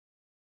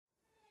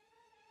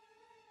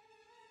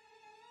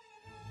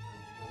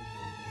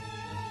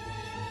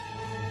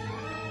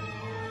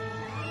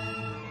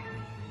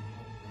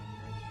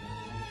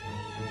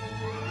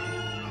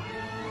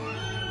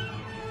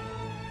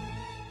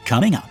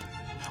Coming up,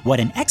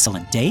 what an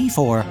excellent day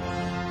for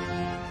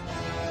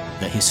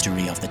the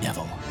history of the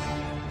devil.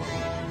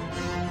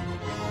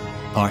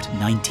 Part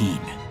 19.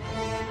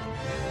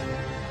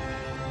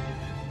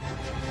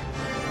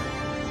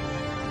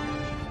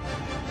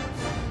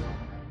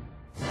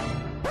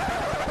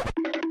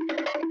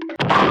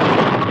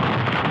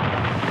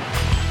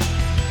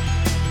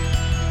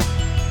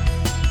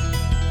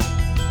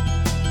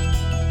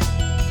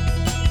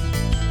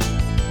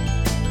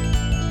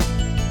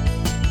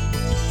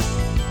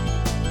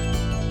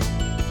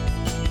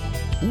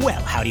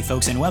 Well, howdy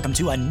folks, and welcome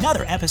to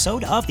another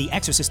episode of The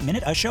Exorcist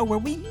Minute, a show where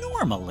we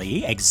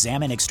normally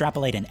examine,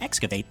 extrapolate, and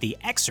excavate The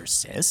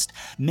Exorcist,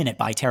 minute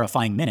by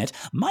terrifying minute.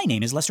 My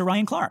name is Lester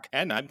Ryan Clark.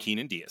 And I'm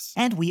Keenan Diaz.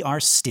 And we are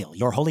still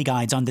your holy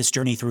guides on this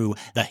journey through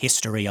the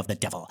history of the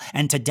devil.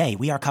 And today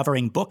we are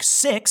covering book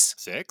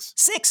 6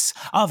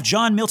 of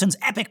John Milton's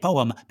epic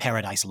poem,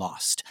 Paradise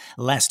Lost.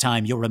 Last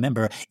time, you'll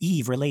remember,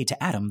 Eve relayed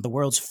to Adam the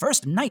world's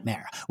first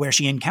nightmare, where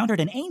she encountered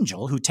an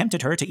angel who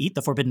tempted her to eat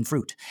the forbidden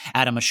fruit.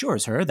 Adam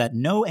assures her that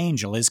no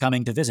angel is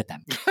coming to visit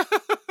them.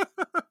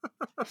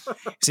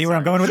 See where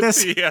I'm going with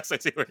this? Yes, I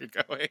see where you're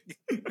going.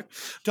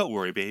 Don't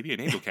worry, baby. An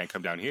angel can't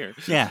come down here.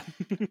 Yeah.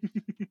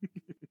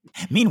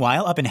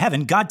 Meanwhile, up in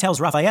heaven, God tells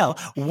Raphael,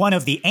 one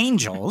of the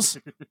angels,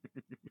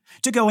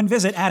 to go and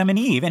visit Adam and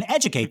Eve and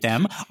educate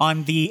them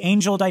on the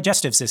angel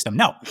digestive system.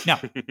 No.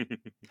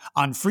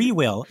 On free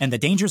will and the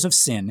dangers of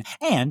sin,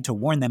 and to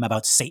warn them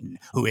about Satan,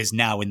 who is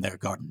now in their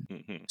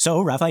garden.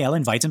 So Raphael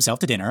invites himself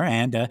to dinner,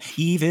 and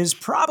Eve is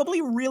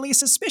probably really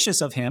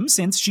suspicious of him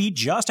since she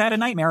just had a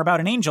nightmare about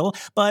an angel,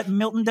 but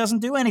Milton doesn't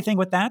do anything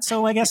with that,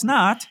 so I guess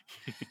not.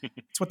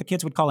 It's what the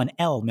kids would call an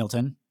L,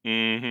 Milton.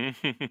 You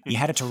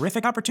had a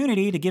terrific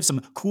opportunity to give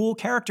some cool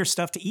character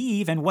stuff to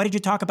Eve, and what did you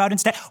talk about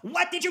instead?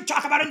 What did you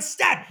talk about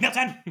instead,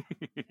 Milton?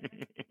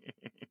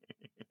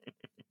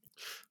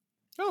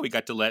 Oh, we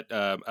got to let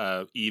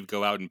Eve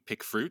go out and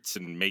pick fruits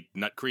and make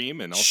nut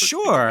cream and all sorts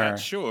Sure. of things like that.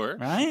 Sure.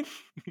 Right?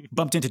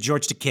 Bumped into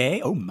George Takei.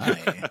 Oh, my.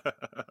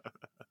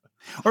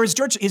 Or is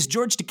George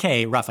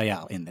Takei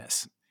Raphael in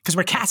this? Because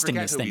we're casting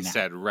this thing now. He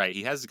said, right.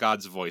 He has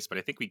God's voice, but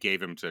I think we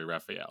gave him to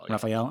Raphael. Yeah.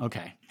 Raphael?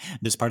 Okay.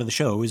 This part of the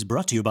show is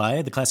brought to you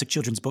by the classic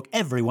children's book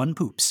Everyone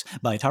Poops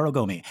by Taro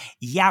Gomi.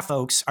 Yeah,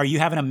 folks, are you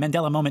having a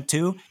Mandela moment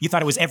too? You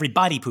thought it was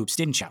everybody poops,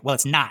 didn't you? Well,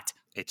 it's not.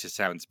 It just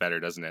sounds better,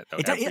 doesn't it? Though?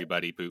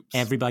 Everybody poops.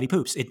 Everybody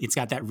poops. It's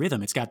got that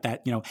rhythm. It's got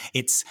that,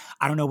 it's,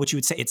 I don't know what you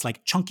would say. It's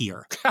like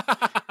chunkier.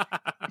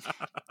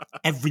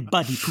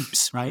 Everybody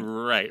poops, right?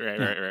 Right.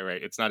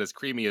 It's not as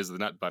creamy as the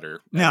nut butter.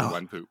 No.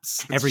 Everyone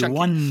poops.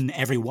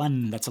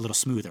 Everyone that's a little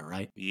smoother,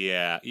 right?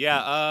 Yeah.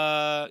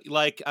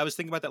 Like I was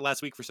thinking about that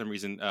last week for some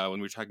reason when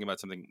we were talking about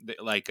something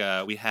like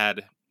we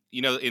had,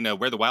 in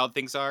Where the Wild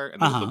Things Are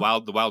and the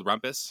wild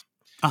rumpus.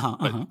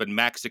 But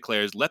Max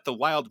declares, "Let the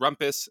wild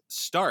rumpus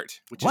start,"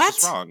 which is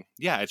just wrong.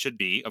 Yeah, it should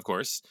be, of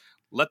course.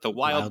 Let the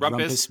wild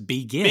rumpus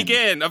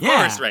begin. Of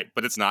course, right?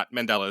 But it's not.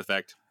 Mandela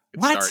effect.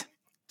 It's what? Start.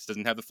 It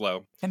doesn't have the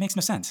flow. That makes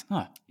no sense,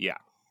 huh? Yeah.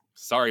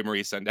 Sorry,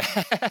 Marie Sunday.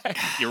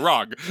 You're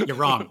wrong. You're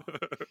wrong.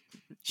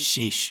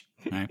 Sheesh.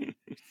 Right.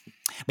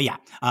 But yeah,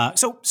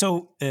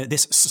 so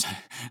this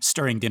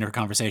stirring dinner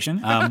conversation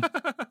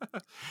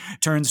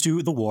turns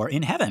to the war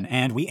in heaven,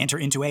 and we enter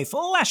into a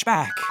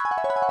flashback.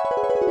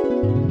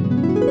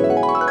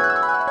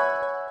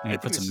 I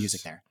put some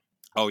music there.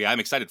 Oh yeah, I'm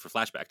excited for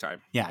flashback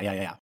time.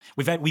 Yeah.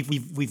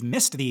 We've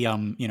missed the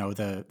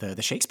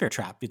the Shakespeare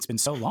trap. It's been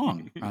so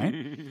long, right?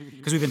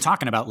 Because we've been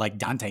talking about like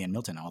Dante and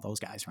Milton, all those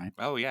guys, right?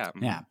 Oh yeah.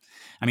 Yeah.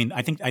 I mean,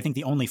 I think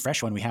the only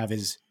fresh one we have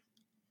is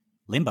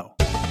Limbo.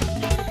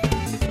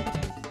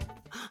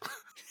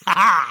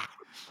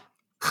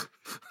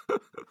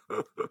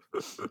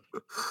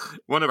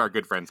 One of our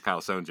good friends,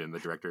 Kyle Sonjin, the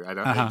director,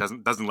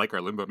 doesn't like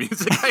our Limbo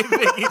music. I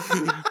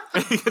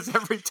think because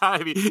every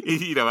time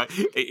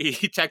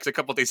he checks a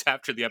couple days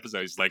after the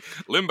episode, he's like,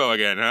 "Limbo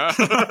again, huh?"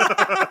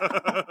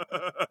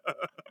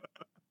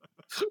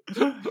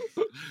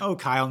 Oh,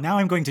 Kyle! Now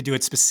I'm going to do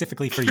it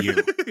specifically for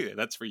you. Yeah,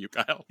 that's for you,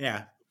 Kyle.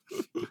 Yeah.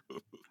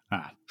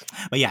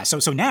 But yeah,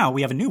 so now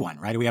we have a new one,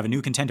 right? We have a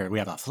new contender. We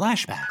have a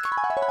flashback.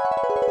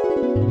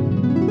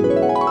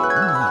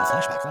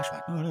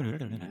 Flashback.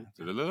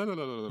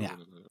 Yeah.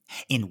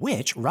 In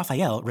which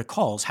Raphael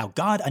recalls how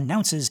God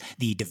announces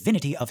the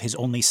divinity of his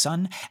only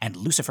son, and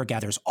Lucifer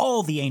gathers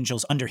all the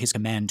angels under his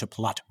command to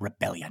plot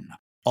rebellion.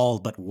 All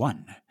but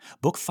one.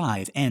 Book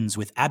 5 ends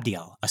with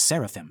Abdiel, a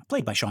seraphim,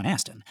 played by Sean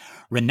Astin,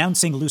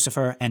 renouncing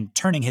Lucifer and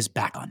turning his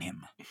back on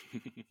him.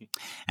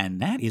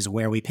 And that is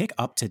where we pick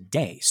up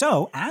today.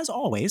 So, as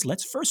always,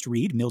 let's first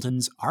read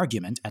Milton's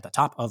argument at the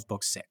top of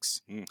Book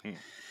 6. Mm-hmm.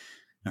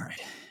 All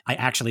right. I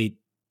actually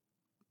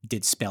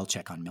did spell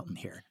check on Milton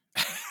here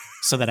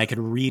so that I could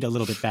read a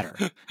little bit better.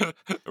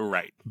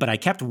 Right. But I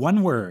kept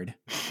one word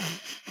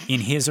in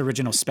his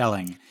original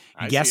spelling.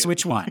 Guess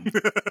which one?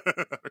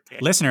 Okay.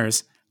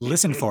 Listeners,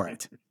 listen for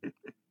it.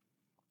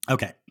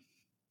 Okay.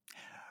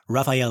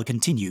 Raphael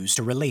continues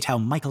to relate how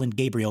Michael and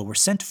Gabriel were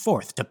sent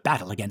forth to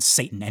battle against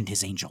Satan and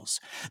his angels.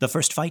 The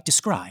first fight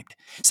described.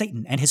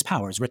 Satan and his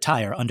powers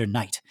retire under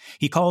night.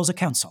 He calls a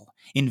council,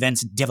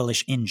 invents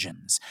devilish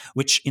engines,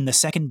 which in the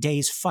second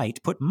day's fight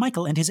put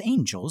Michael and his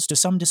angels to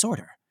some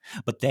disorder.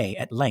 But they,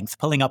 at length,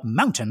 pulling up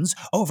mountains,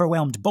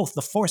 overwhelmed both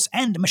the force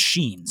and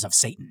machines of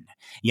Satan.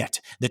 Yet,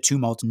 the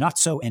tumult not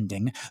so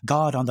ending,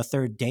 God on the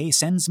third day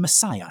sends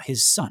Messiah,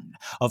 his son,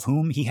 of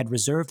whom he had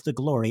reserved the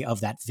glory of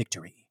that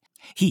victory.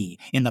 He,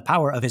 in the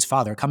power of his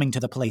Father, coming to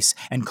the place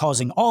and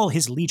causing all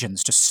his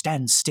legions to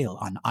stand still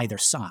on either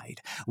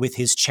side, with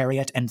his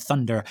chariot and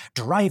thunder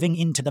driving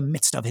into the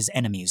midst of his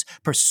enemies,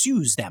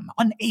 pursues them,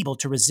 unable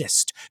to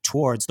resist,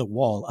 towards the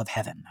wall of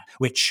heaven,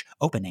 which,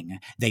 opening,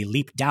 they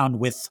leap down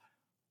with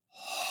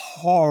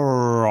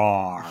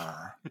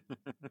horror.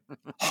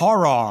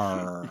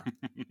 Horror.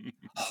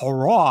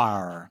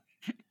 Horror.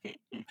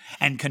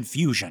 And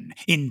confusion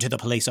into the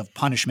place of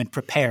punishment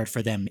prepared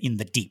for them in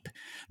the deep.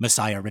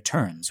 Messiah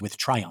returns with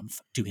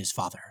triumph to his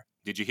Father.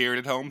 Did you hear it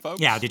at home,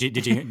 folks? Yeah,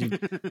 did you?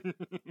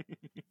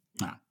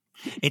 No.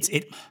 It's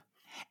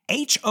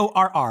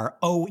Horror.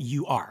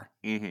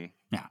 Mm-hmm.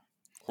 Yeah.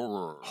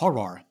 Horror.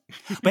 Horror.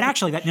 But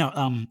actually,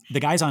 the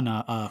guys on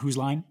Whose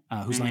Line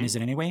Is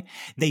It Anyway?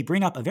 They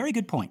bring up a very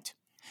good point.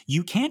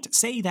 You can't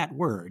say that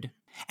word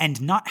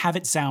and not have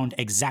it sound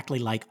exactly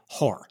like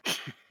whore.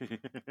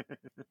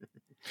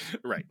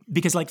 Right.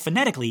 Because like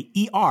phonetically,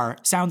 ER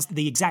sounds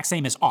the exact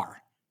same as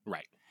R.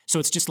 Right. So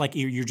it's just like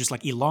you're just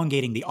like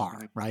elongating the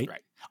R, right? Right.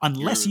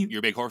 Unless you're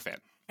a big horror fan.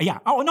 Yeah.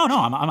 Oh no,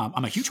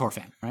 I'm a huge horror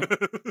fan, right?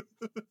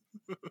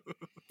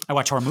 I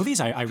watch horror movies.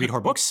 I read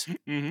horror books.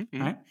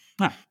 Mm-hmm. Right.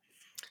 Yeah.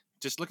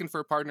 Just looking for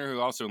a partner who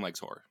also likes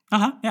horror.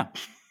 Yeah.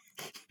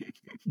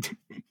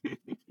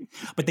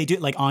 But they do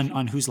like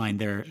on Whose Line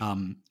they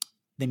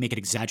make it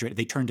exaggerated.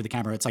 They turn to the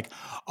camera. It's like,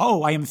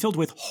 oh, I am filled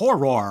with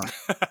horror.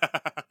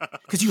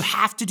 Because you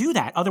have to do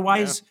that.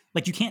 Otherwise,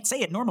 like you can't say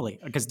it normally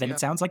because then it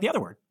sounds like the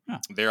other word. Yeah.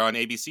 They're on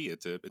ABC.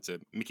 It's a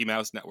Mickey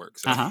Mouse network.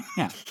 So.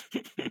 Yeah.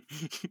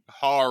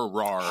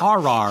 Horror.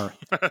 Horror.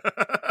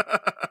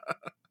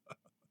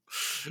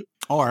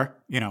 Or,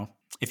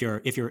 if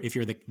you're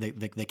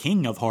the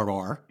king of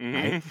horror,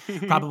 right?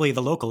 Probably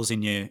the locals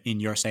in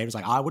your state is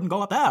like, I wouldn't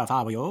go up there if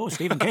I were you.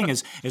 Stephen King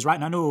is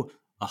writing a new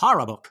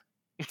horror book.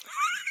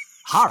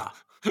 Horror.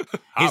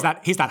 He's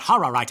that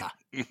horror writer.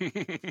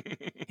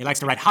 He likes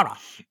to write horror.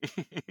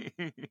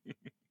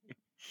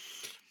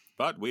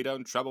 But we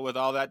don't trouble with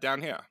all that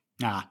down here.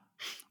 Nah.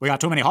 We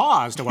got too many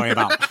horrors to worry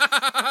about.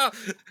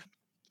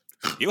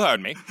 You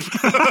heard me.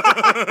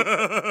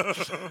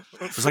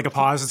 It's like a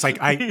pause. It's like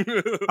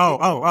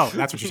oh,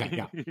 that's what you're saying.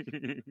 Yeah.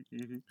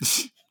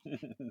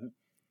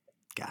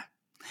 God.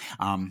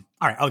 All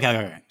right.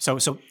 Okay. So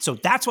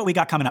that's what we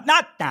got coming up.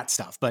 Not that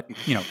stuff, but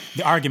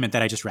the argument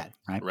that I just read,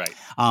 right? Right.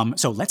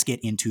 So let's get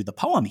into the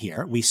poem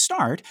here. We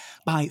start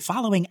by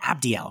following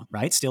Abdiel,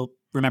 right? Still,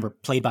 remember,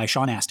 played by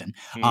Sean Astin,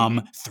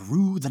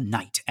 through the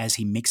night as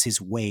he makes his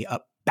way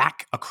up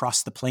back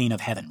across the plain of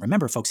heaven.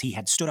 Remember, folks, he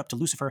had stood up to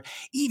Lucifer,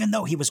 even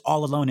though he was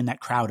all alone in that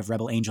crowd of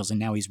rebel angels, and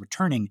now he's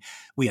returning,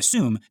 we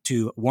assume,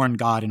 to warn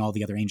God and all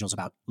the other angels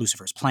about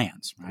Lucifer's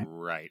plans, right?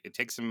 Right. It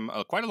takes him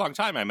quite a long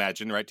time, I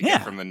imagine, right, to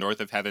get from the north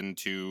of heaven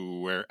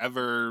to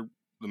wherever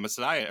the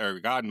Messiah or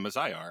God and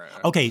Messiah are.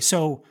 Okay,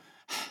 so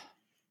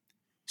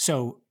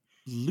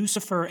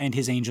Lucifer and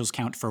his angels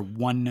count for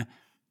 1/3.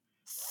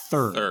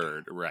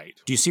 Third, right.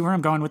 Do you see where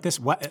I'm going with this?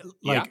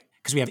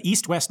 Because we have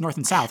east, west, north,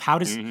 and south. How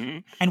does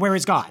and where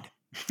is God?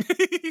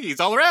 He's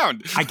all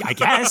around. I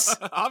guess.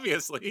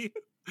 Obviously,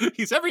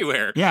 he's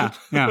everywhere. Yeah.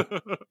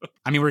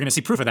 I mean, we're going to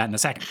see proof of that in a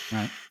second,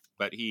 right?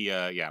 But he,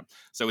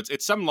 So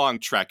it's some long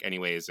trek,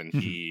 anyways, and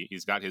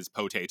he's got his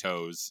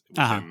potatoes with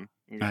him.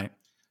 Right.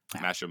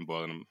 Mash them,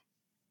 boil them,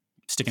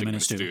 stick them in a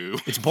stew.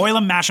 It's boil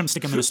them, mash them,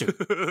 stick them in a stew.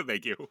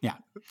 Thank you. Yeah.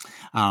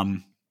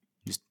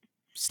 Just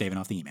staving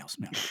off the emails.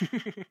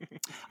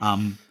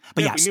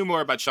 But if we knew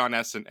more about Sean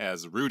Astin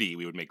as Rudy,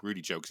 we would make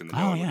Rudy jokes and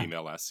no one would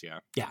email us.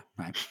 Yeah,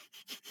 right.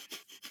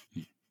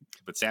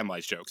 But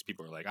Samwise jokes,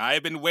 people are like,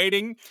 I've been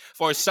waiting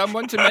for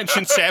someone to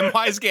mention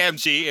Samwise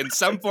Gamgee in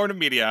some form of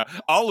media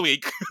all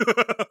week.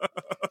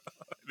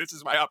 This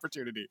is my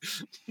opportunity.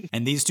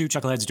 And these two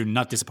chuckleheads do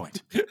not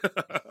disappoint.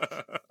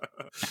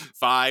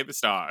 5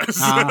 stars.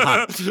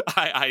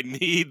 I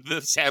need the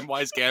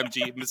Samwise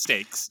Gamgee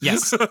mistakes.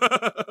 Yes.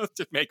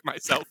 To make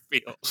myself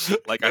feel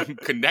like I'm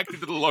connected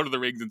to the Lord of the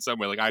Rings in some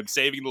way. Like I'm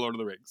saving the Lord of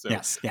the Rings. So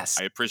yes.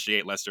 I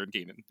appreciate Lester and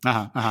Keenan.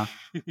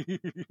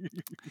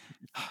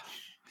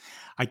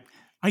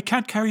 I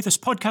can't carry this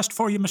podcast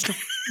for you, Mr.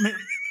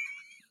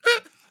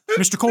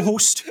 Mr.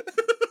 Co-host.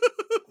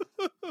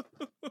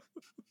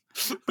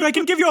 But I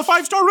can give you a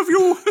 5-star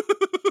review.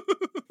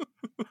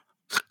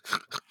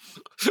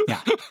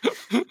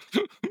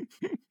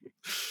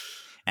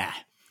 Yeah.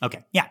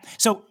 Okay. Yeah.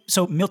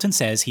 So Milton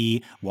says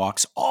he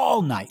walks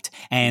all night,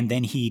 and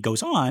then he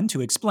goes on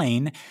to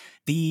explain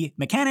the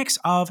mechanics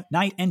of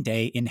night and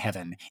day in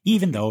heaven,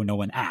 even though no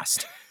one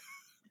asked.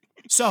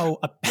 So,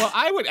 well,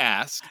 I would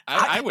ask.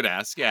 I would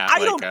ask. Yeah.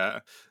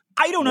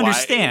 I don't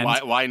understand.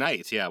 Why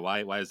night? Yeah,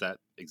 why does that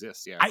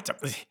exist? Yeah.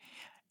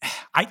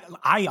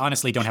 I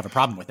honestly don't have a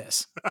problem with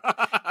this.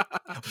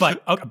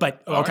 But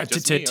okay,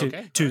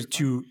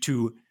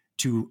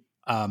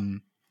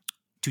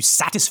 to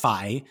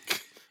satisfy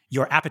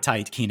your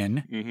appetite,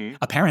 Keenan,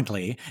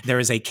 apparently there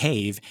is a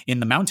cave in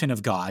the mountain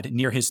of God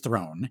near his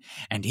throne,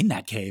 and in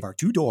that cave are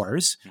 2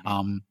 doors.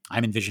 I'm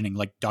envisioning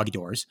like doggy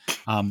doors,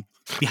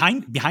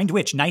 behind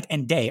which night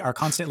and day are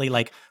constantly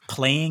like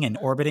playing and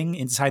orbiting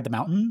inside the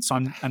mountain. So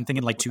I'm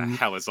thinking like what the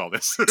hell is all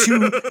this?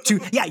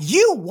 Yeah,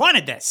 you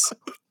wanted this.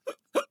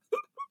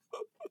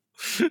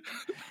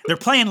 They're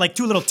playing like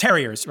 2 little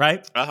terriers,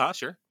 right?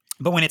 Sure.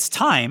 But when it's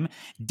time,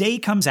 day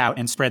comes out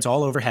and spreads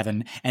all over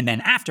heaven, and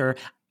then after,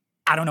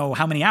 I don't know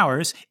how many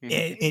hours,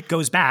 it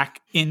goes back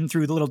in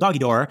through the little doggy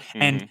door,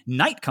 and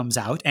night comes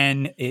out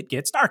and it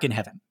gets dark in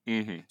heaven.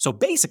 So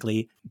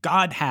basically,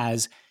 God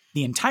has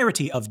the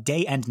entirety of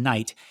day and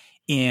night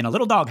in a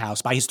little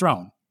doghouse by his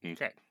throne.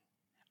 Okay.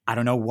 I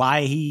don't know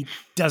why he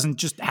doesn't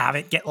just have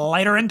it get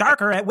lighter and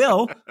darker at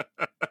will.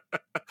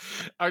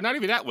 Or not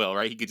even at will,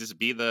 right? He could just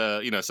be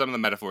some of the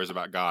metaphors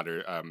about God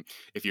are,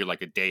 if you're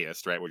like a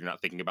deist, right, where you're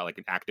not thinking about like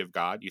an active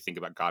God, you think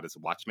about God as a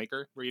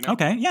watchmaker, where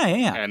Okay,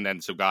 yeah. And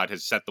then so God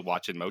has set the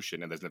watch in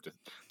motion and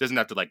doesn't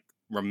have to like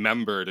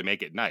remember to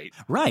make it night.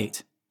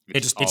 Right.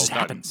 It just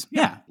happens.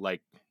 Yeah.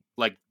 Like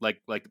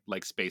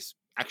space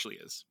actually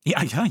is.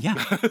 Yeah.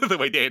 The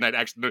way day and night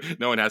actually,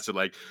 no one has to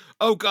like,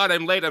 oh God,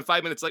 I'm late. I'm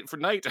 5 minutes late for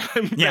night.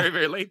 I'm very,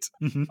 very late.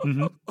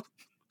 No,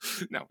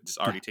 it's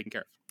already taken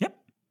care of. Yep.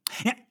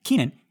 Yeah,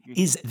 Keenan,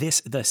 is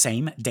this the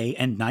same day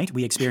and night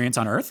we experience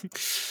on Earth?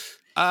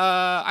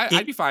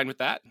 I'd be fine with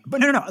that. But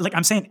no. Like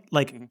I'm saying,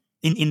 like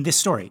in this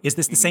story, is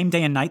this the same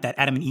day and night that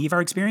Adam and Eve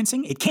are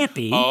experiencing? It can't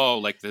be. Oh,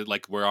 like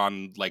we're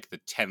on like the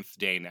 10th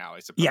day now, I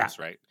suppose,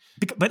 right?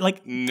 But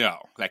like no,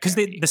 because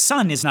the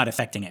sun is not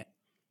affecting it.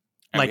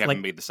 And we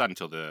haven't made the sun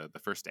until the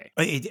first day.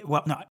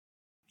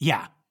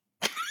 Yeah.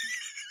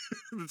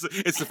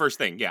 It's the first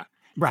thing, yeah.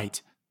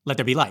 Right. Let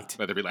there be light.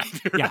 Let there be light.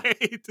 Yeah.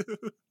 Right?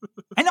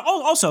 And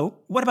also,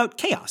 what about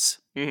chaos?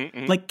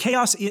 Like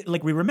chaos,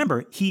 like we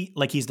remember,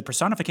 he's the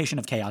personification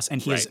of chaos,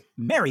 and he is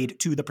married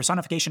to the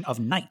personification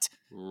of night.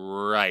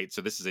 Right.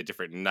 So this is a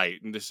different night.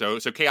 So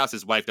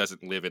Chaos's wife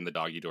doesn't live in the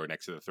doggy door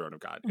next to the throne of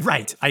God.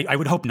 Right. I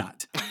would hope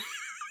not.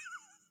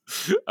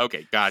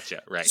 Okay,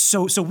 gotcha. Right.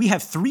 So we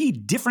have 3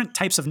 different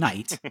types of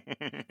night,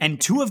 and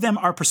 2 of them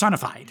are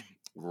personified.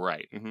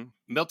 Right.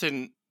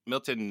 Milton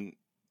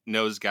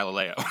knows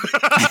Galileo.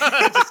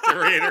 Just to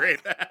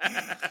reiterate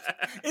that.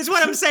 Is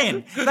what I'm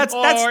saying. That's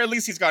or at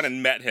least he's gone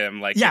and met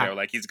him. Like,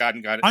 like he's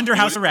gotten under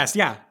house arrest.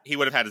 Yeah. He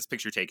would have had his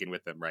picture taken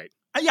with him, right?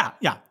 Yeah.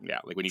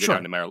 Like when you go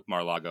down to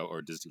Mar-a-Lago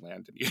or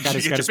Disneyland and you get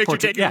your picture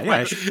taken.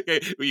 When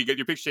you get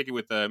your picture taken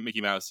with Mickey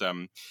Mouse,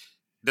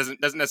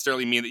 doesn't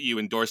necessarily mean that you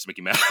endorse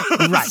Mickey Mouse.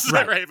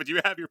 Right. But you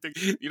have your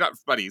picture. You're not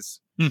buddies.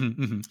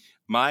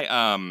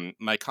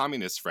 My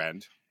communist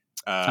friend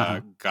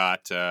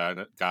got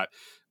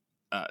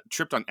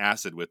tripped on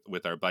acid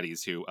with our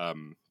buddies who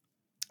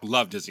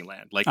love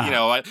Disneyland. Like,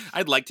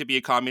 I'd like to be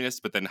a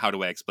communist, but then how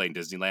do I explain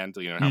Disneyland?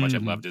 You know how much I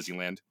love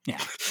Disneyland? Yeah.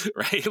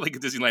 Right? Like,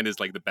 Disneyland is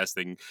like the best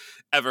thing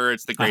ever.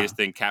 It's the greatest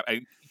thing.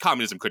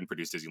 Communism couldn't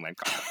produce Disneyland.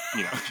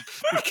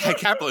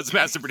 Capitalism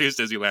has to produce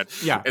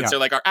Disneyland. Yeah. And so,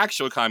 like, our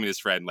actual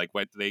communist friend, like,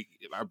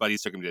 our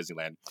buddies took him to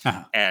Disneyland.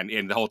 And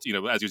in the whole,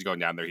 as he was going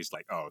down there, he's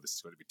like, oh, this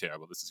is going to be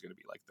terrible. This is going to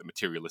be like the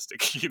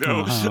materialistic,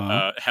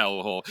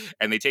 hellhole.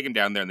 And they take him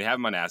down there and they have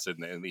him on acid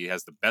and he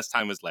has the best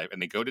time of his life.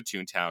 And they go to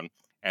Toontown.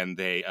 And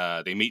they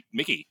meet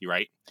Mickey,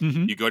 right?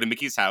 You go to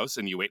Mickey's house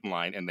and you wait in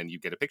line, and then you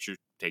get a picture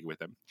taken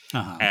with him.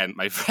 And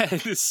my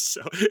friend is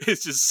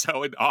just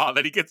so in awe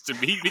that he gets to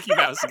meet Mickey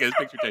Mouse and get his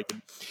picture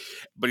taken.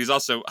 But he's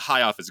also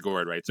high off his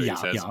gourd, right? So he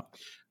says,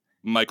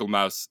 "Michael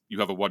Mouse, you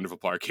have a wonderful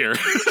park here."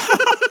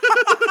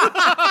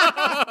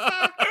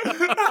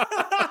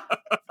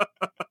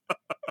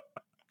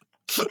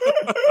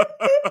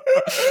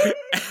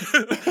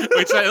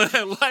 Which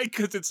I like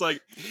because it's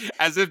like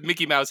as if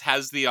Mickey Mouse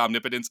has the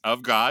omnipotence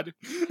of God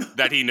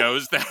that he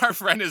knows that our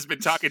friend has been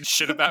talking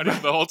shit about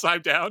him the whole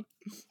time down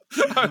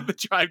on the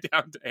drive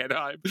down to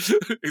Anaheim.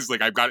 He's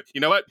like, I've got it.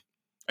 You know what?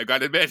 I've got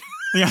to admit.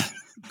 Yeah.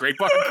 Great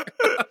park.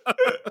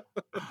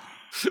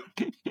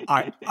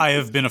 I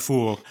have been a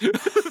fool.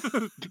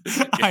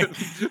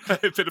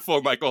 I've been a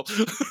fool, Michael.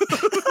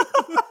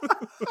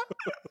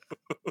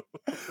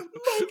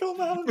 Michael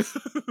Mouse.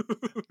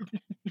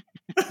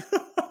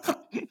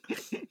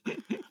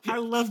 I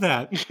love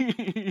that.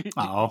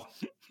 Oh.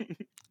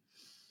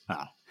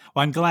 Well,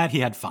 I'm glad he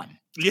had fun.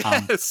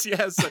 Yes.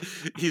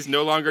 He's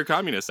no longer a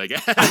communist, I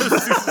guess.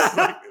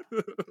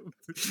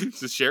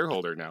 He's a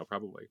shareholder now,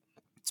 probably.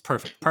 It's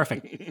perfect.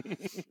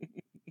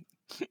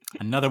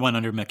 Another one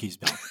under Mickey's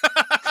belt.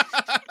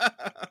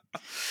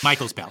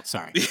 Michael's belt,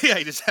 sorry. Yeah,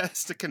 he just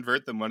has to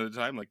convert them one at a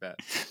time like that.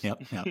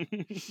 Yep.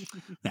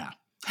 Yeah.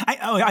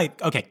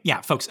 Okay.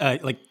 Yeah, folks,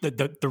 like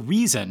the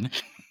reason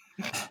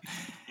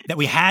that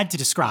we had to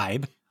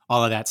describe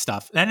all of that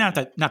stuff, and not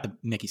the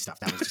Mickey stuff,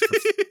 that was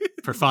just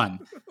for fun.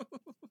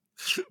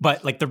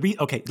 But like the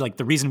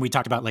reason we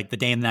talked about like the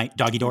day and night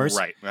doggy doors,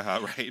 right,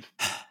 right,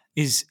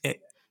 is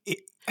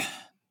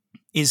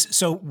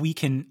so we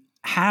can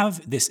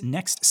have this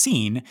next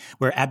scene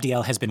where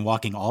Abdiel has been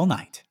walking all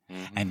night,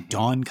 and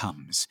dawn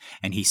comes,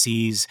 and he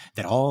sees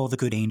that all the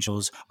good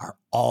angels are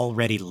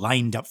already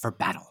lined up for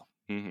battle.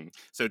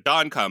 So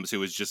Dawn comes,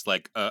 who is just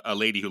like a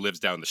lady who lives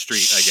down the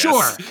street, I guess.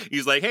 Sure.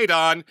 He's like, hey,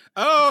 Dawn.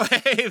 Oh,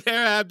 hey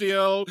there,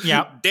 Abdiel.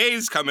 Yeah.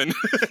 Day's coming.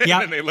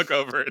 Yeah. And they look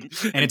over and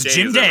it's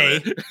Jim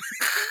Day.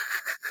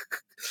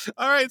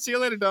 All right, see you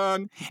later,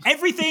 Dawn.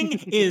 Everything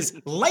is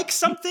like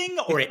something,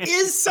 or it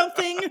is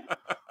something,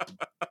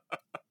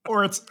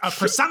 or it's a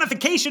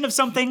personification of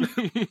something.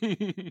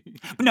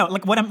 But no,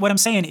 like what I'm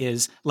saying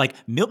is, like,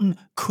 Milton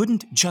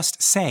couldn't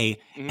just say,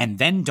 and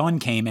then dawn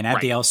came and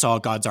Abdiel saw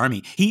God's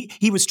army.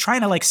 He was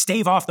trying to like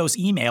stave off those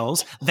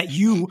emails that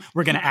you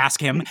were going to ask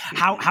him.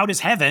 How does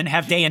heaven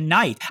have day and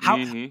night? How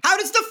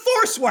does the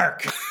Force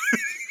work?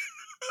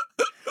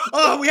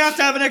 Oh, we have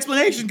to have an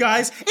explanation,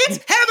 guys. It's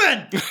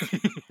heaven!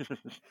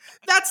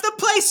 That's the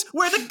place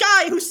where the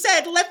guy who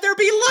said, let there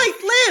be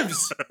light,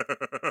 lives.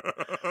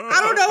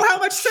 I don't know how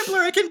much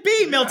simpler it can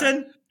be,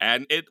 Milton.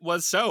 And it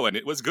was so, and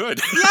it was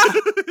good. Yeah.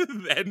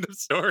 End of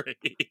story.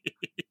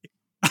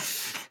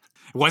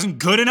 It wasn't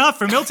good enough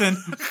for Milton.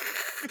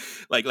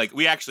 Like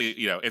we actually,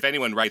 if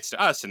anyone writes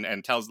to us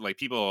and tells, like,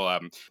 people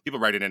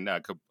write in and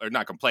or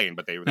not complain,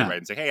 but they write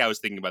and say, hey, I was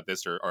thinking about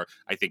this, or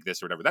I think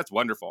this, or whatever. That's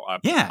wonderful.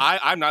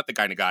 I'm not the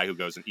kind of guy who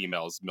goes and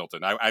emails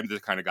Milton. I'm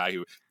the kind of guy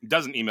who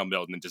doesn't email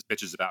Milton and just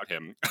bitches about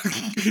him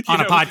on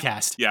a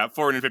podcast. Yeah,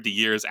 450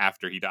 years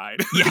after he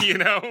died.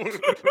 Yeah.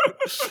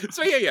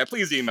 So yeah,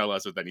 please email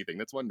us with anything.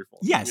 That's wonderful.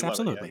 Yes,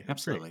 absolutely,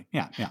 absolutely.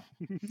 Great. Yeah.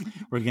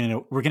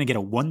 We're gonna get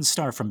a 1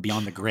 star from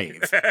Beyond the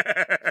Grave.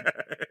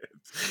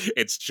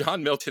 It's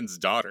John Milton's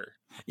daughter.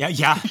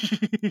 Yeah.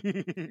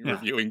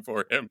 Reviewing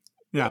for him.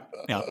 Yeah.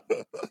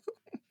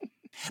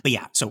 But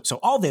yeah, so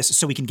all this,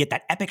 so we can get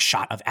that epic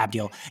shot of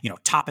Abdiel,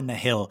 topping the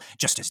hill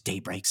just as day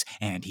breaks,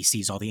 and he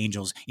sees all the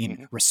angels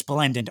in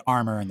resplendent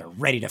armor, and they're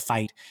ready to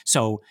fight.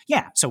 So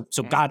yeah, so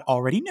God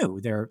already knew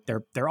they're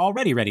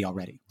already ready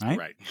already, right?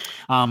 Right.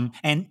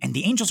 And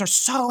the angels are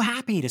so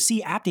happy to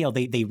see Abdiel.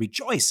 They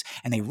rejoice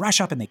and they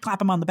rush up and they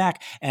clap him on the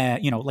back.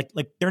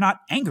 Like they're not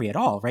angry at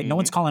all, right? No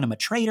one's calling him a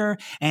traitor,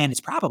 and it's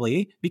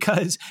probably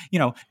because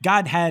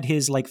God had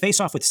his like face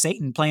off with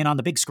Satan playing on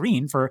the big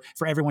screen for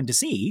everyone to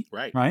see,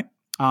 right?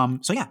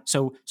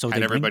 So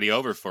had everybody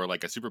over for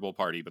like a Super Bowl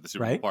party, but the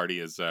Super Bowl party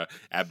is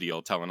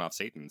Abdiel telling off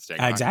Satan.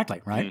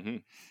 Exactly,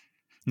 right?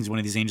 He's one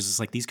of these angels. It's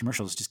like these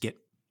commercials just get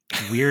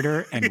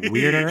weirder and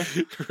weirder.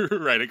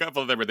 Right, a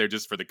couple of them are there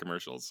just for the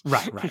commercials.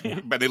 Right.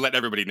 Yeah. But they let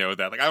everybody know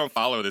that. Like, I don't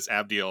follow this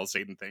Abdiel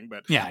Satan thing,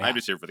 but I'm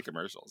just here for the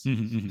commercials.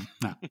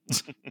 No.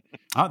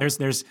 Oh,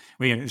 there's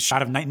we get a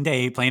shot of night and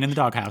day playing in the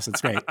doghouse. It's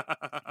great. All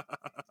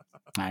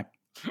right.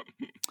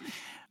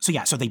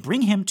 So they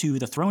bring him to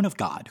the throne of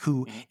God,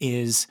 who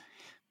is,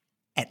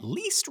 at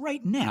least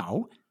right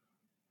now,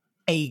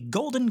 a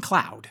golden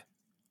cloud,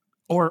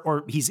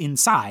 or he's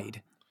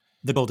inside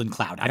the golden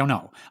cloud. I don't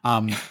know.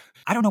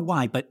 I don't know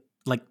why, but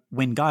like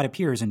when God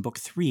appears in book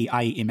 3,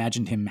 I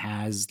imagined him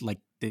as like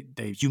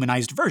the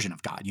humanized version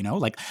of God.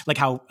 Like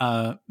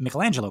how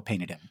Michelangelo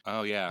painted him.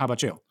 Oh yeah. How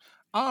about you?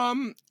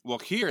 Well,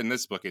 here in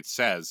this book it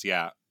says,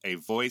 a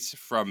voice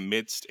from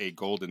midst a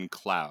golden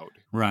cloud.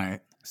 Right.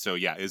 So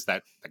yeah, is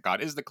that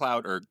God is the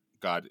cloud, or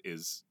God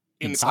is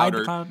inside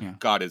the cloud? Yeah.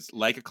 God is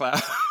like a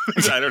cloud?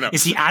 I don't know.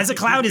 Is he as a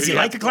cloud? Is he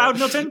like a cloud,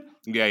 Milton?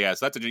 Yeah.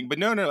 So that's interesting. But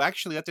no,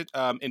 actually, that's it.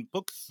 In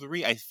book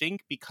 3, I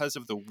think because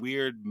of the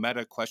weird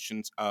meta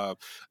questions of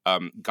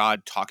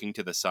God talking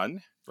to the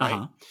sun,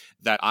 right?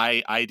 That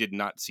I did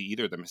not see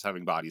either of them as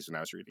having bodies when I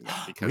was reading it.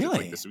 Because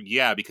really? It's like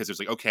this, because it was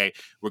like, okay,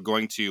 we're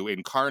going to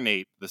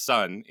incarnate the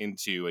sun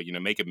into,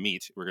 make him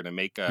meat. We're going to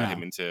make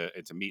him into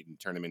meat and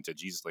turn him into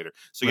Jesus later.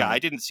 So I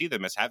didn't see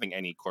them as having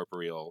any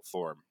corporeal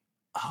form.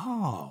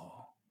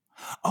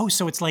 Oh,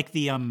 so it's like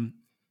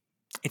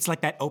it's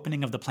like that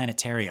opening of the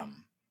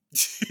planetarium.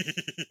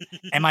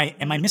 Am I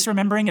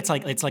misremembering? It's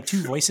like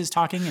 2 voices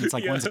talking, and it's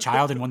like one's a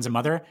child and one's a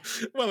mother.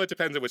 Well, it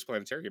depends on which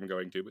planetarium I'm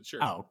going to, but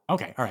sure. Oh,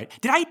 okay, all right.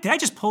 Did I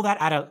just pull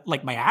that out of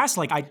like my ass?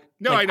 Like I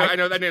know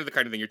the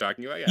kind of thing you're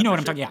talking about. Yeah, you know what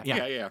I'm talking?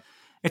 Yeah. Yeah.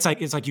 It's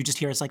like you just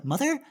hear it's like,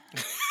 mother.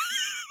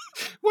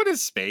 What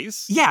is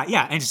space? Yeah,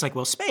 and it's like,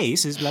 well,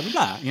 space is blah blah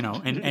blah,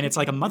 and it's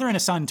like a mother and a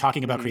son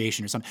talking about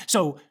creation or something.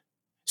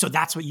 So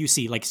that's what you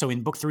see. Like, so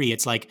in book 3,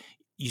 it's like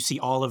you see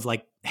all of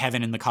like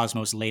heaven and the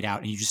cosmos laid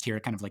out, and you just hear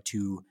kind of like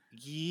 2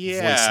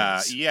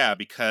 voices. Yeah,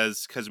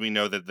 because we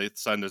know that the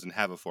sun doesn't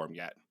have a form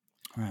yet.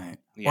 Right.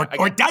 Yeah,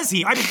 or does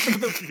he? I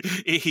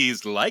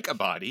He's like a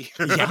body.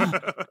 Yeah.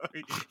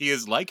 He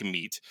is like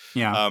meat.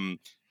 Yeah.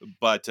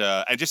 But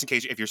and just in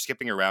case if you're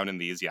skipping around in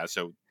these,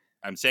 so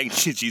I'm saying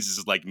Jesus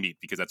is like meat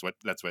because that's what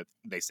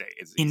they say.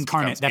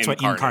 Incarnate. That's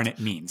what incarnate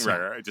means.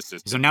 Right.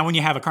 So now when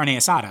you have a carne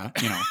asada,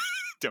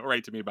 Don't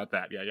write to me about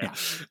that. Yeah.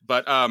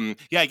 But I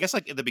guess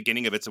like at the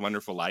beginning of It's a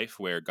Wonderful Life,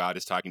 where God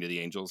is talking to the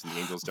angels and the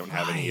angels don't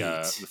have any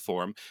the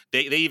form.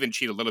 They even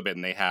cheat a little bit,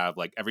 and they have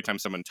like every time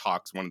someone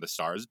talks, one of the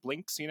stars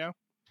blinks.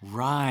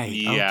 Right.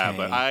 Yeah, okay.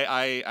 but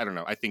I don't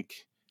know. I think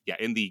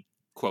in the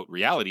quote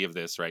reality of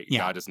this, right? Yeah.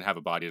 God doesn't have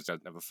a body,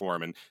 doesn't have a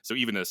form, and so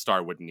even a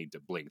star wouldn't need to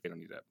blink. They don't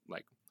need to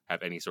like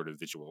have any sort of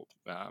visual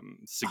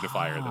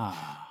signifier that,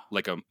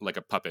 like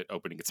a puppet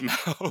opening its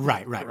mouth.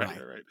 Right.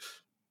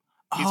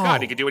 He's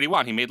God. He could do what he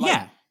wants. He made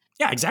light.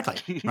 Yeah,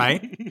 exactly.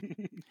 Right.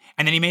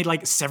 And then he made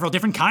like several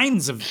different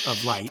kinds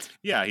of light.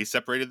 Yeah, he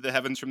separated the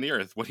heavens from the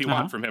earth. What do you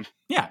want from him?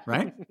 Yeah,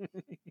 right.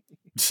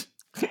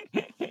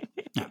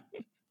 Yeah.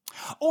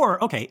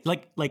 Or okay,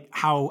 like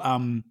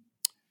how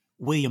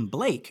William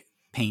Blake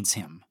paints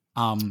him.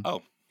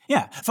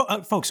 Yeah,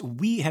 folks,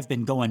 we have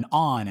been going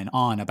on and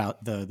on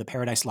about the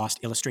Paradise Lost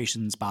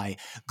illustrations by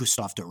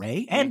Gustave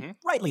Doré, and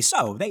rightly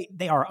so.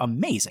 They are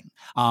amazing.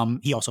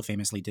 He also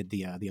famously did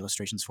the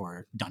illustrations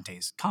for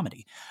Dante's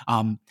Comedy.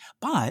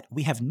 But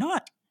we have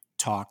not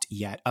talked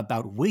yet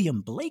about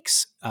William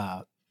Blake's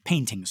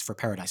paintings for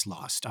Paradise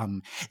Lost.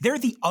 They're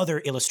the other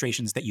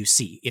illustrations that you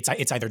see. It's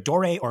either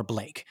Doré or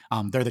Blake.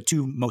 They're the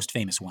two most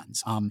famous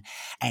ones.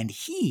 And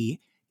he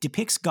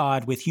depicts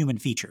God with human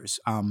features.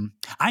 I'm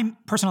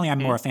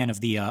more a fan of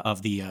the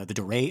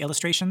Doré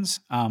illustrations,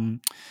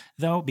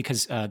 though,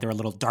 because they're a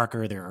little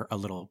darker, they're a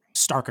little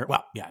starker.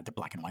 Well, yeah, they're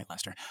black and white,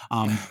 Lester.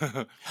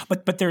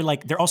 But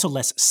they're also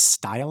less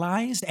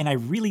stylized, and I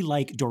really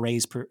like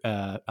Doré's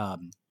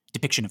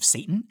depiction of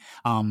Satan.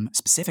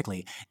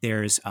 Specifically,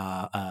 there's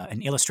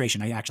an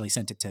illustration. I actually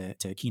sent it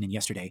to Keenan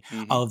yesterday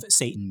of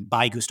Satan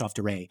by Gustave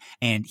Doré,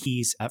 and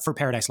he's for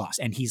Paradise Lost,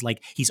 and he's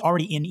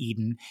already in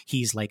Eden.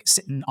 He's like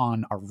sitting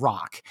on a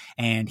rock,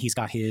 and he's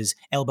got his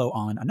elbow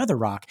on another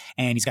rock,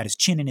 and he's got his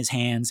chin in his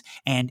hands,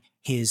 and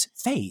his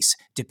face,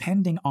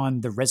 depending on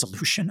the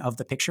resolution of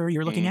the picture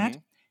you're looking at,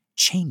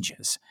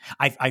 changes.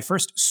 I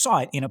first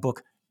saw it in a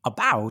book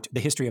about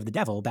the history of the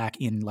devil back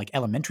in like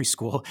elementary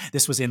school.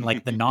 This was in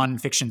like the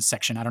nonfiction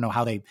section. I don't know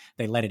how they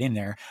let it in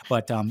there,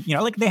 but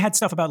like they had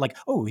stuff about like,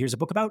 oh, here's a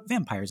book about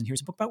vampires, and here's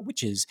a book about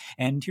witches,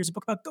 and here's a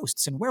book about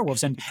ghosts and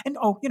werewolves, and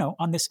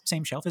on this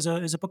same shelf is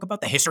a book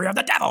about the history of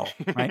the devil,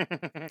 right?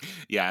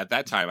 Yeah, at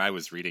that time I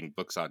was reading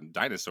books on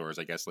dinosaurs,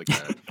 I guess, like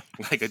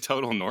a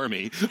total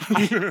normie.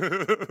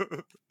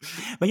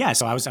 But yeah,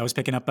 so I was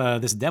picking up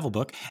this devil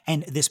book,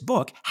 and this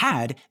book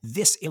had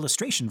this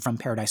illustration from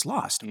Paradise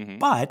Lost,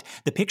 but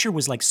the picture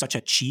was like such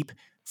a cheap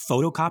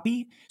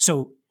photocopy,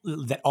 so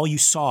that all you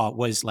saw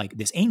was like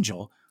this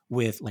angel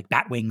with like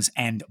bat wings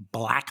and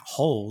black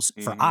holes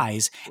for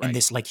eyes, and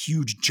this like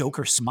huge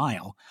Joker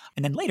smile.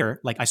 And then later,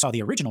 like I saw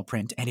the original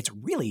print, and it's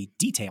really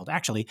detailed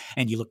actually.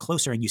 And you look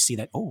closer and you see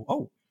that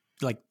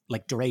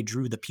like Doré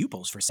drew the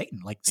pupils for Satan.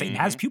 Like Satan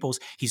has pupils.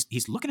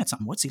 He's looking at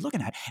something. What's he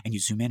looking at? And you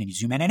zoom in and you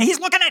zoom in, and he's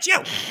looking at you.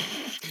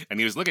 And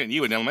he was looking at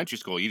you in elementary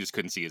school. You just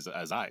couldn't see his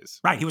eyes.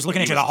 Right. He was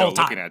looking at you the whole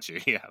time. Looking at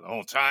you. Yeah, the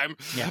whole time.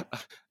 Yeah.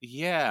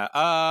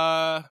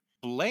 Yeah.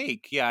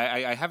 Blake. Yeah,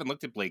 I haven't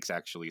looked at Blake's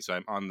actually. So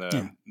I'm on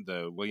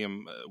the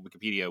William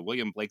Wikipedia.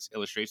 William Blake's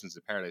illustrations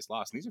of Paradise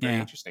Lost. And these are very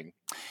interesting.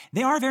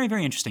 They are very,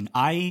 very interesting.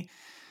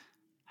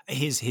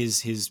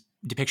 His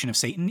depiction of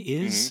Satan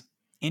is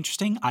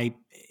interesting.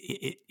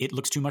 It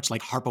looks too much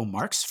like Harpo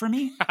Marx for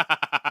me.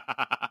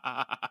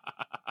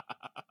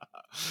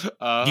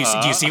 Do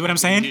you see what I'm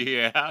saying?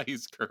 Yeah,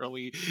 he's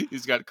curly.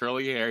 He's got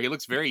curly hair. He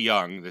looks very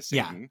young. This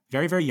Satan. Yeah,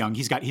 very, very young.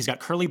 He's got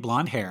curly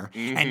blonde hair,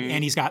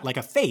 and he's got like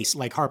a face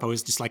like Harpo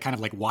is just like kind of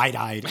like wide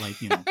eyed, like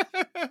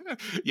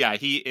Yeah,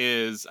 he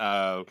is.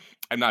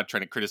 I'm not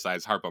trying to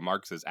criticize Harpo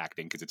Marx's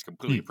acting because it's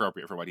completely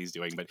appropriate for what he's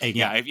doing. But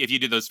if you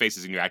did those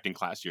faces in your acting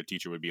class, your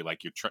teacher would be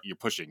like, you're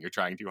pushing, you're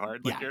trying too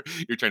hard. Like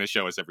you're trying to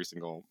show us every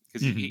single,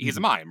 because he's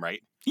a mime,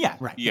 right? Yeah,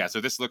 right. Yeah,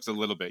 so this looks a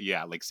little bit,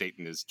 like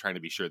Satan is trying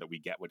to be sure that we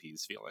get what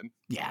he's feeling.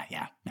 Yeah.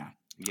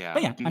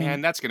 Yeah, but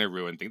man, that's going to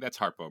ruin things. That's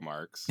Harpo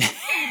Marx.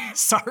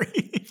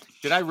 Sorry.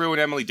 Did I ruin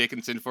Emily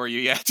Dickinson for you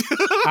yet?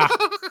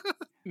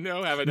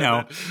 No, haven't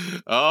done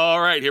that. All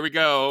right, here we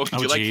go.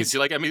 Do you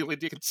like Emily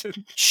Dickinson?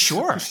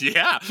 Sure.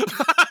 Yeah.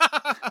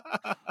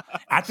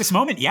 At this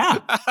moment, yeah.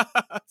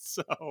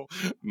 So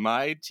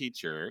my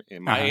teacher,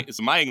 my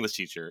English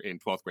teacher in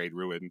 12th grade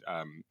ruined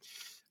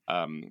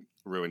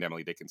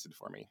Emily Dickinson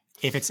for me.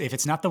 If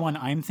it's not the one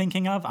I'm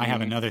thinking of, I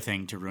have another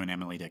thing to ruin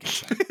Emily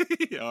Dickinson.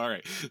 All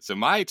right. So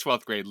my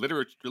 12th grade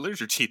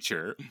literature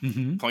teacher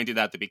pointed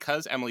out that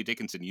because Emily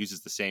Dickinson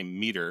uses the same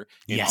meter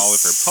in all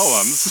of her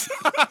poems.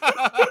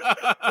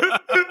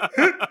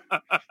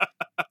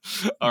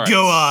 All right.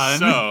 Go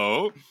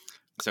on.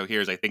 So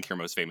here's, I think, her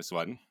most famous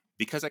one.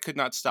 Because I could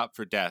not stop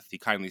for death, he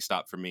kindly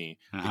stopped for me.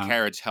 The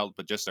carriage held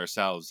but just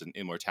ourselves in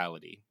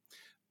immortality.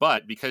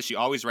 But because she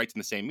always writes in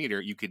the same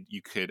meter, you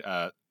could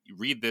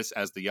read this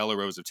as the Yellow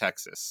Rose of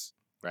Texas,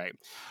 right?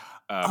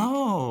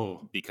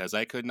 Because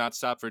I could not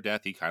stop for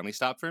death, he kindly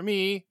stopped for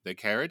me. The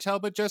carriage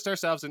held but just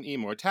ourselves in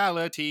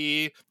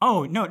immortality.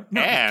 Oh, no.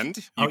 And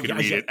you can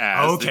read it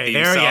as the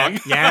theme song.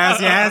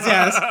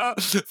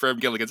 Yes. From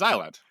Gilligan's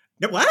Island.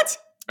 What?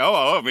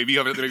 Oh, maybe you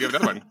have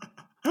another one.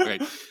 Okay.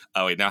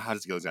 Oh wait, now how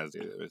does it go?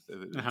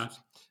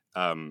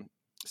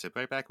 Sit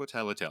right back,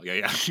 hotel.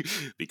 Yeah.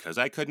 Because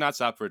I could not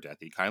stop for death.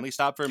 He kindly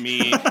stopped for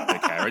me. The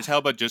carriage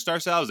held but just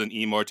ourselves and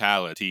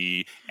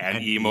immortality.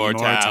 And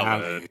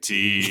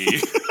immortality.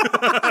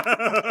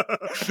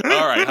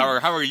 All right.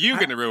 How are you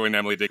going to ruin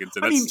Emily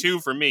Dickinson? That's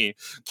 2 for me.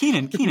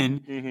 Keenan,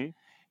 mm-hmm.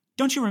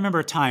 Don't you remember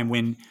a time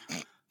when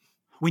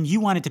you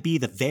wanted to be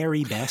the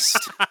very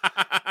best?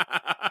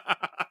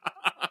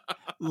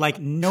 Like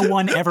no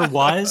one ever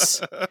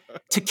was?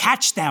 To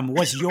catch them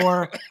was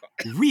your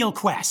real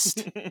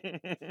quest.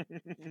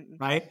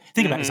 Right?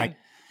 Think about it. It's like,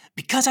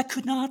 because I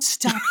could not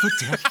stop for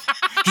death,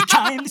 he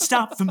kindly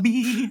stopped for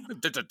me.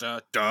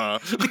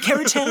 The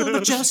carriage held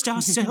but just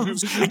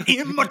ourselves and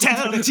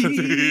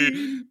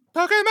immortality.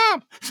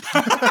 Pokemon!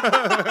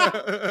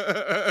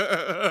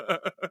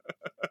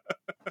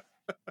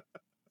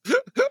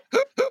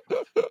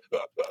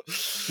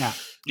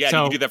 Yeah, so,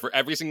 you can do that for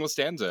every single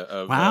stanza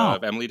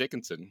of Emily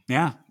Dickinson.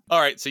 Yeah. All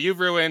right, so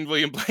you've ruined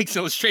William Blake's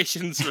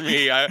illustrations for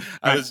me. I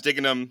was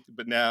digging them,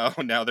 but now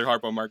they're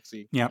Harpo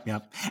Marxy. Yep.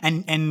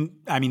 And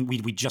I mean,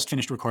 we just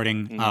finished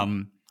recording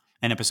an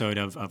episode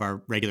of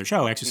our regular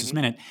show, Exorcist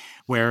Minute,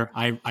 where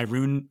I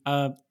ruin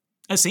a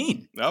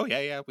scene. Oh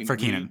yeah. For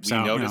Keenan. We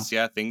notice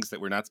things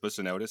that we're not supposed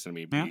to notice, and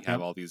we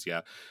have all these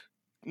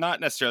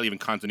not necessarily even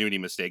continuity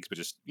mistakes, but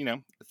just,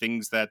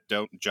 things that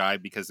don't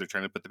jive because they're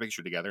trying to put the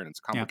picture together and it's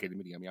a complicated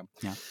medium.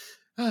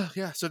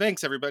 Yeah. So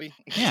thanks, everybody.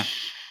 Yeah.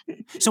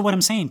 So what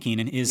I'm saying,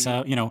 Keenan, is,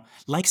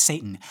 like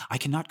Satan, I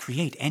cannot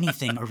create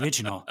anything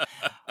original,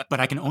 but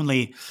I can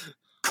only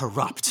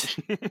corrupt.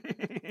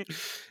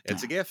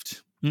 It's a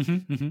gift.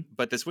 Mm-hmm.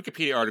 But this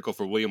Wikipedia article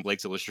for William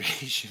Blake's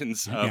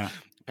illustrations of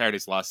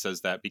Paradise Lost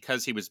says that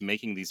because he was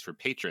making these for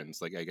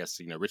patrons, like I guess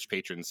rich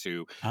patrons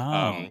who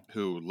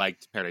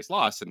liked Paradise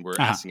Lost and were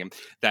asking him,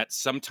 that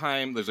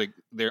sometime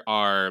there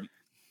are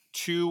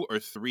 2 or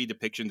 3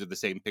 depictions of the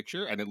same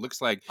picture, and it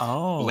looks like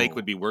Blake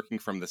would be working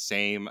from the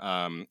same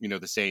the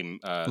same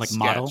like sketch.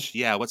 Model.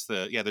 Yeah,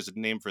 there's a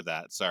name for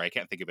that. Sorry, I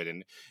can't think of it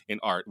in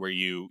art, where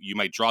you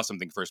might draw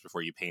something first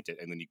before you paint it,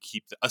 and then you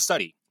keep a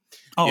study.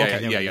 So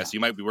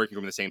you might be working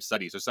from the same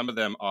study. So some of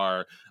them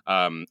are,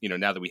 now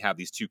that we have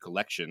these 2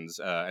 collections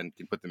and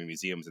can put them in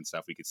museums and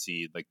stuff, we could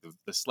see like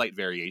the slight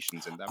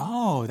variations in them.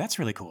 Oh, that's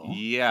really cool.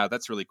 Yeah,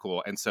 that's really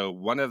cool. And so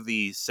one of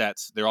the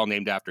sets, they're all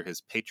named after his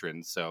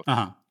patrons. So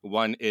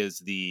one is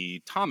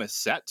the Thomas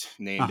set,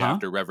 named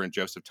after Reverend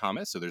Joseph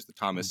Thomas. So there's the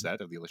Thomas set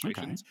of the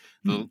illustrations.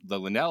 Okay. The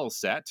Linnell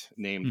set,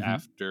 named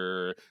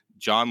after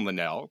John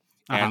Linnell.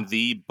 And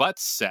the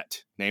Butts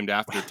set, named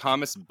after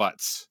Thomas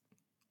Butts.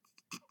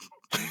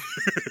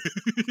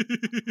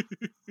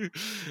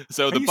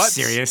 So the Butts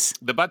serious?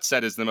 The Butts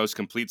set is the most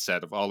complete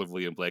set of all of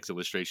William Blake's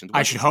illustrations.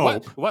 I should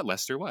hope. What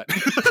Lester? What?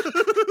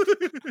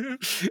 And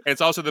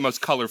it's also the most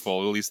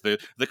colorful. At least the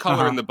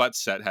color in the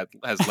Butts set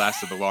has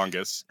lasted the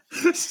longest.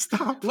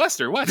 Stop,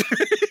 Lester. What?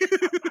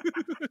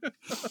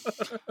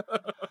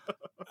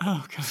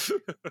 Oh God!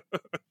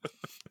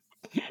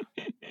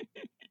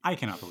 I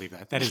cannot believe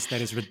that. That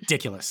is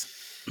ridiculous.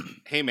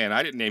 Hey man,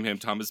 I didn't name him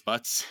Thomas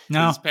Butts.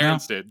 No, his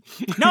parents did.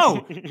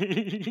 No, they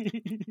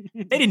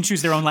didn't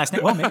choose their own last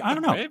name. Well, maybe, I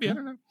don't know. Maybe I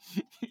don't know.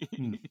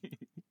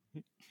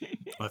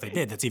 Well, if they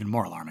did, that's even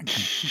more alarming.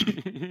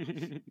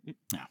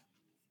 Yeah,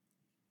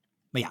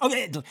 but yeah.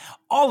 Okay,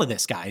 all of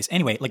this, guys.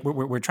 Anyway, like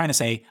we're trying to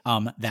say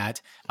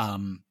that.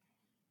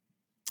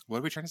 What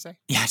are we trying to say?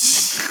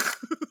 Yes,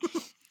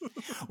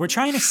 we're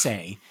trying to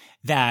say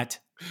that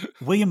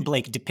William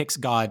Blake depicts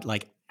God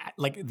like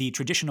the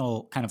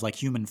traditional kind of like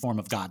human form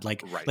of God,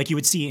 like you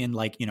would see in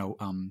like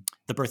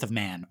The Birth of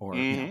Man or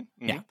in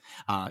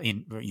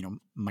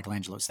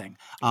Michelangelo's thing.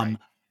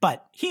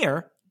 But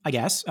here, I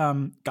guess,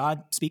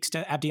 God speaks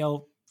to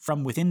Abdiel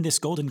from within this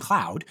golden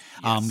cloud.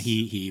 Yes.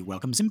 He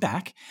welcomes him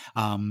back,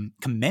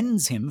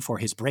 commends him for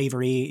his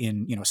bravery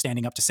in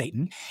standing up to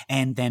Satan,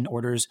 and then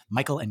orders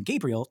Michael and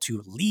Gabriel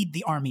to lead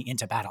the army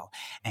into battle.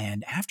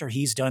 And after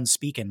he's done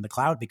speaking, the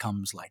cloud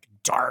becomes like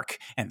dark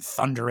and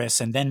thunderous,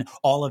 and then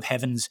all of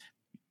heaven's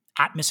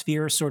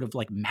atmosphere sort of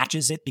like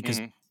matches it because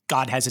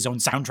God has his own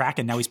soundtrack,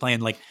 and now he's playing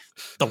like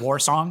the war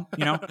song.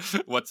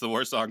 What's the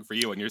war song for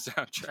you on your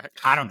soundtrack?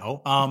 I don't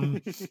know.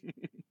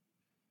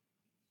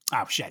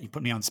 Oh shit! You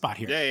put me on the spot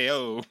here.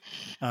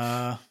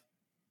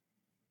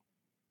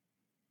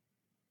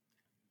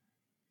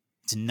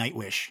 It's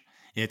Nightwish.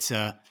 It's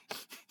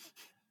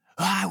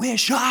I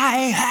wish I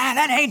had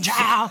an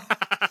angel.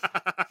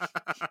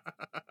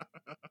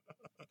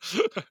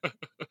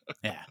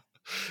 Yeah.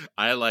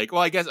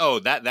 I guess. Oh,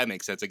 that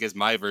makes sense. I guess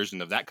my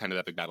version of that kind of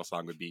epic battle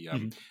song would be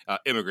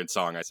 "Immigrant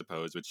Song," I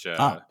suppose. Which, which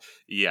I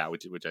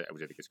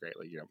think is great.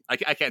 Like,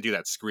 I can't do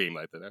that scream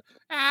like that.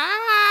 Oh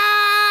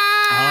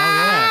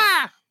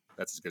yeah.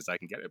 That's as good as I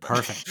can get it.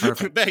 Perfect.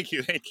 Thank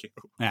you.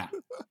 Yeah.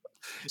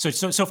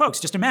 So folks,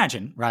 just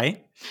imagine,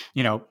 right?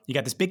 You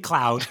got this big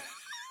cloud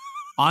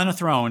on a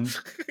throne.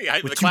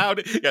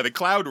 The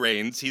cloud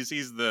reigns. He's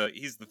the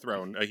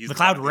throne. The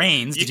cloud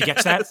reigns. Did you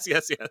catch that?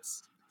 Yes.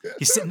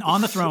 He's sitting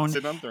on the throne.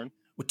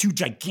 With 2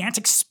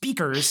 gigantic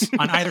speakers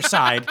on either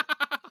side.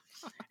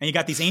 And you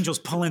got these angels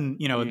pulling,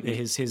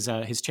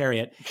 his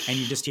chariot, and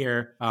you just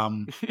hear,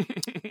 well,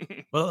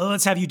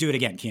 let's have you do it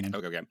again, Keenan.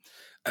 Okay.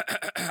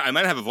 I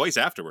might have a voice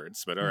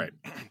afterwards, but all right.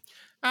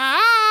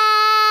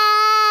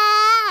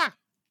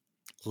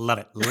 Love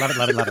it.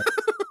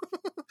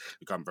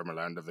 You come from a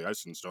land of the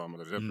ice and storm.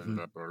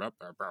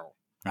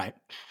 Right.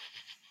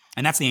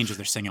 And that's the angels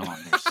they're singing along.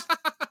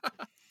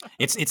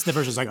 It's the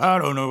versions like, I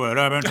don't know what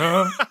I've been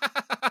told.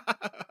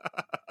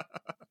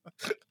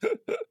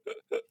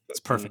 It's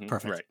perfect.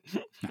 Right.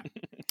 Yeah.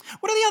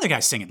 What are the other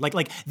guys singing?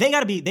 Like they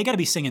gotta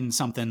be singing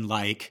something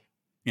like,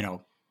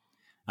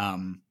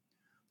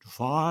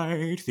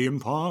 fight the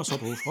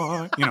impossible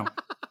fight.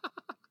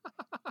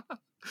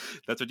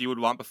 That's what you would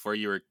want before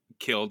you were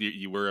killed.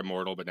 You were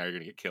immortal, but now you're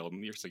gonna get killed,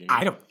 and you're singing.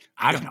 I don't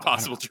know.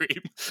 Impossible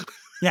dream.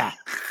 Yeah.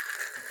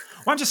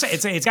 Well, I'm just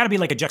saying it's got to be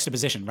like a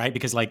juxtaposition, right?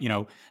 Because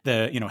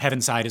the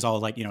heaven side is all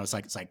like it's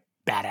like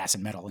badass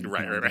and metal, and,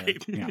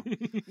 right.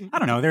 I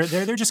don't know.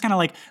 They're just kind of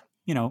like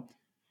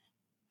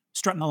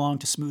strutting along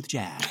to smooth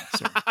jazz.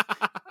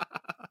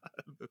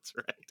 That's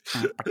right.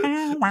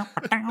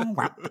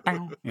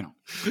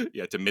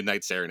 Yeah, to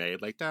Midnight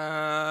Serenade, like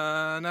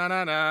da na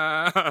na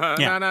na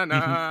na na na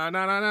na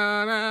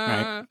na na.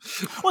 Right.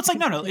 Well, it's like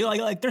no,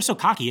 like they're so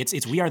cocky.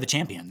 It's We Are the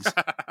Champions.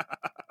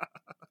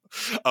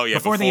 Oh yeah,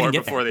 before they even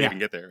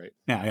get there, right?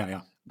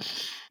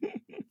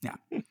 Yeah.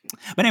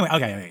 But anyway,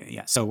 okay,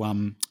 yeah.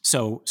 So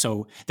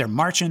they're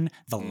marching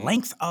the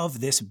length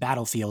of this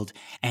battlefield,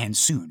 and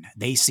soon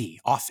they see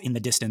off in the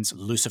distance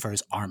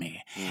Lucifer's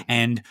army.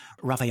 And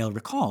Raphael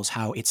recalls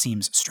how it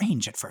seems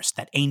strange at first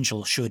that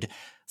angel should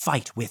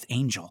fight with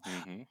angel.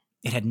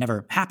 It had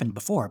never happened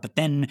before, but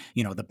then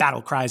the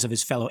battle cries of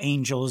his fellow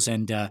angels,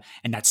 and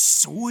that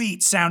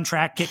sweet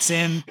soundtrack kicks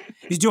in.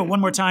 You do it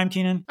one more time,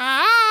 Keenan.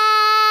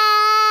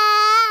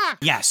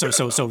 Yeah,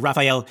 so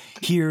Raphael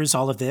hears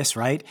all of this,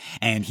 right?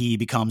 And he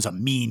becomes a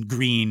mean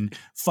green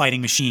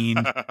fighting machine.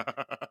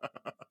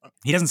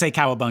 He doesn't say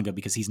cowabunga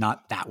because he's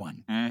not that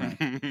one. Right?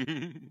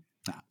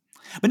 No.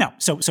 But no,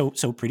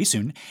 so pretty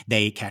soon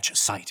they catch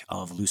sight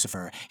of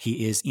Lucifer.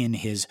 He is in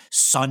his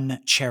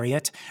sun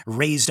chariot,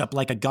 raised up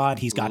like a god.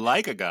 He's got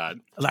like a god.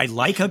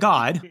 Like a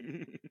god.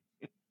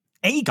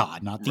 A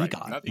god, not the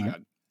god. Not the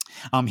god.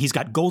 He's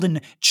got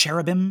golden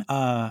cherubim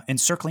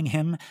encircling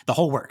him, the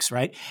whole works,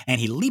 right? And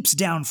he leaps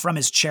down from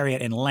his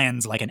chariot and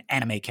lands like an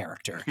anime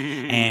character.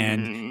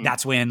 And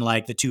that's when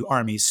the two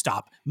armies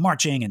stop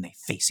marching and they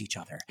face each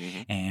other.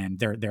 And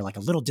they're like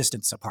a little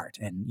distance apart.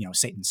 And,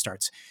 Satan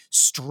starts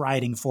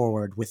striding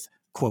forward with,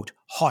 quote,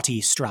 haughty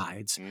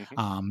strides.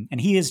 And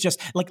he is just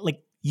like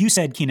you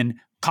said, Keenan,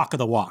 cock of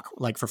the walk,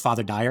 like for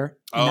Father Dyer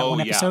in that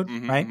one episode,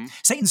 right?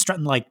 Satan's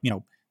strutting like,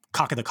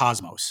 cock of the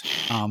cosmos.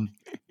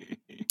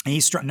 And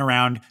he's strutting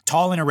around,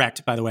 tall and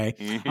erect, by the way.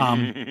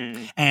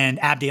 And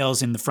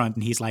Abdiel's in the front,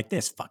 and he's like,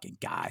 this fucking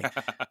guy.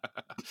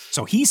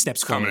 So he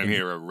steps forward. Coming in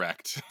here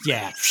erect.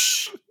 Yeah.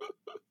 This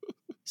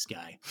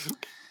guy.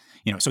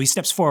 So he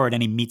steps forward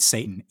and he meets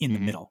Satan in the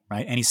middle,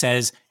 right? And he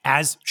says,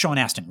 as Sean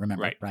Astin,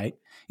 remember, right?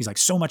 He's like,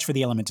 so much for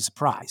the element of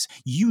surprise.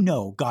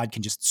 God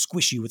can just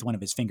squish you with one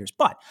of his fingers.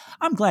 But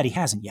I'm glad he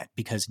hasn't yet,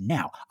 because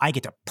now I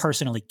get to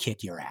personally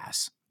kick your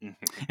ass.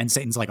 And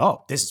Satan's like,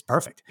 oh, this is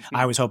perfect.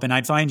 I was hoping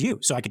I'd find you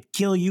so I could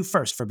kill you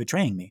first for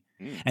betraying me.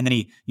 And then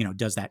he,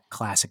 does that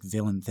classic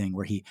villain thing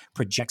where he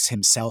projects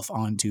himself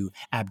onto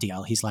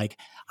Abdiel. He's like,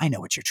 I know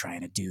what you're trying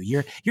to do.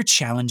 You're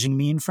challenging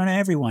me in front of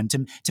everyone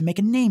to make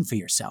a name for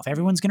yourself.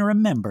 Everyone's going to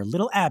remember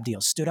little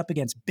Abdiel stood up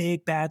against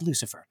big bad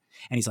Lucifer.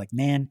 And he's like,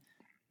 man,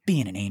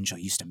 being an angel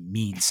used to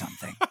mean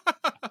something.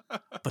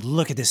 But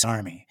look at this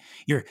army.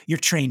 You're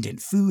trained in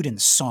food and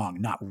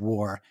song, not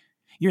war.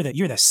 You're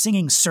the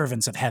singing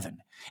servants of heaven.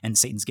 And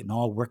Satan's getting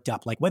all worked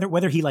up, like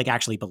whether he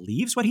actually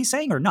believes what he's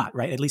saying or not,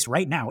 right? At least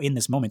right now in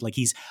this moment,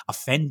 he's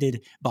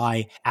offended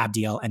by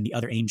Abdiel and the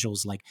other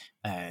angels,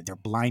 their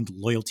blind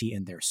loyalty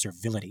and their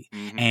servility.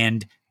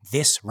 And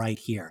this right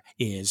here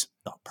is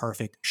the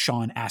perfect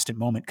Sean Astin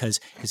moment because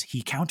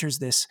he counters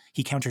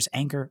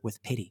anger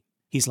with pity.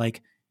 He's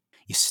like,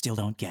 you still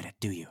don't get it,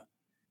 do you?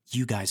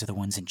 You guys are the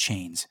ones in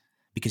chains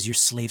because you're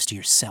slaves to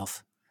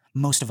yourself.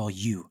 Most of all,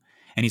 you.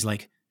 And he's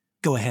like,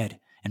 go ahead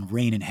and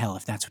reign in hell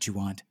if that's what you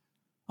want.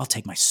 I'll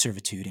take my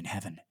servitude in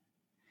heaven.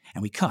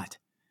 And we cut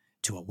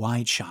to a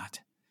wide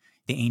shot.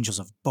 The angels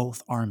of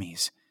both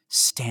armies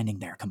standing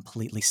there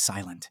completely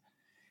silent.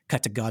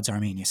 Cut to God's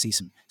army and you see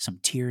some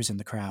tears in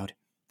the crowd.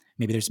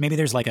 Maybe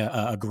there's like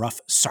a gruff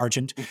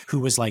sergeant who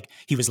was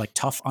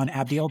tough on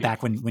Abdiel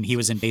back when he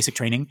was in basic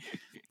training.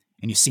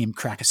 And you see him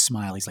crack a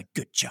smile. He's like,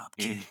 good job,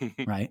 kid.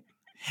 Right?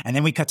 And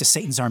then we cut to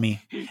Satan's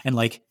army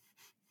and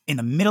in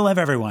the middle of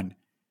everyone,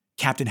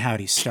 Captain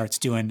Howdy starts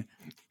doing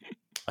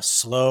a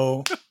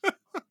slow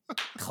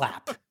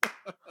clap.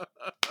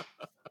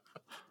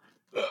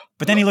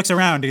 But then he looks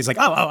around and he's like,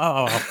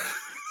 oh.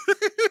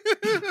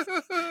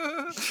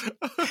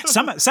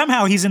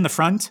 Somehow he's in the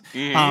front.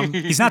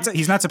 He's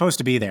not supposed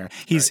to be there.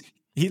 He's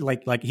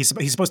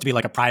supposed to be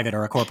like a private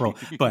or a corporal,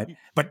 but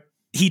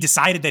he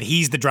decided that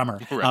he's the drummer.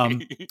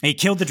 He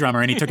killed the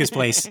drummer and he took his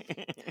place.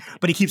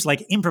 But he keeps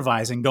like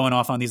improvising, going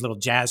off on these little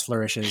jazz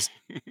flourishes.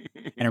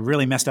 And it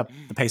really messed up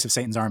the pace of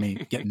Satan's army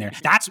getting there.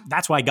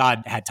 That's why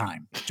God had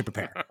time to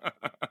prepare.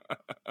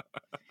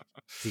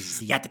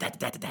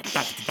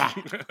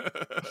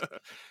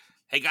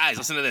 Hey guys,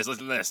 listen to this.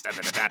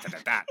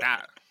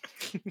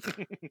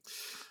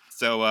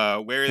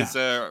 So where is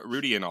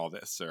Rudy in all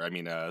this? Or I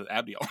mean,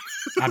 Abdiel.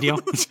 Abdiel?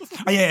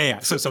 Oh, yeah.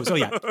 So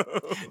yeah,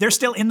 they're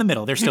still in the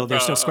middle. They're still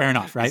squaring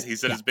off, right? He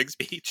said his big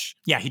speech.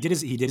 Yeah, he did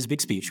his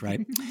big speech,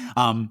 right?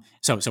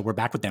 So we're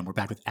back with them. We're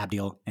back with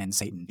Abdiel and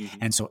Satan,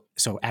 and so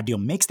Abdiel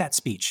makes that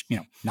speech. You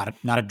know,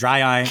 not a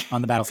dry eye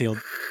on the battlefield.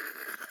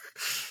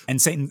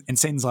 And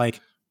Satan's like,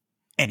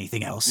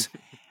 anything else?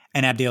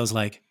 And Abdiel's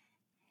like,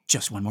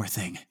 just one more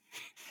thing.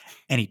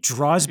 And he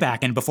draws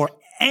back, and before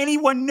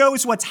anyone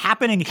knows what's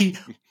happening, he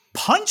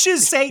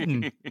punches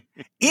Satan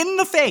in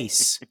the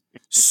face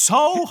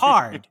so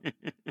hard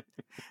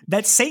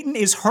that Satan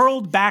is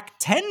hurled back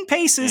 10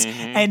 paces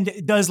and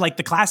does like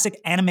the classic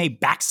anime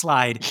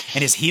backslide,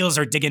 and his heels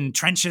are digging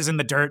trenches in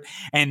the dirt,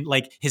 and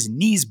like his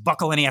knees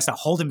buckle and he has to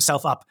hold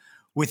himself up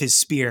with his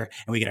spear,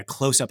 and we get a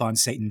close-up on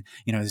Satan.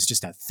 You know, there's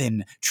just a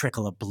thin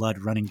trickle of blood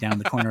running down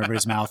the corner of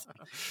his mouth.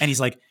 And he's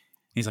like,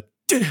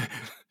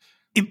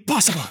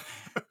 impossible.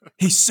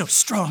 He's so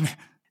strong.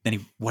 Then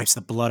he wipes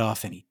the blood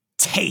off and he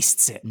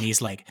tastes it, and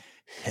he's like,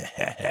 no,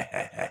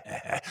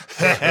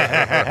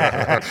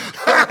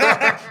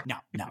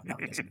 he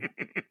doesn't.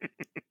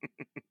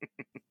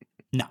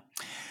 No.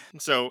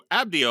 So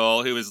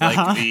Abdiel, who is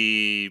like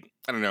the,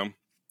 I don't know,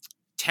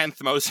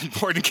 10th most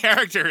important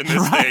character in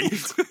this thing,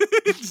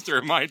 just to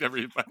remind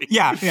everybody.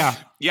 Yeah.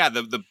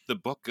 The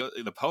book,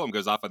 the poem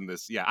goes off on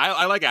this. Yeah,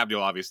 I like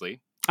Abdiel,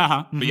 obviously.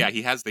 But yeah,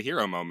 he has the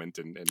hero moment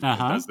and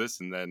does this,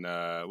 and then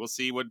we'll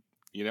see what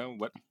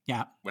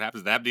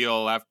happens to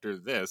Abdiel after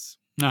this.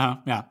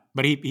 Yeah,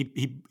 but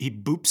he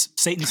boops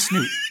Satan's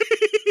snoot.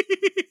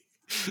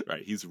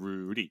 Right, he's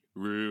Rudy.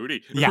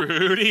 Yeah.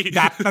 Rudy.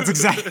 That's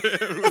exactly.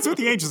 That's what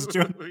the angels are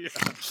doing. Yeah.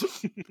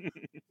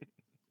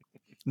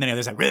 And then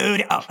there's like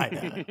Rudy. Oh,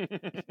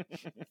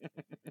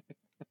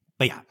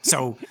 but yeah,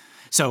 so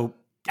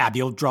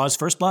Abdiel draws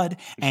first blood,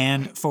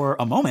 and for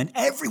a moment,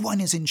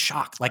 everyone is in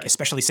shock. Like,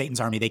 especially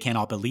Satan's army, they can't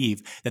all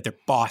believe that their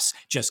boss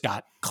just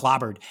got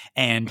clobbered,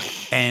 and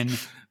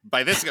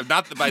by this,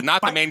 not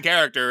the main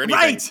character or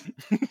anything.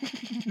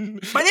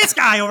 Right. By this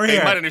guy over here.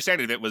 They might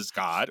understand it was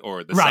God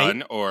or the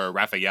Son or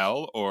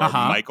Raphael or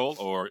Michael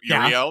or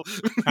Uriel.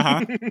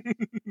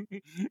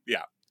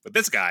 Yeah. But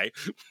this guy.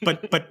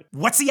 But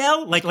what's the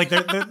L? Like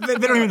they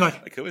don't even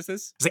like who is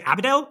this? Is it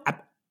Abidel?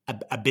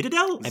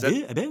 Abidel?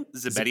 Zebediel?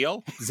 Is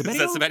that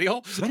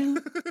Zebediel?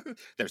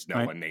 There's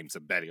no one named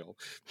Zebediel.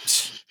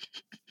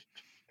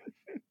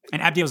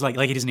 And Abdiel's like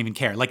he doesn't even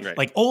care.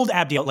 Like old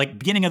Abdiel, like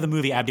beginning of the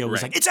movie, Abdiel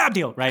was like, it's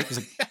Abdiel, right? He's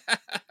like,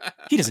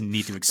 he doesn't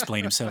need to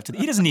explain himself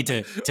he doesn't need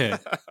to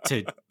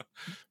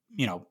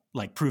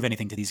like prove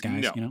anything to these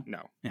guys. No.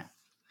 Yeah.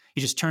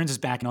 He just turns his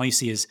back, and all you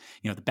see is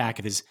the back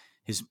of his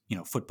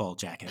football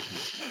jacket.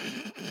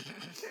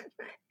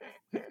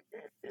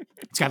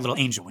 It's got little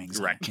angel wings.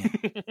 Right. Yeah.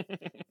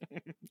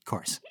 Of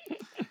course.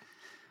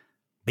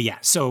 But yeah,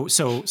 so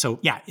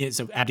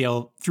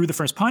Abdiel threw the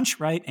first punch,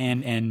 right?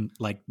 And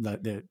like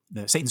the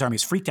Satan's army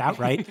is freaked out,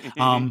 right?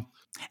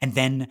 And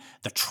then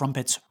the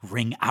trumpets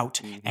ring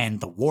out and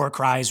the war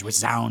cries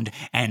resound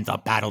and the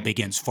battle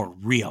begins for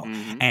real.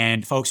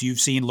 And folks, you've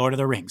seen Lord of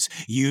the Rings.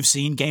 You've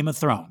seen Game of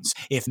Thrones.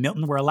 If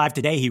Milton were alive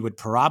today, he would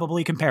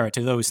probably compare it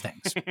to those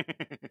things.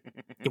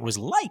 It was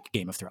like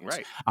Game of Thrones.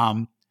 Right.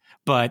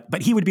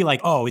 But he would be like,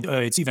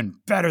 it's even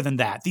better than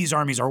that. These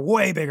armies are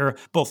way bigger,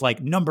 both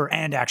like number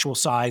and actual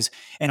size,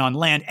 and on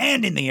land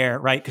and in the air,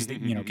 right? Because they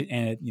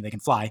can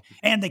fly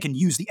and they can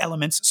use the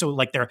elements. So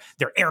like they're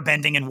air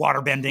bending and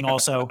water bending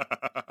also.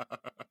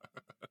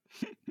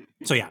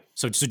 So yeah,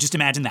 so just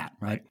imagine that,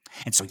 right?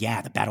 And so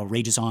yeah, the battle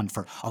rages on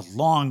for a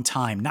long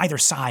time. Neither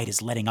side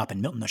is letting up,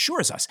 and Milton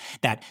assures us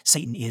that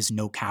Satan is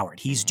no coward.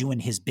 He's doing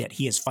his bit.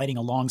 He is fighting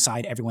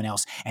alongside everyone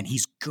else, and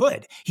he's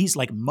good. He's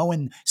like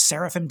mowing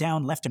Seraphim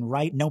down left and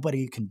right.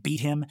 Nobody can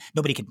beat him.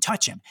 Nobody can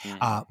touch him.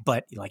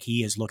 But like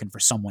he is looking for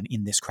someone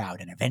in this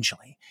crowd, and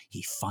eventually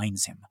he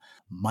finds him.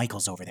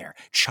 Michael's over there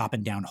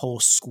chopping down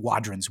whole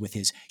squadrons with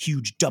his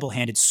huge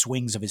double-handed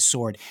swings of his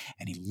sword,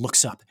 and he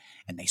looks up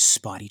and they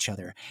spot each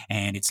other,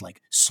 and it's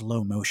like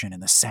slow motion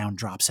and the sound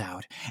drops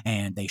out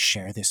and they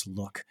share this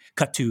look.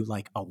 Cut to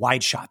like a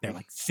wide shot. They're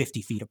like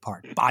 50 feet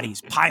apart,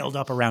 bodies piled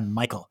up around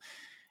Michael,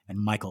 and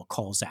Michael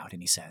calls out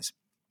and he says,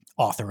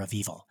 "Author of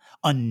evil,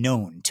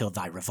 unknown till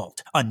thy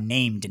revolt,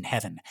 unnamed in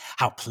heaven,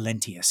 how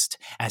plenteous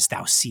as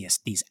thou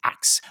seest these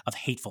acts of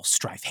hateful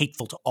strife,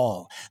 hateful to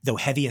all, though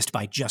heaviest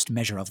by just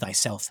measure of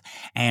thyself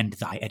and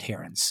thy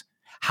adherents.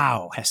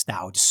 How hast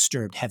thou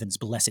disturbed heaven's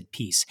blessed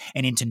peace,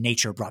 and into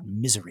nature brought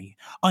misery,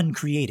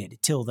 uncreated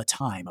till the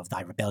time of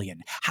thy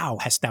rebellion? How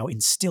hast thou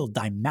instilled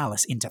thy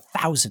malice into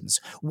thousands,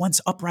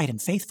 once upright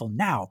and faithful,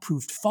 now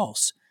proved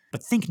false?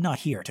 But think not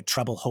here to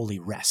trouble holy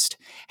rest.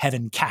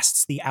 Heaven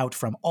casts thee out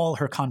from all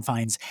her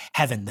confines.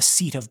 Heaven, the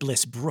seat of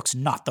bliss, brooks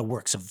not the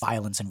works of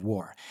violence and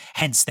war.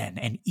 Hence then,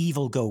 an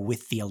evil go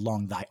with thee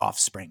along thy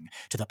offspring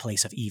to the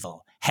place of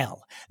evil.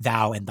 Hell,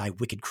 thou and thy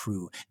wicked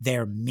crew,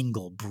 there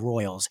mingle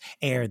broils,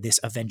 ere this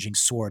avenging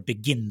sword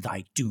begin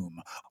thy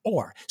doom.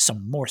 Or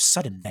some more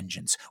sudden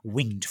vengeance,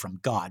 winged from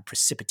God,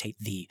 precipitate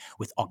thee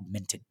with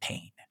augmented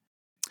pain.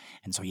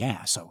 And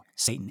so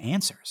Satan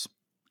answers,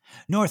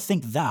 nor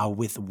think thou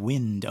with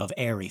wind of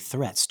airy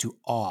threats to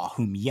awe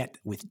whom yet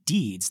with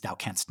deeds thou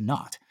canst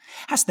not.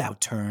 Hast thou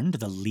turned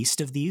the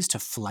least of these to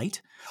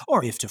flight,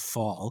 or if to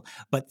fall,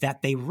 but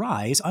that they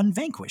rise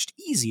unvanquished,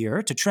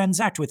 easier to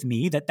transact with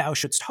me that thou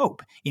shouldst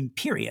hope,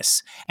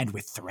 imperious, and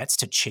with threats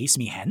to chase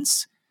me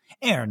hence?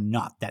 Ere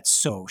not that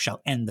so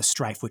shall end the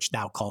strife which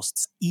thou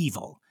call'st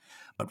evil,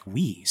 but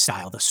we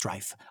style the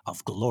strife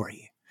of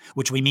glory,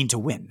 which we mean to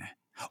win.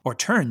 Or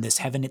turn this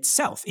heaven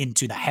itself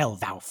into the hell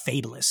thou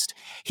fablest.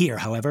 Here,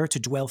 however, to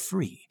dwell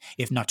free,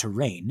 if not to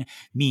reign,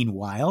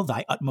 meanwhile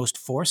thy utmost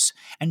force,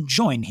 and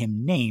join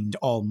him named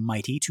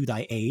Almighty to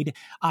thy aid.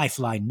 I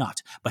fly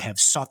not, but have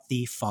sought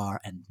thee far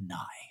and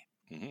nigh.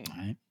 Mm-hmm.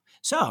 All right.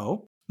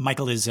 So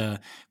Michael is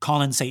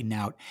calling Satan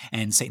out,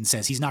 and Satan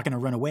says he's not going to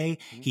run away.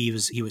 Mm-hmm.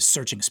 He was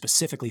searching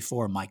specifically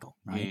for Michael,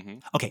 right? Mm-hmm.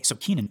 Okay, so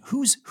Keenan,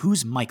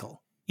 who's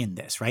Michael in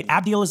this, right?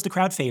 Abdiel is the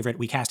crowd favorite.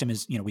 We cast him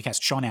as, we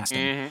cast Sean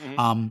Astin.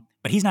 Mm-hmm.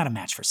 But he's not a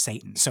match for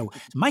Satan. So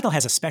Michael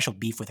has a special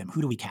beef with him.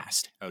 Who do we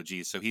cast? Oh,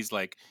 geez. So he's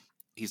like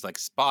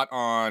spot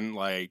on.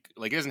 Like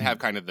he doesn't have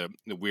kind of the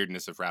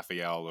weirdness of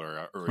Raphael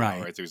or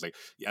right. So he's like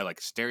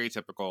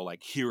stereotypical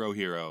like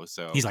hero.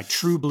 So he's like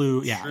true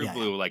blue.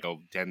 Blue, like a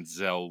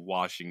Denzel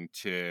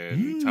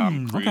Washington,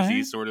 Tom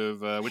Cruise sort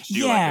of. Which do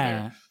you like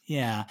there?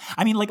 Yeah.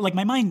 I mean, like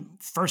my mind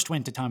first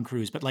went to Tom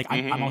Cruise, but like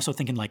I'm also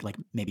thinking like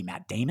maybe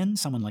Matt Damon,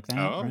 someone like that.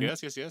 Oh, right?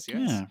 yes.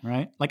 Yeah,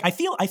 right. Like I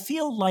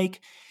feel like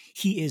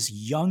he is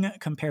young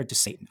compared to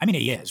Satan. I mean,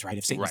 he is, right?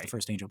 If Satan's the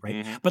first angel, right?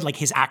 Mm-hmm. But like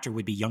his actor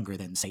would be younger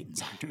than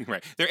Satan's actor.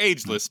 Right. They're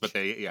ageless, but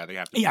they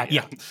have to.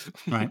 Yeah.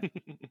 Right.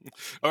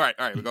 All right.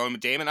 We're going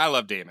with Damon. I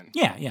love Damon.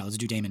 Yeah. Let's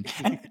do Damon.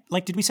 And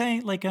like, did we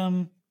say like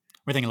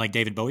we're thinking like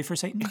David Bowie for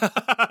Satan?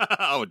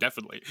 Oh,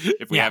 definitely.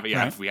 If we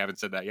haven't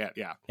said that yet,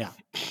 yeah. Yeah.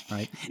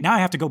 Right. Now I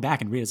have to go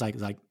back and read. It's like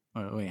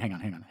wait, hang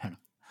on.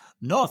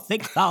 Nor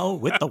think thou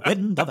with the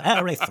wind of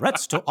airy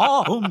threats to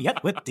all whom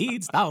yet with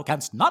deeds thou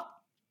canst not.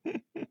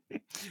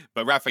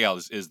 But Raphael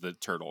is the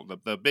turtle,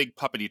 the big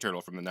puppety turtle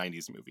from the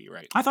 90s movie,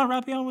 right? I thought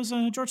Raphael was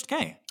George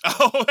Takei.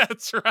 Oh,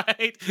 that's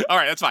right. All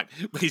right, that's fine.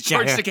 But he's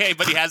George Takei,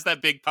 but he has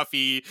that big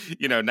puffy,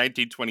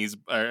 1920s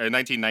or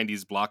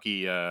 1990s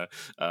blocky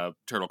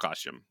turtle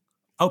costume.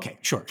 Okay,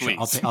 sure.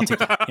 I'll take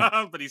that.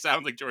 Yeah. But he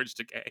sounds like George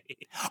Takei.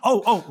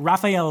 Oh,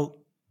 Raphael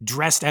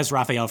dressed as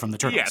Raphael from the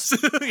Turtles. Yes.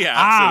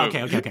 Yeah.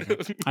 Okay.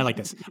 I like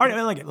this. All right,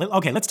 I like it.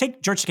 Okay, let's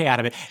take George Takei out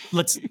of it.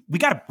 We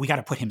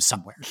gotta put him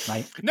somewhere,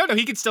 right? No,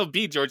 he can still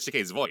be George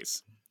Takei's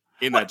voice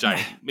in that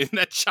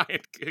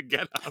giant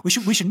getup. We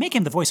should make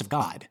him the voice of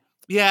God.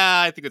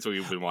 Yeah, I think that's what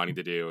we've been wanting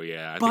to do.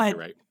 Yeah, I think you're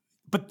right.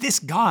 But this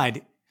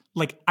God,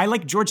 like I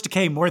like George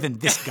Takei more than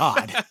this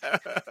God.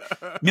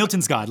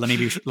 Milton's God. Let me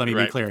be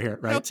clear here.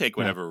 Right? He'll take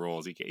whatever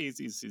roles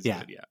he's good.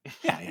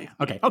 Yeah.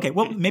 Okay.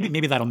 Well,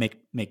 maybe that'll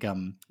make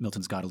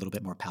Milton's God a little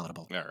bit more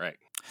palatable. All right.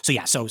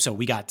 So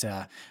we got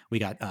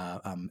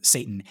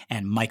Satan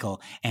and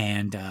Michael,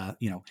 and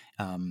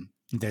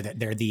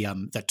they're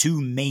the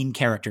two main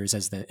characters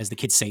as the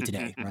kids say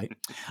today, right?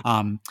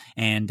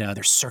 And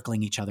they're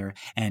circling each other,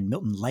 and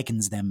Milton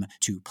likens them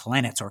to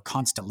planets or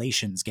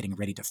constellations getting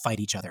ready to fight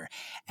each other,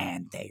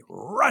 and they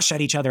rush at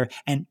each other.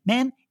 And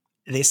man,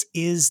 this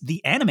is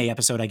the anime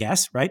episode, I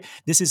guess, right?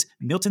 This is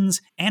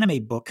Milton's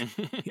anime book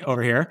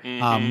over here,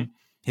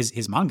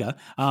 his manga,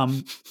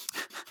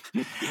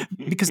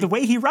 because the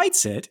way he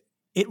writes it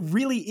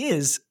really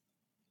is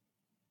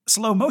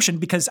slow motion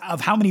because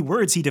of how many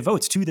words he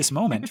devotes to this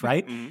moment,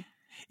 right?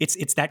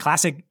 It's that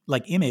classic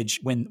like image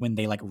when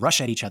they like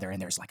rush at each other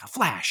and there's like a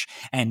flash,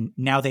 and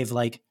now they've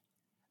like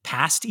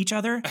passed each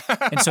other,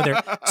 and so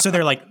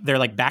they're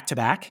like back to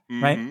back,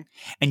 right?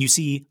 And you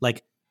see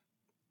like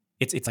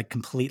it's like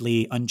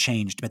completely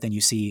unchanged, but then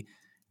you see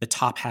the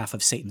top half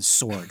of Satan's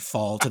sword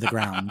fall to the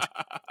ground.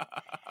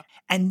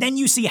 And then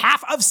you see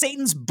half of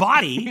Satan's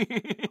body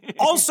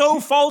also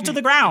fall to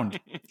the ground.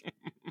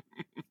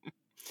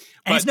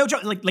 And it's no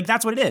joke. Like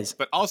that's what it is.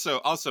 But also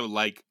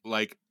like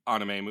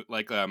anime,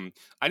 like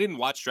I didn't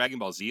watch Dragon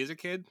Ball Z as a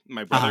kid.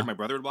 My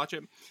brother would watch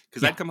it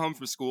because I'd come home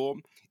from school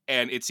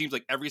and it seems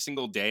like every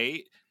single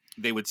day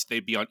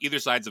they'd be on either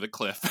sides of a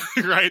cliff,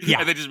 right? Yeah.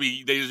 And they'd just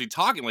be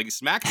talking like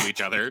smack to each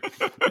other,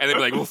 and they'd be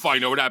like, "We'll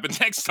find out what happens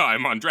next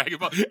time on Dragon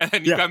Ball." And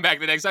then you come back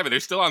the next time, and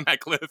they're still on that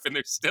cliff, and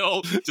they're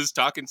still just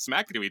talking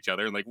smack to each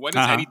other. And like, when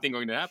is anything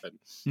going to happen?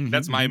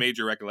 That's my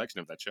major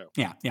recollection of that show.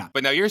 Yeah.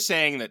 But now you're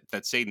saying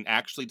that Satan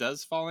actually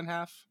does fall in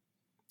half.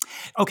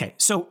 Okay,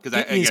 so because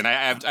I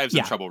have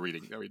some trouble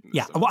reading this.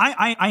 Yeah, well,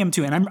 I am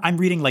too, and I'm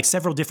reading like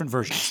several different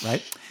versions,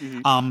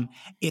 right?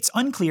 It's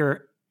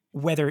unclear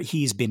whether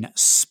he's been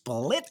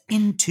split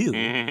in two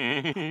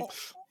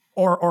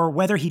or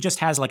whether he just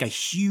has like a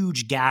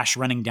huge gash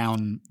running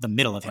down the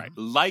middle of him. Right.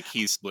 Like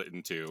he's split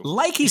in two.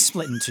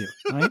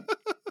 Right?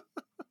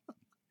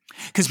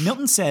 Because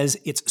Milton says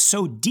it's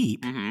so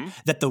deep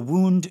that the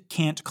wound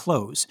can't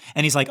close.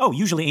 And he's like, oh,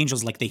 usually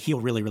angels, like, they heal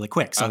really, really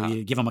quick. So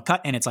you give them a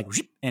cut and it's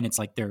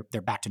like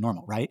they're back to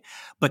normal, right?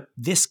 But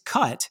this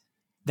cut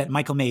that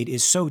Michael made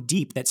is so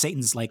deep that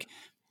Satan's like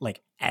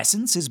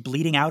essence is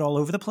bleeding out all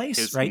over the place,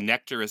 his right?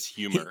 Nectarous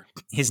humor.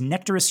 His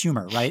nectarous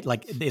humor, right?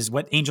 Like, is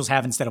what angels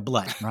have instead of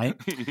blood, right?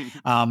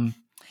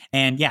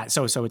 And yeah,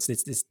 so it's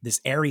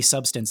this airy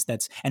substance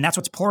that's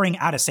what's pouring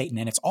out of Satan,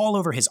 and it's all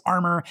over his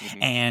armor,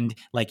 and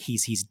like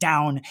he's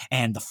down,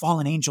 and the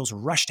fallen angels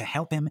rush to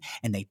help him,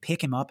 and they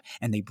pick him up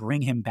and they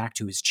bring him back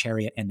to his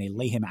chariot and they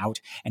lay him out,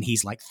 and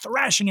he's like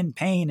thrashing in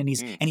pain, and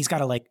he's got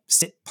to like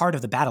sit part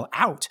of the battle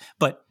out.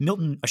 But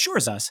Milton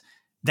assures us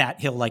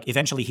that he'll like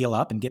eventually heal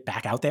up and get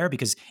back out there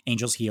because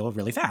angels heal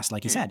really fast,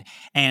 like you said.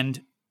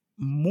 And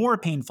more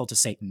painful to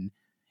Satan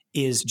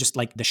is just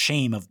like the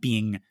shame of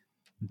being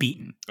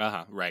beaten.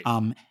 Right.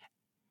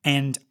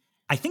 And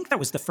I think that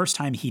was the first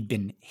time he'd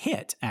been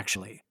hit,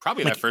 actually.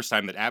 Probably that first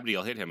time that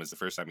Abdiel hit him is the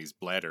first time he's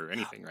bled or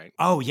anything, right?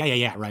 Oh,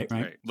 yeah. Right.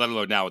 Let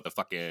alone now with the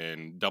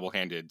fucking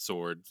double-handed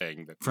sword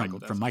thing that Michael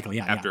does. From Michael,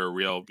 yeah. After a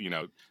real,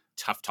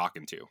 tough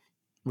talking to.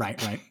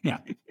 Right. Yeah.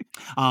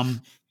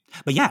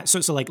 But yeah,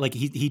 so like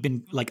he'd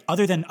been like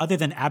other than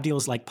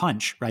Abdiel's like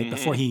punch, right?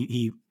 Before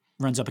he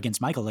runs up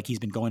against Michael, like he's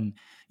been going,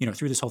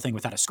 through this whole thing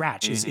without a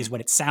scratch is what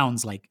it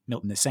sounds like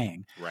Milton is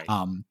saying. Right.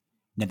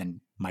 And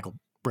then Michael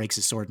breaks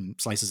his sword and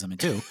slices him in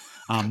two.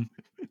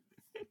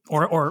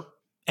 Or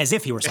as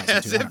if he were sliced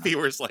in two. As if he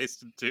were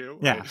sliced in two.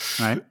 Yeah,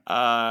 right?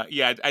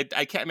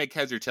 I can't make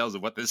heads or tails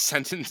of what this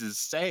sentence is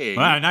saying.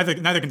 Well,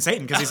 neither can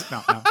Satan, because he's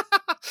no.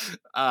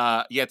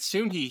 Yet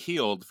soon he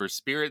healed, for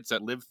spirits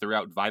that live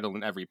throughout vital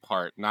in every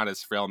part, not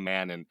as frail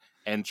man and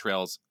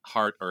entrails,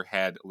 heart or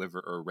head,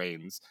 liver or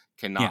reins,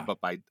 cannot but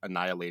by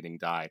annihilating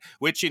die.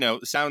 Which,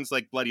 sounds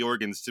like bloody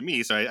organs to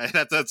me, so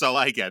that's all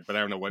I get, but I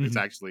don't know what it's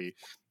actually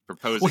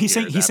proposing. Well,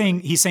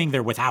 he's saying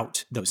they're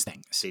without those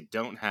things. They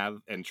don't have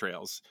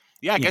entrails.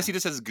 Yeah, I guess he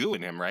just has goo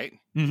in him, right?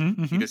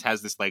 He just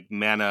has this like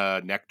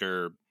manna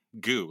nectar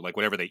goo, like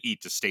whatever they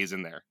eat just stays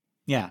in there.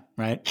 Yeah,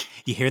 right.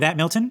 You hear that,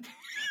 Milton?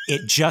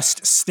 It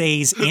just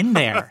stays in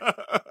there.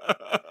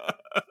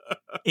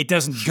 It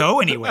doesn't go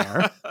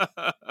anywhere.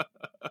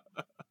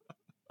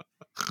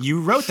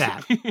 You wrote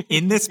that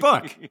in this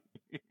book.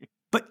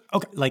 But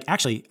okay, like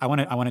actually, I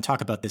want to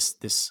talk about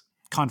this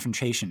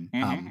confrontation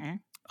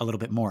a little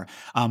bit more,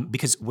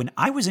 because when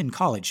I was in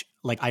college,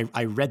 like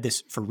I read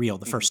this for real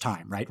the first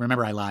time, right?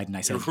 Remember, I lied and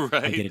I said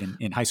I did it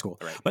in high school,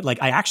 right. But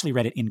like I actually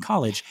read it in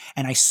college,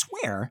 and I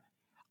swear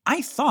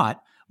I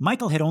thought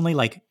Michael had only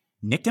like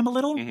nicked him a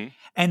little.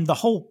 And the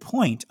whole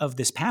point of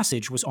this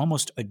passage was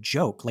almost a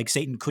joke. Like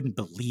Satan couldn't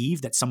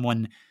believe that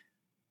someone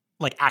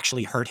like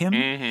actually hurt him.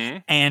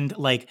 And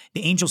like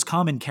the angels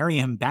come and carry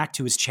him back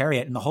to his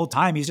chariot. And the whole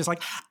time he's just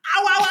like,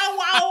 ow, ow,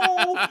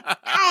 ow,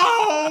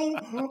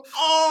 ow,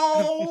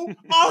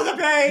 ow, the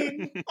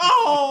pain,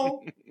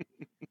 oh.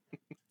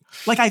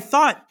 Like I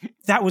thought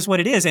that was what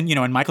it is. And,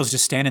 and Michael's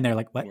just standing there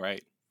like, what?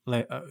 Right.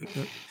 Like,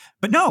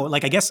 but no,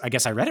 like, I guess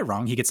I read it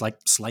wrong. He gets like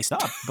sliced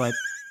up, but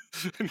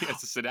he has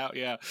to sit out.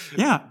 Yeah.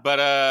 But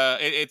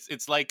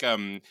it's like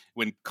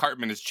when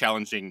Cartman is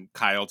challenging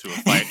Kyle to a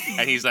fight,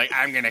 and he's like,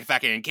 "I'm gonna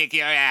fucking kick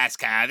your ass,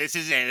 Kyle. This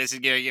is it. This is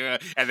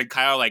and then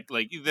Kyle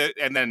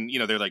and then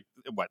they're like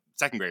what,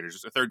 second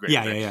graders or third graders.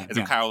 Yeah. And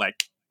so Kyle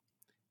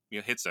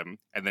hits him,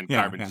 and then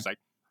Cartman's just like,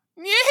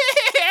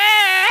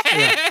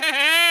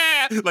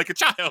 like a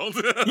child.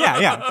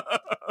 Yeah.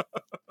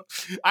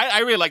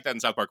 I really like that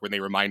in South Park when they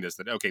remind us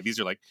that, okay, these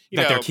are like,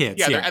 they're kids.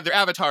 Yeah, they're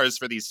avatars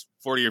for these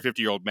 40 or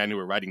 50-year-old men who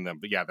are writing them,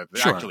 but yeah, they're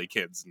actually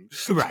kids.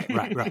 Right.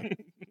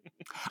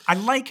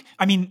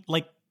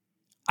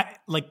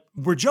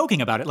 We're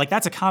joking about it. Like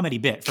that's a comedy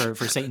bit for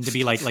Satan to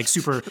be like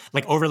super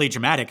like overly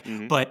dramatic,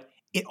 but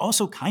it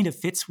also kind of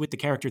fits with the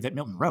character that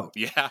Milton wrote.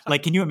 Yeah.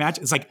 Like, can you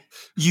imagine? It's like,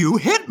 you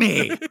hit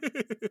me.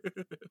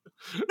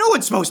 No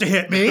one's supposed to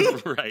hit me.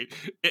 Right.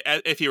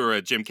 If he were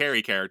a Jim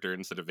Carrey character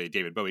instead of a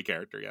David Bowie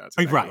character, yeah, that's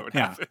exactly what would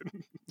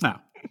happen. No.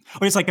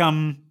 Or it's like, now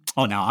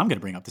I'm going to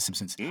bring up The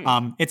Simpsons.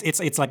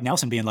 It's like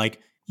Nelson being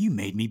like, you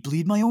made me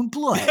bleed my own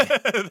blood.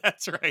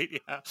 That's right,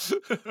 yeah.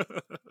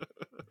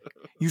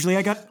 Usually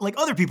I got like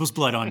other people's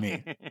blood on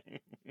me.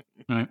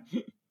 All right.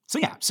 So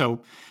yeah,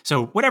 so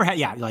whatever.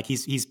 Like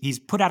he's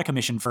put out of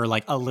commission for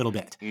like a little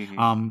bit.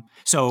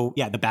 So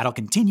yeah, the battle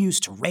continues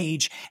to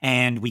rage,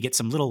 and we get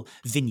some little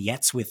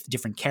vignettes with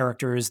different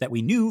characters that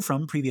we knew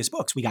from previous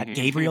books. We got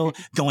Gabriel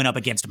going up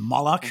against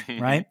Moloch,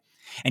 right?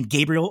 And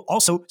Gabriel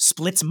also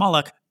splits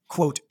Moloch,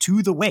 quote,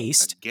 to the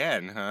waist.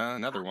 Again, huh?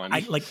 Another one.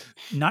 I like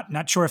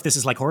not sure if this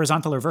is like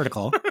horizontal or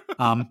vertical.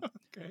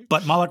 Okay.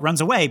 But Moloch runs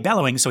away,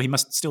 bellowing, so he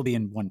must still be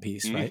in one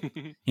piece, right?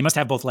 He must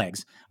have both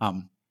legs.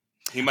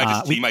 He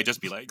might just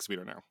be legs. We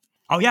don't know.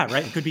 Oh yeah,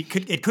 right. It could be.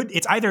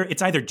 It's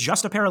either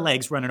just a pair of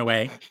legs running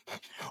away,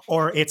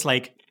 or it's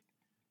like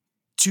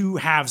two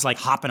halves like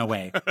hopping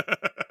away.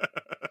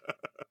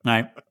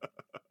 Right.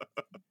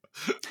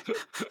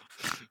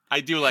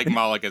 I do like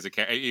Moloch as a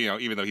character,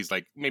 even though he's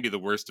like maybe the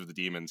worst of the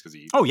demons because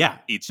he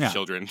eats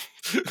children.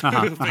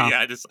 But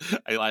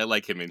I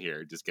like him in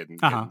here, just getting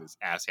his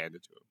ass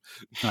handed to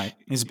him. Right,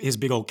 his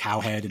big old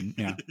cow head, and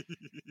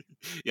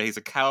yeah, he's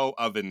a cow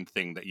oven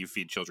thing that you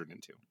feed children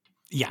into.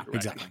 Yeah, right.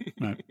 Exactly.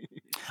 Right.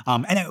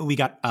 And then we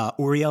got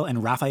Uriel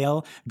and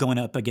Raphael going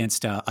up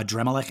against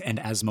Adremelech and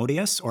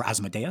Asmodeus,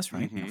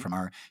 right? From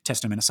our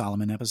Testament of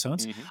Solomon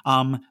episodes.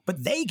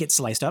 But they get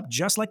sliced up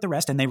just like the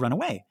rest, and they run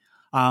away.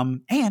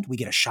 And we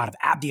get a shot of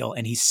Abdiel,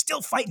 and he's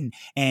still fighting,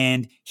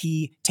 and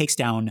he takes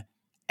down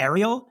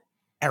Ariel,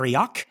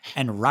 Arioch,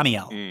 and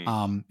Ramiel.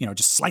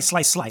 Just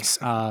slice.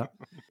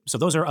 So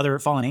those are other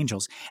fallen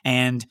angels.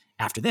 And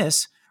after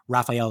this,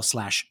 Raphael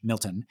 /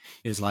 Milton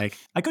is like,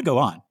 I could go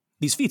on.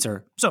 These feats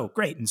are so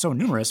great and so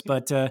numerous,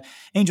 but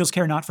angels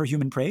care not for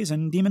human praise,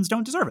 and demons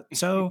don't deserve it.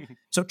 So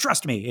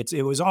trust me,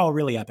 it was all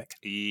really epic.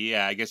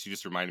 Yeah, I guess you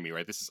just reminded me,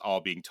 right? This is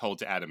all being told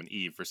to Adam and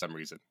Eve for some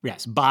reason.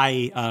 Yes,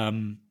 by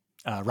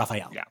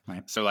Raphael. Yeah.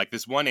 Right. So like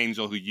this one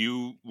angel who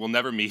you will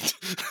never meet,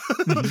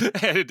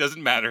 and it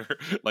doesn't matter.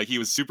 Like he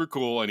was super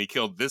cool, and he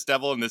killed this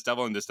devil and this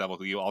devil and this devil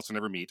who you also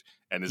never meet,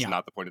 and is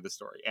not the point of the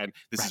story. And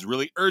this is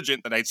really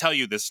urgent that I tell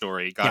you this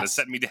story. God has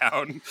set me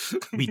down.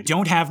 We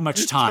don't have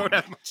much time.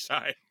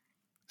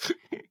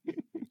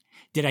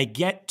 Did I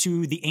get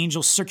to the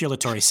angel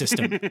circulatory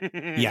system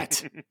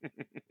yet?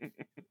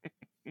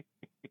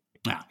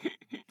 No.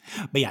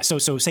 But yeah, so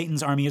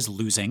Satan's army is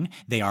losing.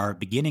 They are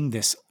beginning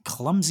this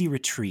clumsy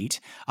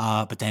retreat,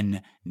 but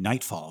then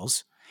night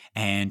falls,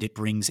 and it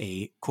brings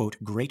a, quote,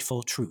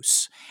 grateful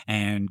truce.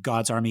 And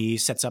God's army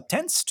sets up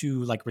tents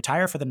to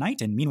retire for the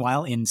night. And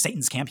meanwhile, in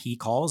Satan's camp, he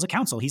calls a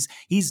council. He's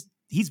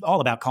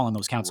all about calling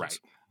those councils.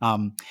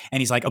 Right. And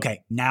he's like,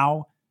 okay,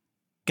 now,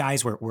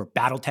 guys, we're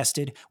battle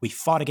tested. We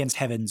fought against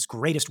heaven's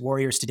greatest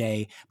warriors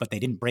today, but they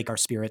didn't break our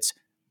spirits.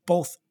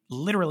 Both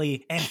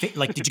literally and did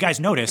you guys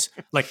notice?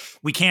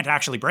 We can't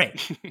actually break.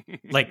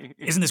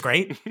 Isn't this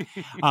great?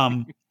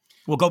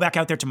 We'll go back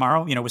out there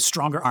tomorrow, with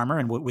stronger armor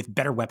and with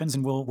better weapons,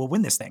 and we'll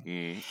win this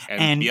thing.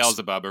 And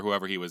Beelzebub, or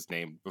whoever he was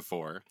named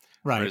before,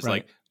 right?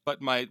 Like,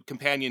 but my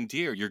companion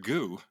dear, your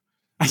goo.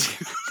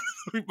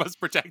 We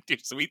must protect your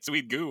sweet,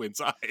 sweet goo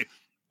inside.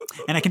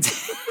 And I can.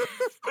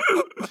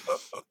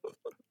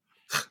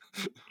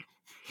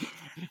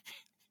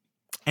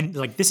 And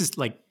this is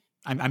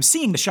I'm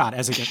seeing the shot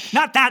as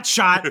not that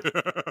shot.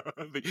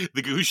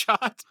 the goo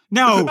shot?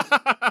 No.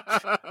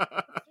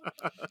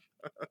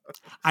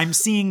 I'm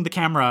seeing the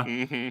camera,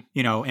 and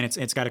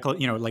it's got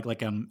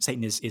a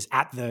Satan is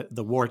at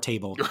the war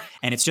table,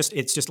 and it's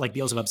just like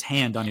Beelzebub's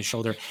hand on his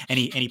shoulder, and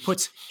he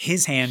puts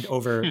his hand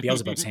over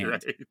Beelzebub's hand,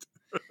 right.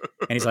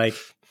 And he's like,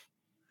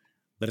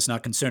 let us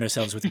not concern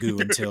ourselves with goo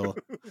until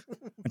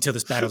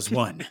this battle's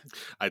won.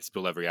 I'd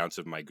spill every ounce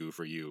of my goo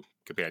for you,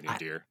 companion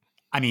dear.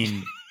 I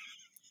mean,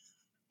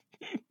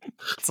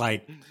 it's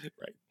right.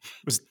 It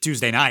was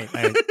Tuesday night.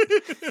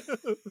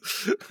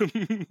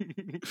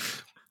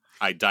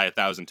 I'd die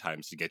 1,000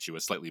 times to get you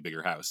a slightly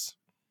bigger house.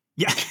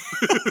 Yeah.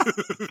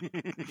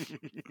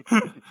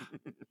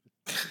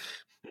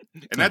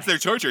 And that's their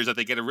torture, is that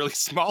they get a really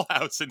small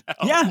house in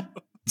hell. Yeah.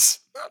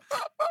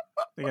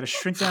 They got to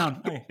shrink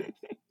down.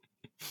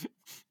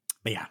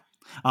 But yeah.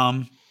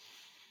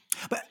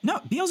 But no,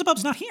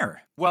 Beelzebub's not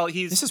here. Well,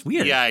 this is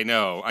weird. Yeah, I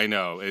know.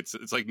 It's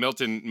like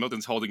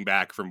Milton's holding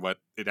back from what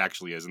it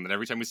actually is, and then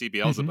every time we see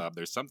Beelzebub,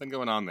 there's something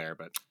going on there.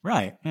 But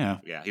right, yeah,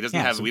 he doesn't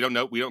have. So, we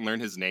don't learn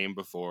his name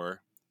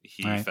before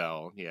he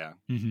fell. Yeah.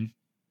 Mm-hmm.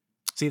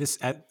 See this?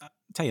 I'll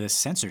tell you, this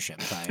censorship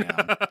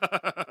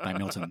by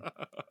Milton.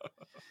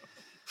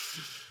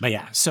 But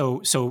yeah,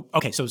 so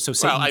okay, so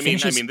Satan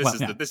finishes,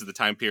 this is the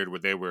time period where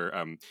they were,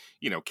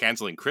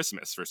 canceling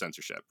Christmas for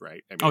censorship,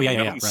 right?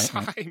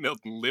 Right.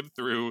 Milton lived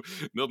through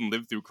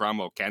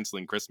Cromwell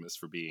canceling Christmas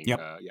for being, and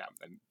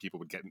people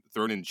would get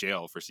thrown in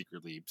jail for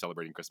secretly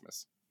celebrating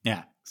Christmas.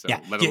 Yeah. So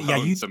let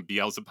alone some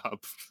Beelzebub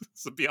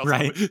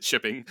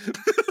shipping.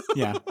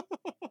 Yeah.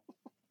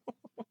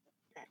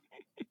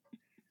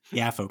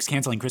 Yeah, folks,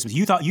 canceling Christmas.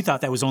 You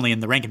thought that was only in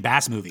the Rankin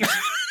Bass movies.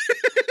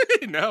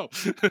 No,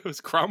 it was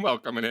Cromwell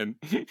coming in.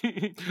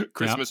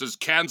 Christmas is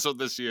canceled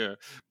this year.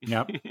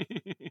 Yep.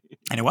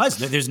 And it was.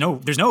 There's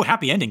no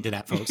happy ending to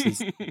that, folks.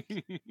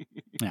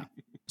 Yeah.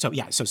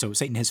 So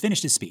Satan has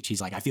finished his speech.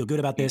 He's like, I feel good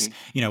about this.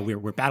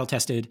 We're battle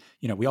tested.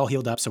 We all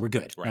healed up, so we're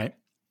good, right?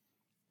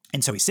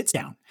 And so he sits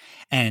down,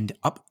 and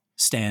up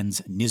stands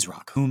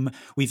Nisroch, whom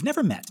we've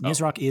never met.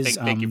 Nisroch is...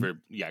 Thank you for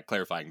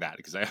clarifying that,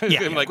 because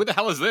I'm like, what the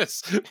hell is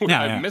this?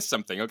 I missed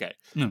something. Okay.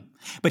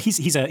 But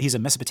he's a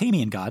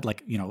Mesopotamian god,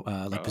 like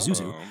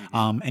Pazuzu,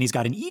 and he's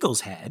got an eagle's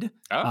head.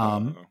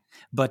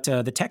 But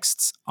the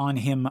texts on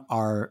him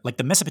are,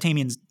 the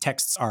Mesopotamian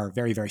texts are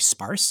very, very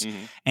sparse,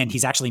 and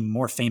he's actually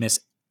more famous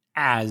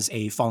as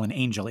a fallen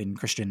angel in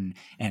Christian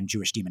and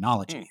Jewish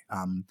demonology.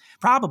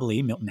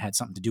 Probably Milton had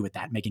something to do with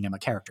that, making him a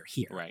character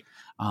here. Right.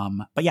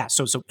 But yeah,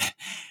 so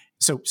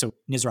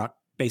Nisroch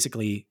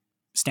basically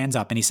stands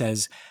up and he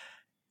says,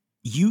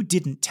 you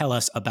didn't tell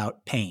us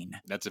about pain.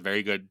 That's a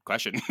very good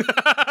question.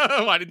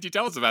 Why didn't you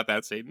tell us about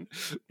that, Satan?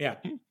 Yeah.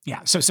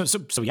 Yeah.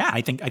 So yeah,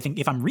 I think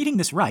if I'm reading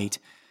this right,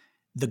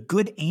 the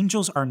good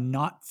angels are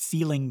not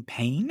feeling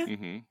pain.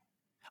 Mm-hmm.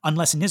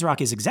 Unless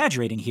Nizrak is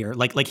exaggerating here,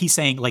 like he's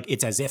saying, like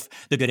it's as if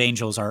the good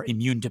angels are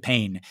immune to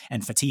pain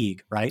and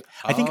fatigue, right?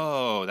 I think.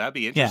 Oh, that'd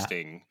be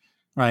interesting,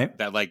 right?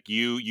 That like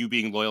you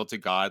being loyal to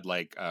God,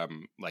 like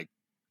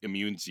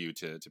immunes you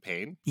to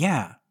pain.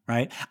 Yeah,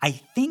 right. I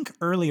think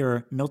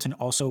earlier Milton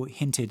also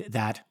hinted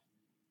that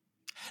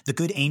the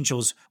good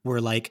angels were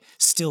like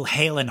still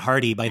hale and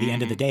hearty by the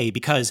end of the day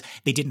because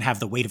they didn't have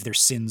the weight of their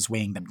sins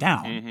weighing them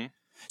down. Mm-hmm.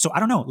 So I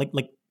don't know,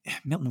 like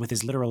Milton with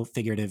his literal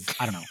figurative,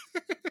 I don't know.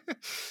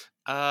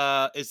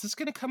 Is this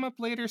going to come up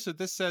later? So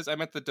this says,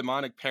 I'm at the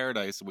Demonic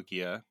Paradise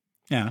Wikia.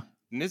 Yeah.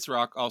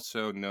 Nizrak,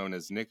 also known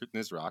as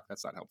Nizrak,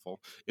 that's not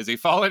helpful, is a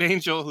fallen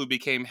angel who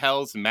became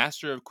Hell's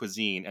master of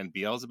cuisine and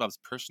Beelzebub's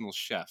personal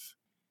chef.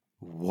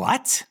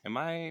 What? Am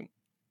I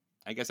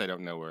guess I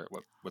don't know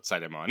what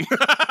side I'm on.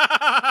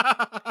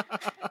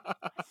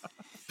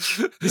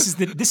 This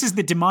is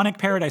the Demonic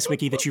Paradise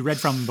Wiki that you read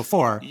from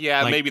before.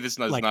 Yeah, maybe this is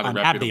not a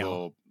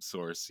reputable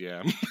source.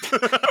 Yeah,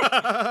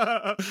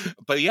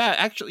 but yeah,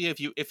 actually,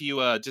 if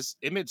you just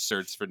image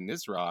search for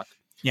Nizrak,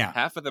 yeah,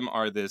 half of them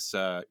are this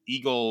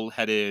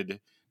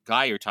eagle-headed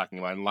guy you're talking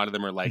about, and a lot of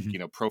them are like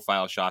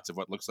profile shots of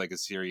what looks like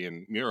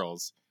Assyrian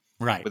murals.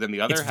 Right. But then the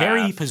other it's half,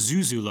 very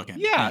Pazuzu looking.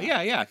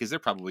 Yeah, because they're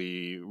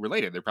probably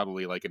related. They're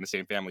probably like in the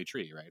same family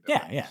tree, right?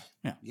 Yeah.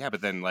 Yeah,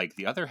 but then like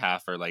the other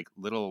half are like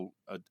a little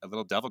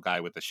devil guy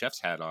with the chef's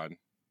hat on.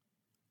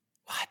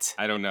 What?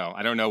 I don't know.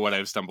 I don't know what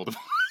I've stumbled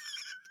upon.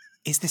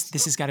 Is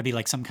this has got to be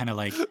like some kind of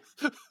like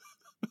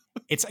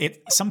it's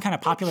some kind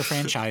of popular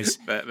franchise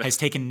has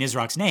taken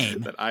Nizrak's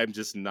name that I'm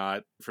just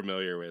not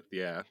familiar with.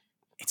 Yeah.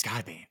 It's got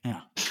to be.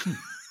 Yeah.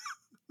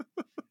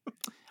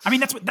 I mean,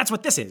 that's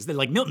what this is.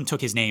 Like Milton took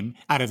his name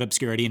out of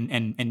obscurity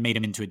and made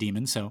him into a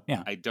demon. So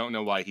yeah. I don't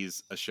know why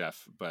he's a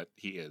chef, but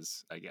he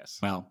is, I guess.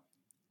 Well,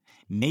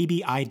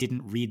 maybe I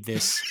didn't read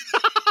this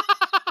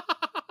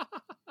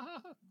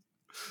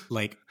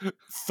like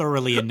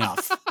thoroughly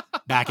enough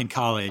back in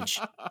college,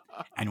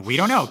 and we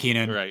don't know,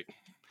 Keenan. Right.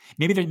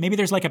 Maybe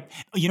there's like a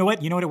you know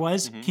what it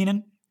was,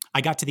 Keenan?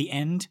 I got to the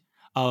end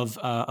of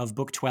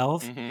book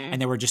 12,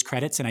 and there were just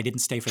credits, and I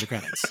didn't stay for the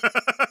credits.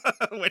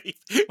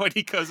 when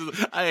he goes,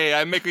 hey,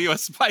 I'm making you a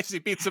spicy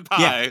pizza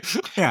pie.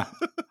 Yeah.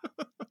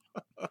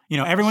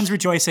 Everyone's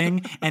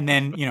rejoicing, and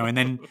then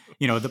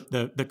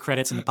the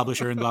credits and the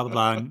publisher and blah blah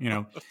blah,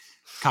 and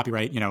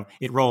copyright,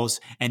 it rolls,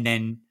 and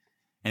then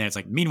it's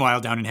like,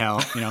 meanwhile, down in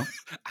hell,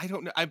 I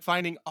don't know. I'm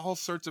finding all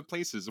sorts of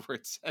places where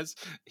it says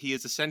he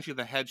is essentially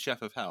the head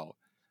chef of hell.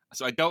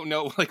 So I don't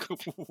know, like,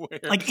 where.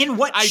 Like, in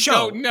what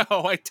show?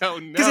 I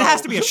don't know. Because it has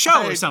to be a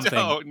show or something.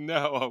 I don't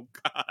know. Oh,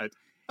 God.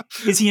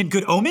 Is he in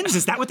Good Omens?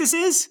 Is that what this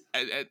is?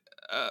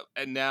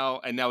 And now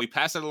we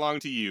pass it along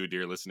to you,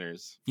 dear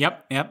listeners.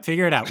 Yep.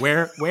 Figure it out.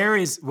 Where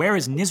is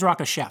Nizrak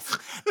a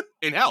chef?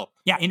 In hell.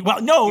 Yeah.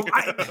 No.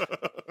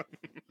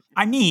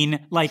 I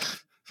mean, like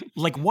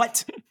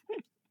what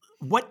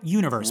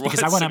universe?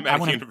 Because I want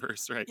to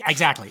universe, right? Yeah,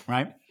 exactly.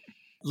 Right.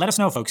 Let us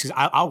know, folks, because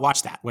I'll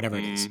watch that, whatever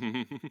it is.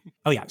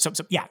 Oh yeah. So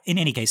yeah. In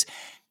any case,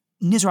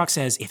 Nizrak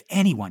says if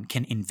anyone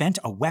can invent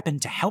a weapon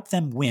to help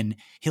them win,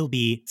 he'll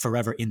be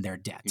forever in their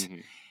debt.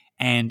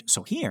 And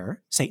so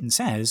here, Satan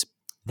says,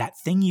 that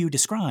thing you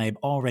describe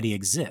already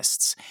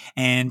exists.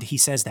 And he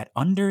says that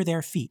under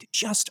their feet,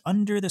 just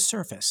under the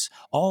surface,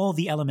 all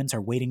the elements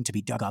are waiting to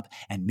be dug up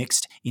and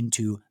mixed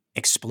into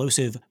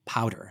explosive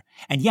powder.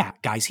 And yeah,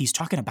 guys, he's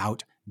talking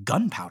about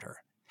gunpowder.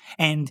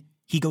 And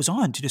he goes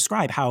on to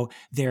describe how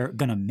they're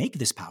going to make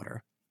this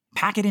powder,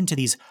 pack it into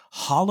these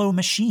hollow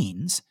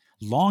machines,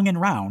 long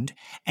and round,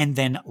 and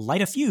then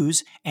light a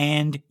fuse,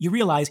 and you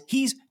realize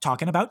he's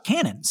talking about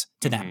cannons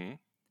to them.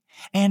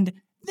 And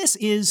this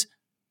is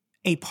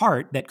a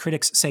part that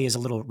critics say is a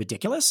little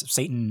ridiculous,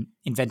 Satan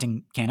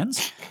inventing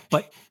cannons,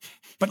 but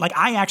like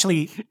I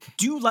actually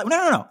do like,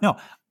 no.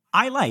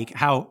 I like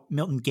how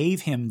Milton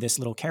gave him this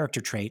little character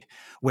trait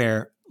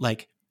where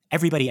like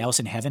everybody else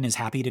in heaven is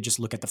happy to just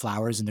look at the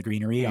flowers and the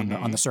greenery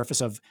on the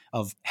surface of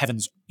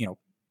heaven's,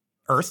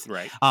 earth.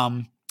 Right.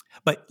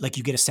 But like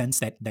you get a sense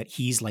that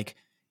he's like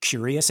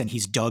curious and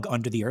he's dug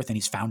under the earth and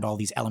he's found all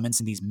these elements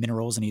and these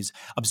minerals and he's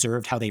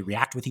observed how they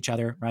react with each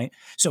other, right?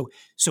 So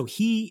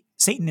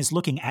Satan is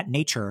looking at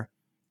nature,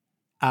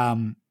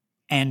 and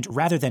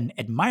rather than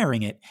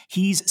admiring it,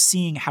 he's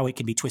seeing how it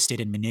can be twisted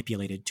and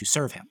manipulated to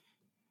serve him.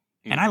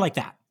 And I like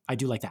that. I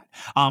do like that.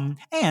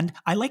 And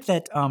I like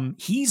that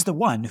he's the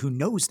one who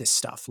knows this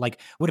stuff. Like,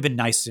 would have been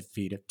nice if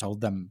he'd have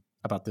told them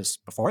about this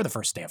before the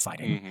first day of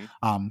fighting.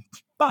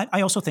 But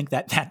I also think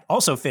that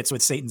also fits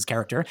with Satan's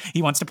character.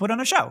 He wants to put on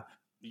a show,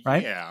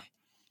 right? Yeah.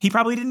 He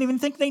probably didn't even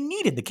think they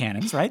needed the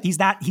cannons, right?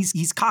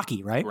 He's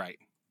cocky, right? Right.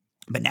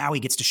 But now he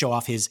gets to show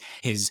off his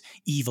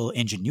evil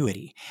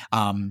ingenuity.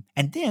 And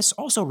this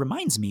also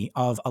reminds me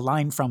of a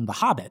line from The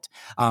Hobbit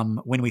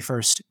when we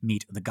first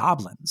meet the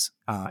goblins.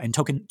 And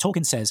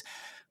Tolkien says,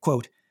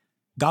 quote,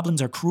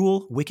 "Goblins are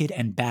cruel, wicked,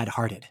 and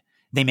bad-hearted.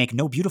 They make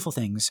no beautiful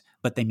things,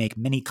 but they make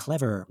many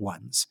clever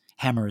ones.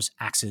 Hammers,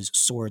 axes,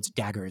 swords,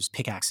 daggers,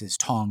 pickaxes,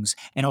 tongs,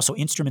 and also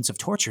instruments of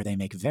torture they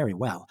make very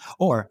well,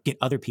 or get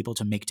other people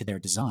to make to their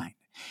design.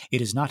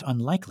 It is not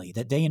unlikely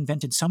that they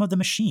invented some of the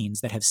machines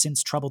that have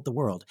since troubled the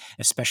world,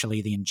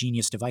 especially the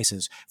ingenious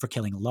devices for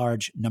killing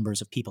large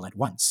numbers of people at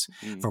once.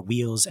 For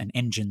wheels and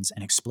engines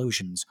and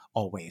explosions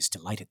always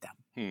delighted them.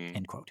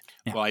 End quote.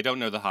 Yeah. Well, I don't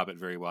know The Hobbit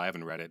very well. I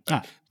haven't read it,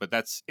 but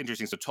that's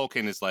interesting. So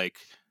Tolkien is like,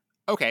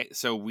 okay,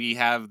 so we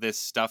have this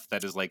stuff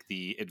that is like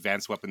the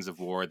advanced weapons of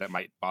war that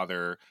might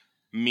bother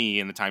me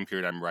in the time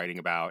period I'm writing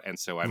about, and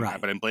so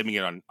but I'm blaming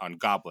it on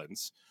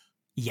goblins.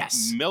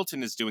 Yes.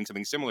 Milton is doing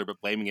something similar, but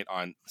blaming it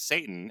on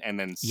Satan, and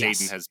then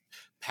Satan has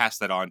passed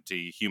that on to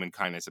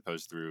humankind, I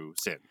suppose, through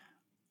sin.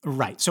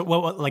 Right. So,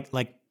 well,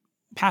 like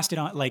passed it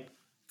on, like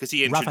because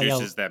he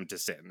introduces them to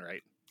sin,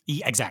 right?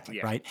 Exactly.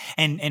 Yeah. Right.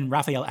 And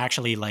Raphael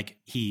actually, like,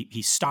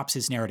 he stops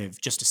his narrative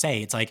just to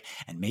say, it's like,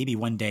 and maybe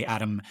one day,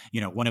 Adam,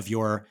 one of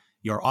your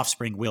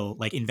offspring will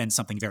like invent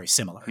something very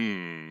similar.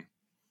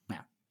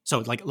 Yeah. So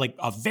like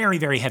a very,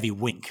 very heavy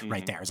wink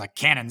right there. It's like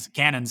cannons.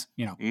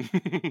 Yeah.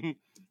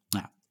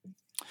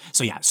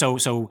 So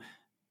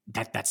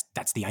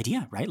that's the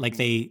idea, right? Like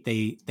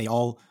they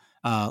all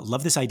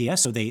love this idea,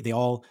 so they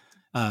all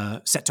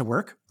set to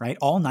work, right,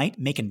 all night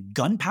making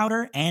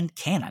gunpowder and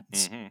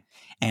cannons.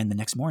 And the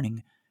next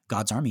morning,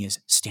 God's army is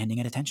standing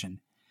at attention,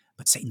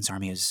 but Satan's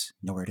army is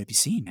nowhere to be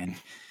seen.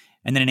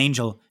 And then an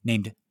angel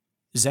named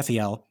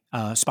Zephiel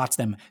spots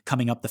them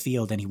coming up the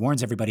field, and he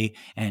warns everybody,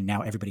 and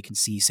now everybody can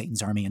see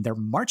Satan's army, and they're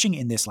marching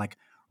in this like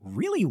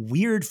really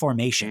weird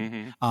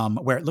formation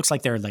where it looks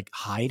like they're like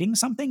hiding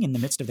something in the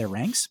midst of their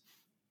ranks.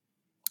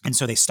 And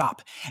so they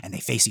stop and they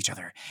face each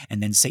other.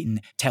 And then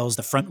Satan tells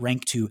the front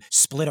rank to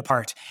split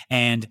apart.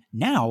 And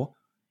now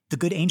the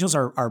good angels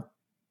are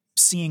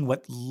seeing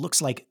what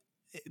looks like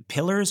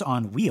pillars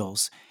on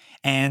wheels.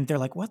 And they're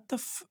like, what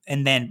the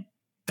and then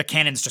the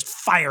cannons just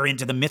fire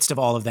into the midst of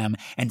all of them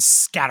and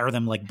scatter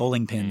them like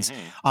bowling pins.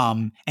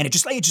 And it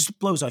just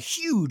blows a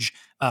huge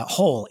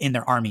hole in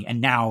their army. And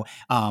now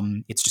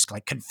it's just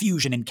like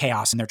confusion and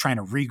chaos, and they're trying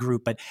to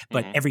regroup. But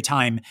every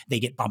time they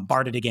get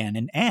bombarded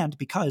again, and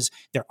because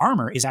their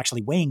armor is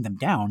actually weighing them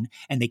down,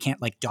 and they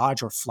can't like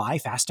dodge or fly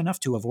fast enough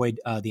to avoid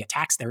the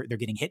attacks, they're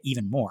getting hit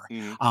even more.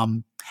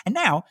 And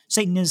now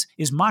Satan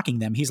is mocking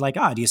them. He's like,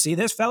 do you see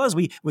this, fellas?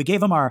 We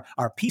gave them our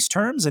peace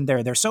terms, and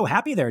they're so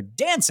happy they're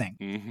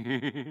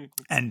dancing.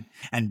 And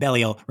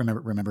Belial,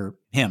 remember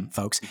him,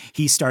 folks.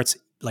 He starts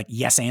like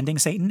yes-anding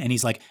Satan, and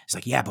he's like,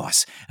 yeah,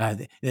 boss.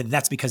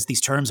 That's because these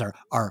terms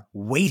are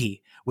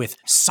weighty with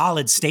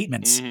solid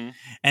statements,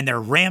 and they're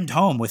rammed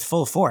home with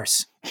full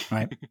force,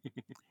 right?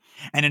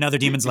 And another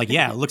demon's like,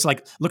 yeah, looks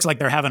like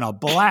they're having a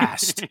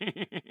blast.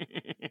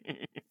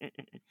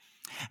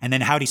 And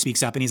then Howdy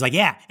speaks up, and he's like,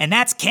 yeah, and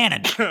that's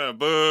canon.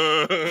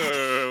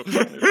 Boo!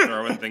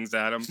 Throwing things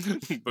at him.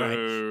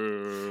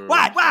 Boo!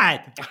 What?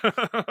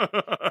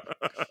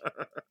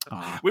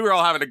 We were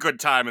all having a good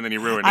time, and then he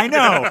ruined it. I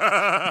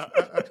know.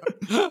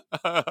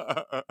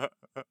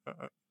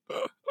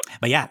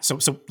 But yeah, so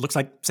looks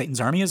like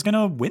Satan's army is going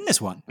to win this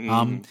one.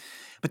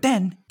 But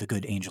then the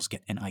good angels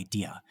get an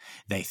idea.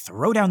 They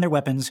throw down their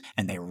weapons,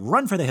 and they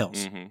run for the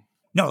hills.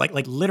 No,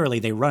 like literally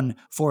they run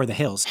for the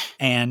hills,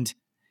 and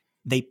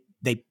they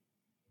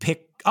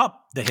pick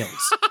up the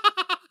hills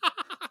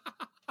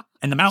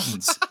and the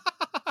mountains.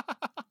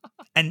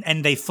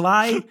 And they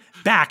fly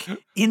back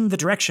in the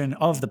direction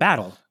of the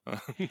battle.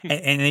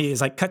 And it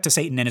is like cut to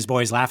Satan and his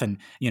boys laughing.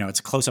 It's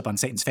a close up on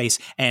Satan's face,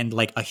 and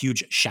like a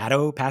huge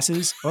shadow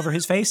passes over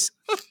his face.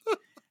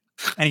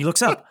 And he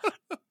looks up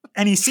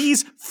and he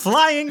sees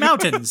flying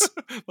mountains.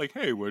 Like,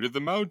 hey, where did the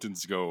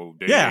mountains go,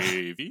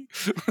 Davey?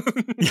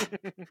 Yeah.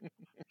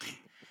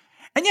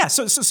 And yeah,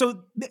 so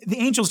the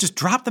angels just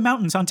drop the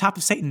mountains on top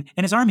of Satan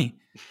and his army,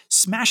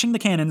 smashing the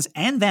cannons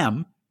and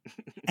them.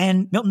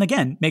 And Milton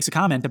again makes a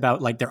comment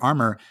about like their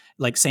armor,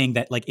 like saying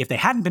that like if they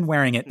hadn't been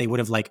wearing it, it would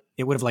have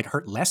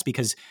hurt less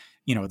because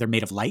they're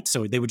made of light,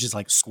 so they would just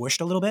like squished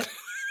a little bit.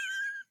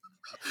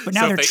 But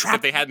now they're trapped.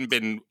 If they hadn't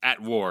been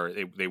at war,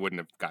 they wouldn't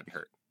have gotten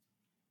hurt.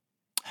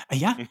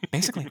 Yeah,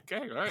 basically.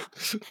 Okay, all right.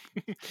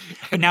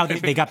 But now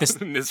they got this.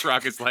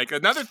 Nisroch is like,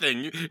 another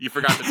thing you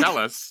forgot to tell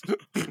us.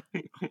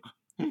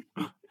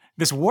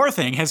 This war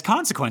thing has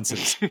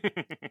consequences.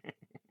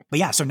 But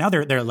yeah, so now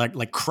they're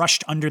like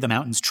crushed under the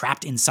mountains,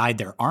 trapped inside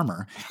their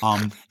armor,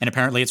 and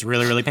apparently it's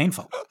really, really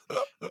painful.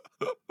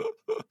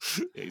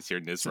 Yeah, he's here,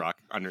 Nisroch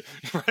under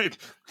right.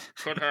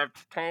 Could have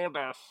told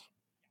us.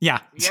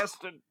 Yeah.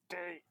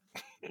 Yesterday.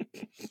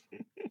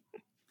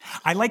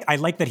 I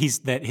like that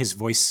his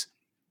voice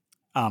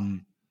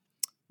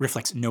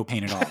reflects no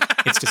pain at all.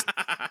 It's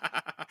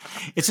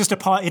just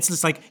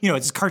like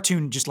it's a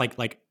cartoon, just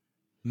like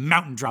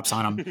mountain drops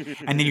on him,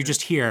 and then you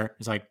just hear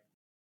it's like,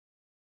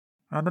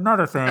 and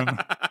another thing.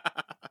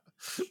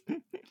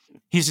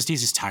 he's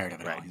just tired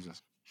of it. Right. All. He's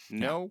just,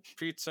 no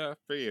pizza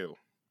for you.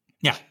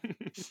 Yeah.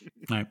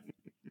 Right.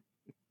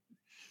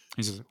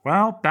 He says,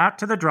 well, back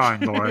to the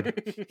drawing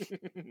board.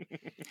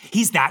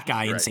 He's that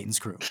guy in Satan's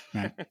crew.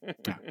 Right?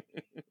 Yeah.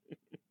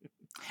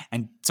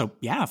 And so,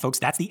 yeah, folks,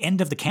 that's the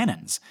end of the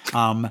cannons.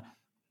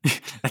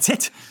 That's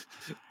it.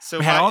 So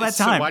we had all that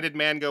time. So why did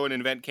man go and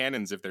invent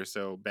cannons if they're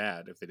so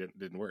bad, if they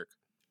didn't work?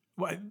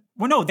 Well,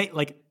 no, they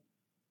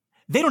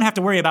don't have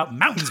to worry about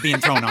mountains being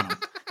thrown on them.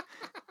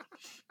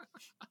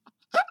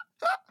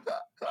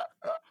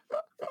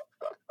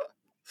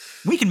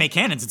 We can make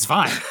cannons. It's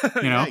fine.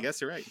 You know? Yeah, I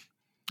guess you're right.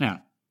 Yeah.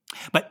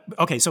 But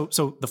okay, so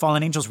the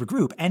fallen angels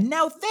regroup, and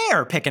now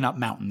they're picking up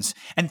mountains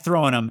and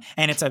throwing them,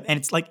 and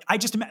it's like I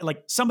just imagine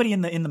like somebody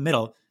in the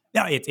middle.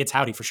 No, it's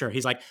Howdy for sure.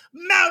 He's like,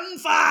 mountain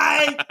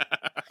fight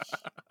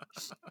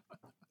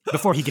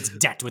before he gets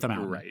decked with a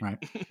mountain, right?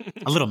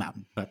 A little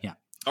mountain, but yeah.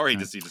 Or he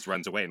just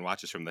runs away and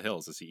watches from the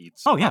hills as he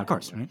eats. Oh yeah, of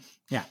course, right?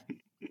 Yeah.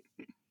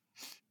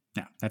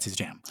 Yeah, that's his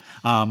jam.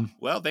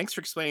 Well, thanks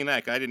for explaining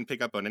that. I didn't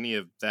pick up on any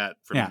of that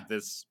from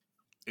this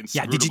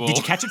Yeah, inscrutable. did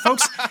you catch it,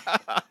 folks?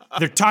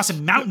 They're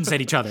tossing mountains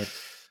at each other,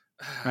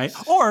 right?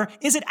 Or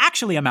is it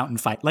actually a mountain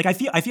fight? Like I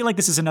feel like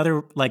this is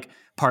another like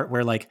part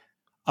where like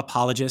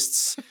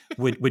apologists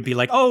would be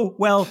like, oh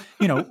well,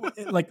 you know,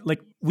 like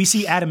we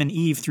see Adam and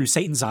Eve through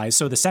Satan's eyes,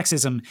 so the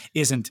sexism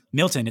isn't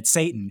Milton, it's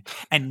Satan,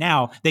 and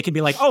now they can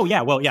be like, oh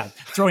yeah, well yeah,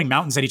 throwing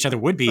mountains at each other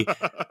would be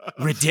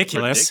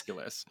ridiculous.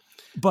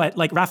 But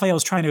like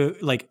Raphael's trying to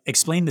like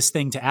explain this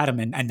thing to Adam,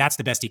 and that's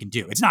the best he can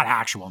do. It's not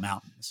actual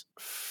mountains.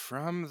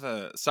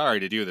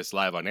 Sorry to do this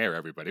live on air,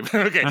 everybody, but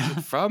okay.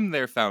 From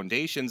their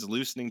foundations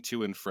loosening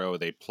to and fro,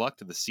 they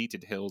plucked the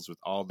seated hills with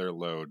all their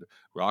load,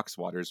 rocks,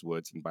 waters,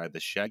 woods, and by the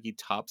shaggy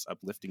tops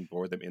uplifting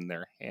bore them in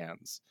their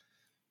hands.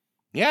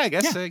 Yeah, I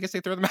guess they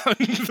throw them out.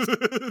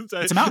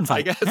 It's a mountain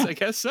fight. I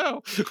guess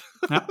so.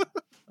 Yeah.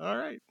 All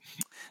right.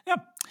 Yeah.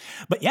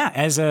 But yeah,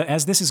 as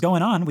this is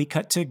going on, we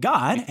cut to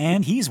God,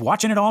 and he's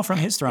watching it all from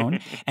his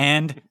throne,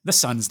 and the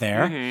sun's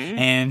there,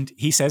 and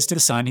he says to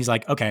the sun, he's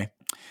like, okay,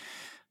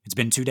 it's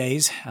been 2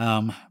 days,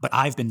 but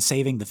I've been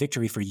saving the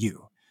victory for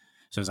you.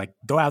 So he's like,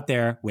 go out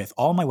there with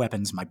all my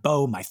weapons, my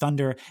bow, my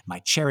thunder, my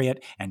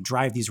chariot, and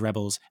drive these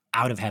rebels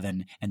out of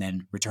heaven and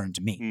then return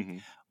to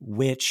me.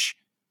 Which,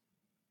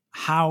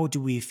 how do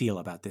we feel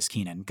about this,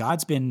 Keenan?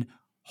 God's been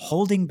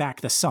holding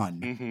back the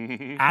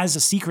sun as a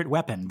secret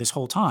weapon this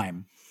whole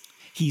time.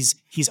 He's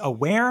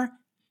aware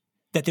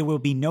that there will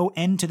be no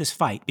end to this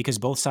fight because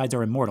both sides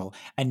are immortal.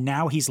 And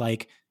now he's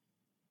like,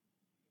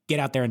 get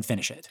out there and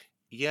finish it.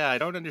 Yeah, I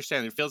don't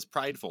understand. It feels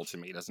prideful to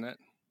me, doesn't it?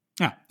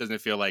 Yeah. Doesn't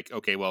it feel like,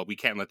 okay, well, we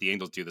can't let the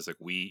angels do this. Like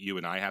you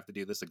and I have to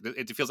do this. Like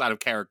it feels out of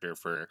character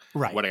for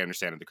what I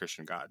understand of the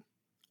Christian God.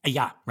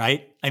 Yeah,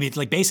 right? I mean, it's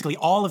like basically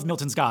all of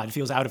Milton's God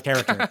feels out of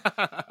character.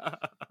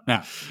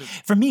 Yeah.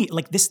 For me,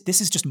 like this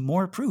is just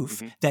more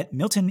proof that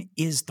Milton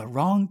is the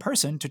wrong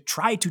person to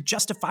try to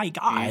justify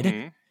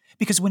God,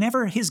 because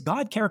whenever his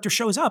God character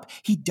shows up,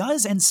 he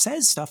does and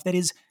says stuff that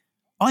is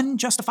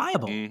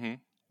unjustifiable,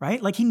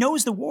 right? Like he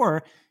knows the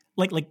war,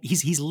 like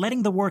he's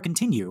letting the war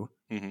continue.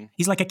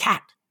 He's like a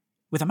cat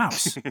with a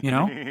mouse, you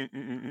know?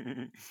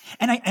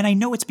 And I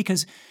know it's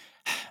because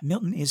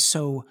Milton is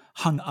so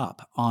hung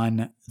up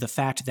on the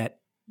fact that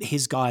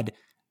his God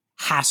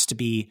has to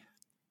be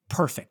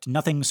perfect.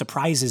 Nothing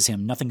surprises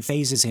him. Nothing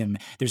phases him.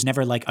 There's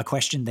never like a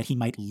question that he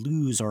might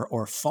lose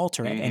or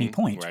falter at any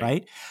point,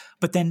 right?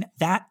 But then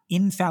that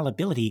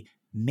infallibility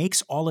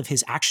makes all of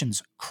his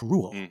actions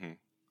cruel.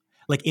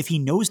 Like if he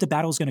knows the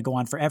battle is going to go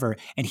on forever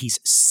and he's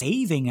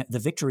saving the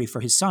victory for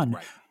his son,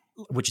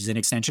 which is an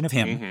extension of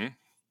him,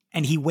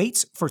 and he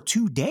waits for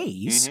 2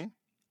 days,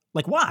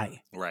 like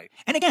why? Right.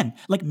 And again,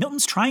 like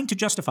Milton's trying to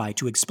justify,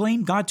 to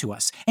explain God to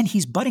us, and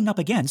he's butting up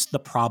against the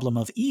problem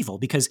of evil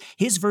because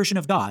his version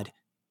of God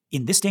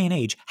in this day and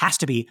age has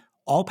to be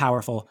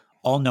all-powerful,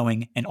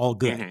 all-knowing, and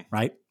all-good,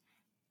 right?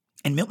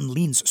 And Milton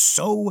leans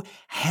so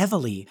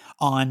heavily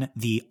on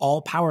the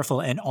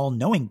all-powerful and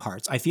all-knowing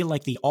parts. I feel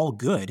like the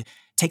all-good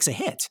takes a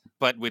hit.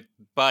 But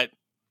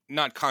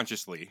not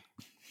consciously.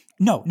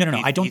 No.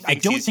 I don't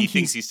think he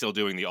thinks he's still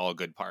doing the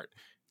all-good part.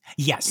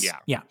 Yes.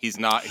 Yeah. He's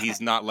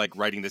not like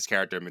writing this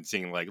character and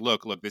saying like,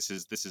 look, this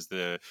is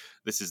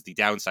the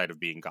downside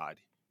of being God.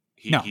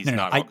 He's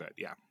not all good.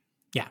 Yeah.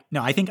 Yeah.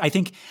 No, I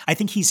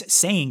think he's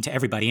saying to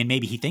everybody, and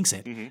maybe he thinks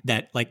it,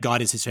 that like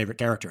God is his favorite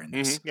character in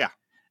this. Yeah.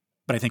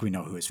 But I think we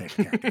know who his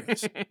favorite character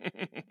is.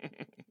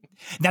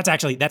 That's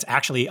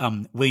actually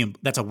William.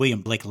 That's a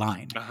William Blake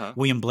line.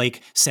 William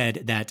Blake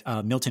said that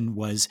Milton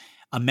was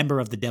a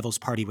member of the Devil's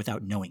Party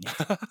without knowing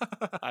it.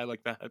 I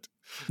like that.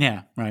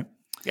 Yeah. Right.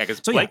 Yeah,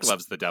 because Blake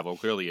loves the devil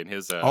clearly in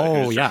his.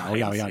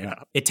 Yeah.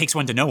 It takes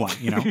one to know one,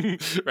 you know.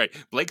 Right.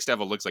 Blake's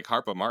devil looks like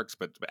Harpo Marx,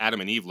 but Adam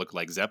and Eve look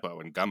like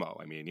Zeppo and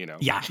Gummo. I mean, you know.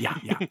 Yeah.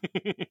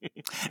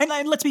 And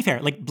let's be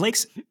fair. Like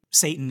Blake's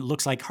Satan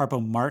looks like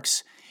Harpo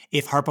Marx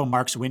if Harpo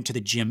Marx went to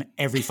the gym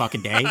every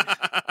fucking day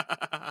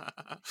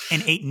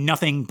and ate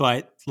nothing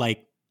but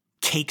like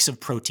cakes of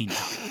protein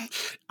powder.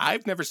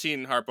 I've never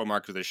seen Harpo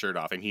Marx with his shirt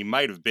off, and he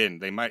might have been.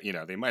 They might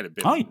have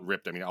been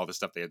ripped. I mean, all the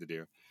stuff they had to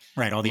do.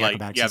 Right, all the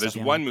acrobatics. Yeah, there's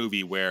one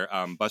movie where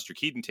Buster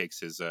Keaton takes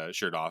his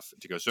shirt off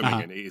to go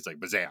swimming, and he's like,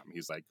 "Bazam!"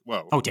 He's like,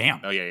 "Whoa!" Oh, damn!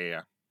 Oh,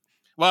 yeah.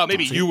 Well,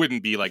 maybe you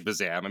wouldn't be like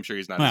Bazam. I'm sure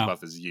he's not as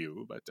buff as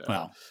you, but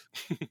well,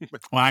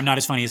 I'm not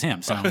as funny as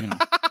him, so you know.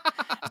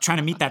 trying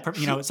to meet that,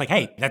 it's like,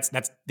 hey, that's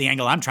the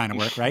angle I'm trying to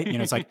work, right?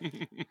 It's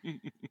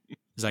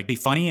like be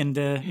funny and,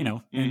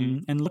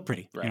 and look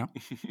pretty, right.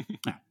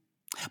 Yeah.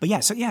 But yeah,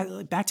 so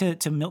yeah, back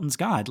to Milton's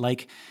God,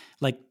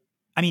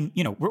 I mean,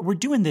 we're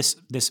doing this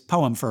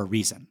poem for a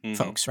reason,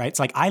 folks, right? It's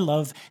like, I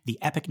love the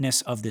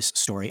epicness of this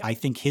story. I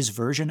think his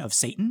version of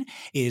Satan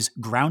is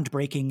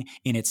groundbreaking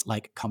in its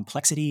like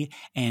complexity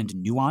and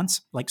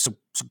nuance. Like, so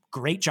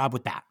great job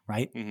with that,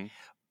 right?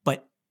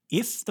 But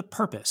if the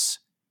purpose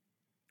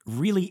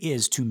really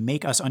is to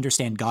make us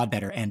understand God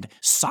better and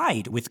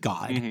side with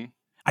God,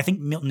 I think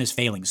Milton is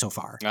failing so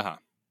far.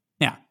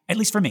 Yeah, at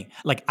least for me.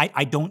 Like,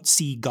 I don't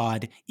see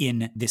God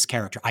in this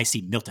character. I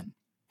see Milton.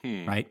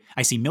 Right?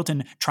 I see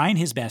Milton trying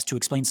his best to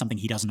explain something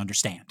he doesn't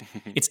understand.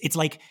 It's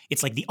like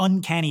the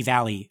uncanny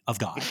valley of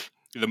God.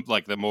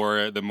 The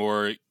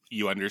more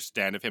you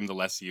understand of him, the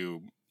less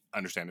you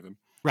understand of him.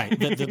 Right.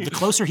 The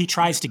closer he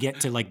tries to get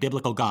to like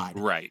biblical God,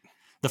 right,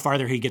 the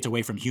farther he gets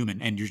away from human,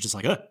 and you're just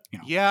like,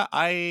 Yeah,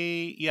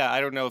 I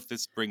don't know if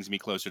this brings me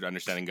closer to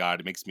understanding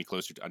God. It makes me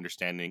closer to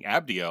understanding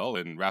Abdiel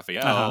and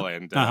Raphael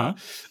and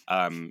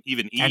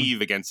even Eve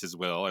against his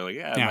will.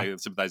 Like, I'm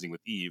sympathizing with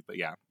Eve, but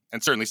yeah.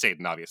 And certainly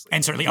Satan, obviously.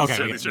 And certainly,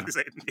 certainly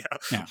Satan,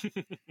 yeah.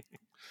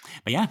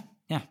 But yeah,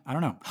 I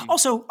don't know.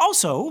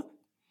 Also,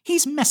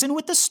 he's messing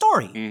with the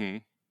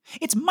story.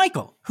 It's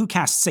Michael who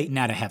cast Satan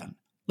out of heaven.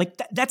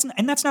 Like that's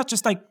not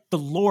just like the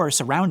lore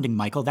surrounding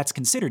Michael. That's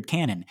considered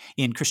canon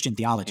in Christian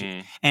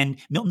theology. And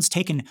Milton's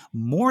taken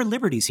more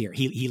liberties here.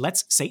 He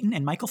lets Satan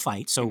and Michael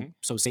fight, so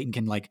Satan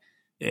can like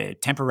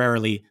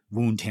temporarily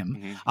wound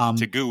him,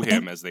 to goo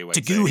him, as they would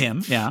say. To goo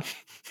him, yeah.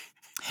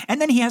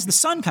 And then he has the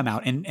sun come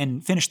out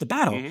and finish the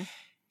battle.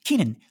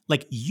 Keenan,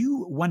 like,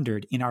 you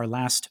wondered in our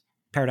last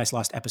Paradise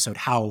Lost episode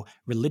how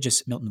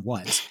religious Milton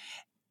was.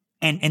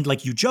 And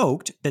like, you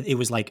joked that it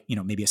was like,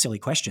 maybe a silly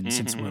question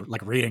since we're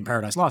like reading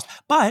Paradise Lost.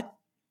 But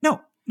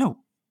no,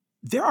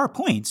 there are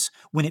points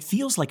when it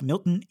feels like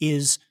Milton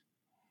is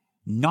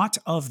not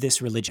of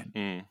this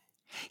religion.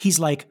 He's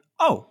like,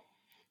 oh,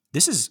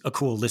 this is a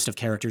cool list of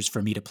characters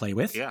for me to play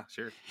with. Yeah,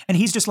 sure. And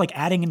he's just like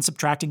adding and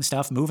subtracting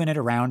stuff, moving it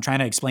around, trying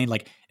to explain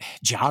like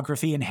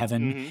geography in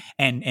heaven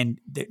and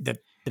the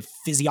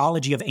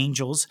physiology of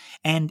angels.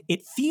 And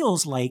it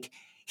feels like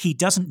he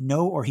doesn't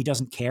know or he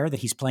doesn't care that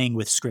he's playing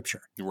with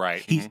scripture.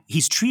 Right.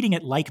 He's treating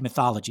it like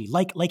mythology,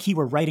 like he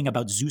were writing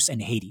about Zeus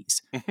and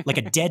Hades, like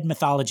a dead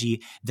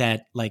mythology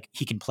that like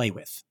he can play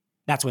with.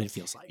 That's what it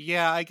feels like.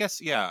 Yeah, I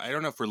guess, I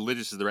don't know if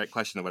religious is the right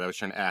question of what I was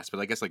trying to ask, but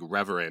I guess like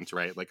reverent,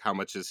 right? Like, how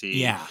much is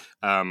he? Yeah.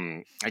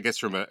 I guess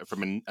from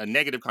a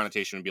negative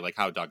connotation would be like,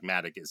 how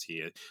dogmatic is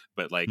he?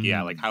 But like,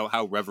 like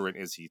how reverent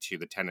is he to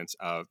the tenets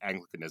of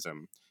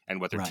Anglicanism and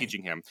what they're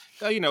teaching him?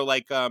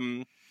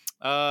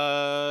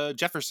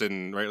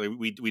 Jefferson, right? Like,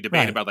 we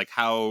debate about like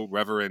how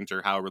reverent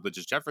or how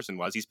religious Jefferson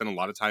was. He spent a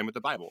lot of time with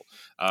the Bible.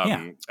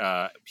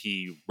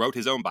 He wrote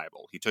his own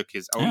Bible. He took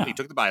he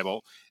took the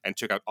Bible and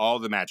took out all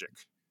the magic.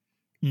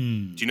 Do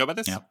you know about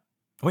this? Yeah.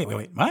 Wait,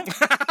 what?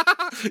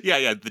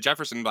 Yeah. The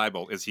Jefferson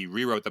Bible is he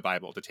rewrote the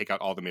Bible to take out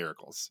all the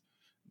miracles,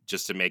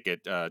 just to make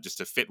it just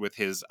to fit with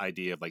his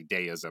idea of like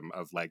deism,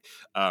 of like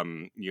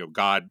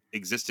God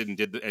existed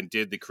and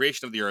did the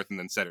creation of the earth and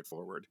then set it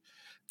forward.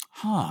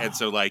 And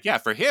so like,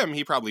 for him,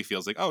 he probably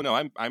feels like, oh no,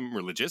 I'm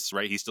religious,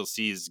 right? He still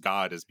sees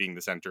God as being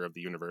the center of the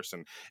universe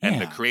and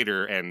the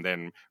creator, and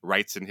then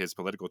writes in his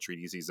political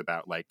treatises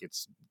about like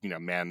it's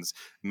man's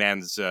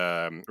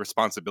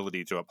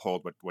responsibility to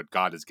uphold what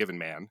God has given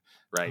man,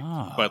 right?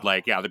 But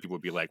like other people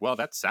would be like, well,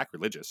 that's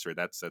sacrilegious, or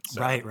that's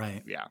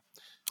right.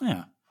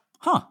 Yeah.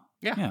 Huh.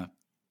 Yeah.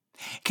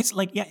 Because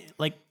like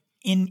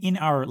in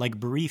our like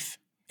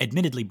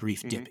admittedly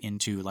brief dip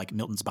into like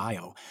Milton's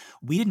bio,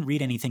 we didn't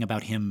read anything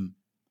about him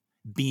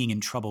being in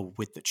trouble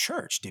with the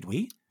church, did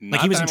we? Like,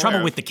 he was in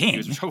trouble with the king. He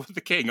was in trouble with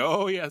the king.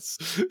 Oh, yes.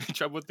 In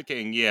trouble with the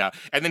king, yeah.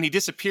 And then he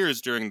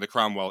disappears during the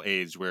Cromwell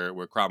age where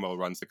Cromwell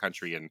runs the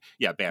country and,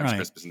 bans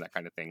Christmas and that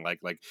kind of thing. Like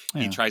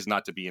he tries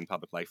not to be in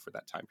public life for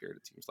that time period,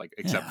 it seems like,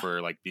 except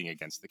for, like, being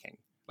against the king.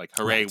 Like,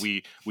 hooray,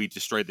 we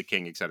destroyed the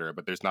king, etc.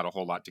 But there's not a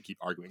whole lot to keep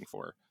arguing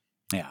for.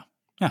 Yeah.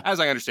 As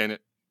I understand it.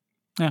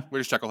 Yeah. We're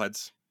just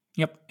chuckleheads.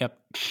 Yep.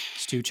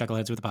 It's two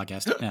chuckleheads with a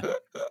podcast. Yeah.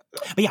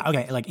 But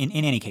okay, like in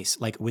any case,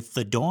 like with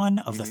the dawn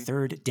of the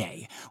third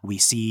day, we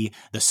see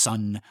the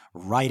sun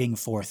riding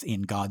forth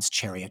in God's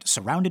chariot,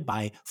 surrounded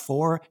by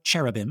 4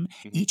 cherubim,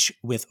 each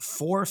with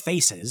 4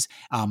 faces.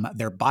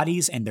 Their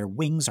bodies and their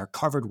wings are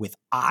covered with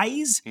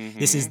eyes.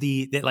 This is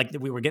the like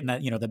we were getting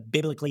the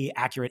biblically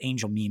accurate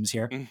angel memes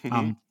here.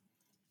 And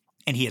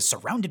he is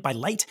surrounded by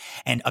light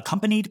and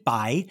accompanied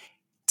by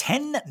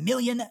 10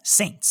 million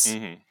saints.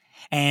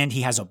 And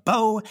he has a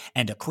bow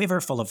and a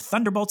quiver full of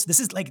thunderbolts. This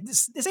is like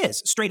this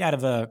is straight out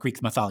of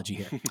Greek mythology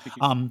here.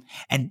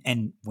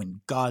 And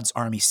when God's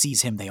army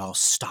sees him, they all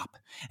stop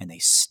and they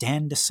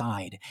stand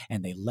aside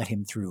and they let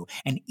him through.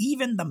 And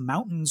even the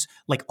mountains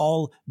like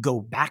all go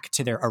back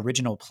to their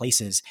original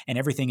places, and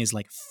everything is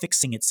like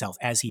fixing itself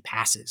as he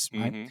passes,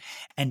 right? Mm-hmm.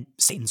 And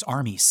Satan's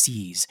army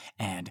sees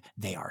and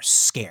they are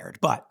scared,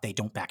 but they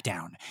don't back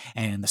down.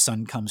 And the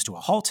sun comes to a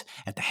halt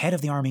at the head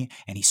of the army,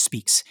 and he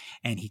speaks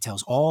and he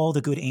tells all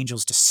the good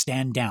angels to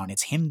stand down.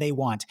 It's him they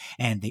want,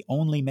 and they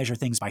only measure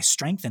things by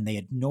strength, and they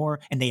ignore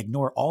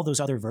all those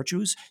other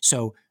virtues.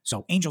 So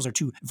angels are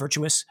too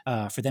virtuous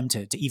for them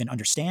to even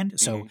understand.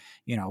 So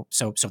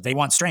so they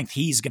want strength.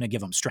 He's going to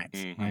give them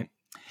strength, right?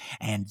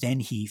 And then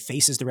he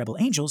faces the rebel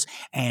angels,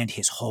 and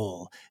his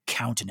whole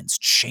countenance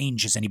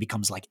changes, and he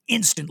becomes like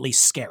instantly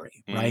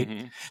scary, right?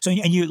 Mm-hmm. So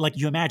and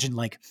you imagine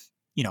like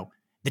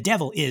the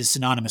devil is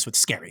synonymous with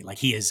scary, like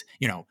he is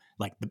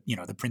like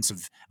the prince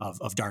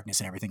of darkness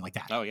and everything like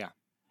that. Oh yeah.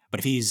 But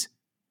if he's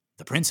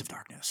the prince of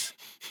darkness,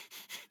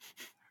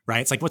 right?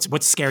 It's like what's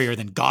scarier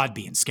than God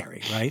being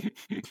scary, right?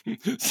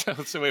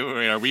 So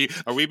wait.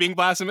 Are we being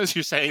blasphemous?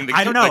 You're saying the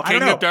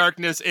king of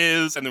darkness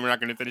is, and then we're not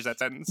going to finish that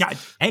sentence. Yeah.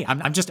 Hey,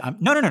 I'm just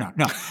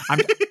no.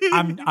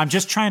 I'm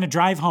just trying to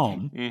drive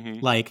home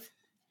like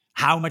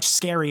how much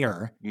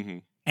scarier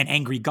an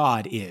angry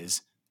God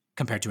is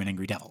compared to an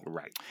angry devil.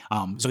 Right.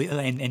 So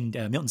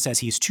Milton says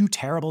he is too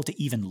terrible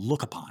to even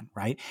look upon,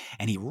 right?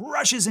 And he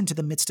rushes into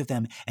the midst of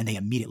them, and they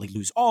immediately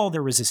lose all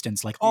their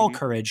resistance, like all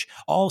courage,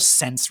 all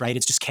sense, right?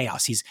 It's just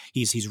chaos.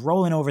 He's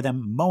rolling over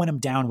them, mowing them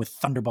down with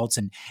thunderbolts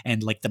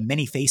and like the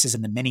many faces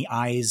and the many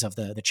eyes of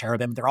the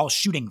cherubim. They're all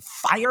shooting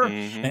fire.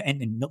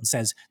 And Milton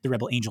says the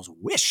rebel angels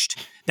wished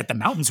that the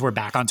mountains were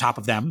back on top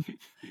of them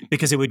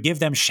because it would give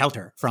them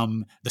shelter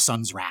from the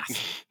sun's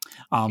wrath.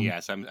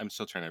 Yes, I'm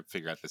still trying to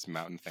figure out this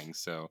mountain thing.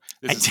 So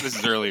this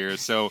is earlier.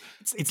 So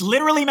it's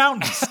literally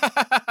mountains.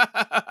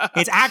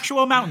 It's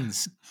actual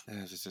mountains.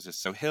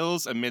 So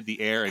hills amid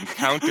the air,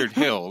 encountered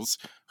hills,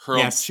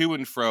 hurled to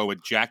and fro,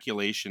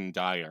 ejaculation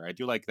dire. I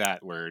do like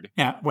that word.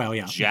 Yeah. Well,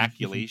 yeah.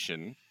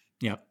 Ejaculation.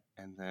 Yep.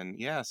 And then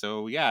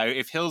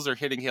if hills are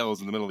hitting hills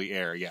in the middle of the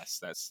air, yes,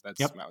 that's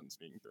mountains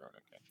being thrown.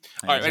 Okay.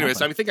 All right. Anyway,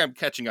 so I think I'm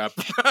catching up.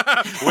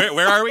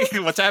 Where are we?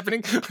 What's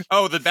happening?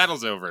 Oh, the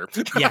battle's over.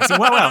 Yes.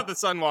 Well. The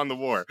sun won the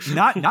war.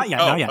 Not yet.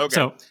 Not yet. Okay.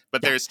 So,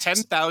 but there's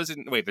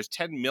 10,000. Wait, there's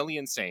 10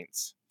 million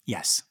saints.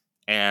 Yes.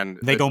 And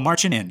they go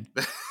marching in.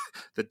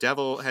 The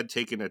devil had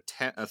taken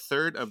a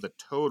third of the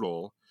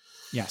total.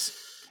 Yes.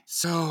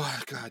 So,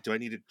 God, do I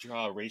need to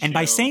draw a ratio? And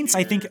by saints,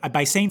 I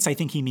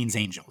think he means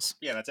angels.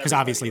 Yeah, that's because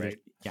obviously, right?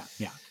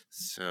 Yeah.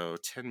 So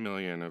 10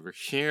 million over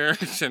here,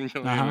 10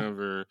 million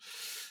over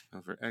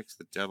X.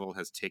 The devil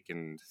has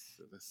taken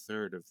a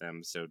third of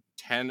them. So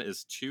 10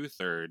 is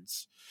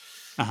 2/3.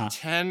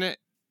 10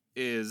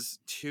 is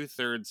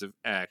 2/3 of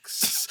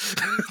X.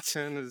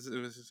 10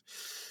 is.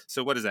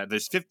 So what is that?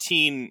 There's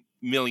 15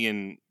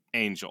 million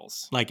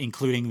angels, like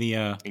including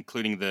the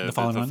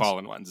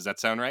fallen ones. Does that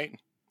sound right?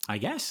 I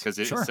guess.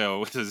 Sure.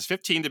 So there's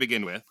 15 to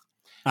begin with.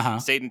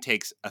 Satan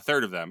takes a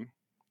third of them,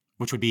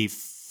 which would be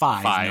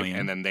 5 million,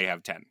 and then they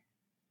have 10.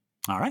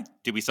 All right.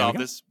 Did we solve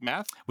this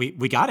math?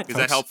 We got it. Is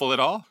that helpful at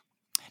all?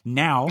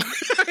 Now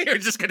you're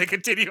just going to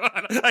continue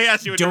on. I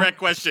asked you a direct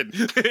question.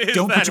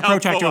 Don't put your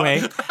protractor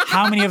away.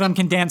 How many of them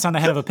can dance on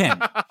the head of a pin?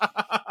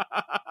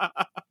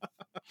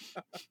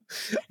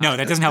 No,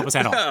 that doesn't help us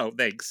at all. Oh,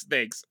 thanks.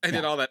 I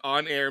did all that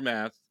on-air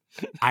math.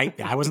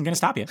 I wasn't going to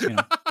stop you.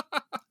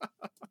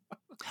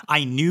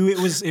 I knew it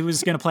was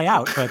going to play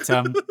out, but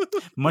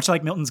much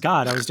like Milton's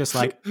God, I was just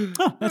like,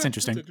 "Oh, that's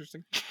interesting."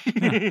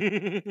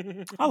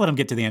 Yeah. I'll let him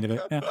get to the end of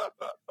it. Yeah.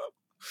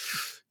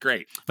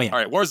 Great. But all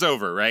right, war's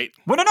over, right?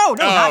 Well, no,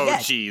 not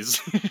yet. Oh,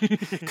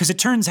 jeez. Because it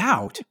turns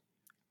out,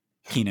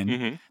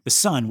 Keenan, the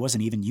sun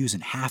wasn't even using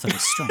half of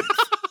his strength.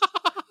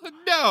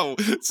 No,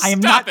 I am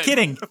not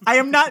kidding. I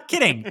am not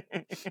kidding.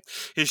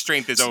 His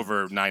strength is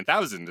over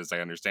 9,000, as I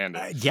understand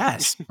it.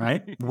 Yes,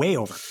 right, way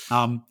over.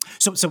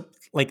 So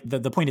like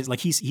the point is like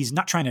he's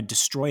not trying to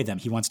destroy them.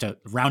 He wants to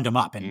round them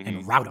up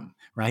and rout them,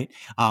 right?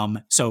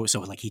 So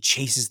like he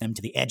chases them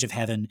to the edge of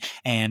heaven,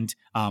 and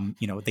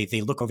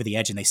they look over the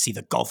edge and they see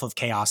the gulf of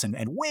chaos, and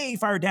way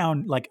far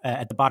down, like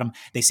at the bottom,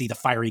 they see the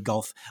fiery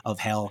gulf of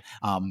hell.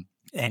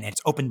 And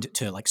it's opened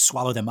to like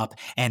swallow them up,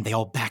 and they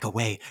all back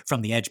away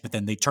from the edge, but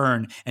then they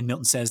turn, and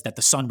Milton says that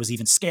the sun was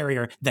even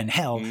scarier than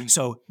hell.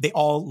 So they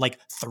all like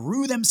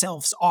threw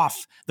themselves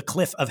off the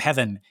cliff of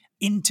heaven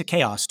into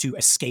chaos to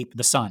escape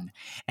the sun.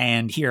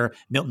 And here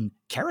Milton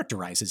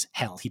characterizes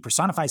hell. He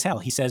personifies hell.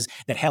 He says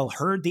that hell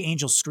heard the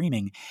angels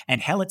screaming, and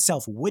hell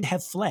itself would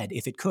have fled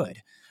if it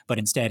could, but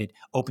instead it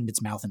opened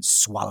its mouth and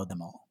swallowed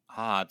them all.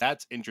 Ah,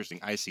 that's interesting.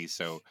 I see.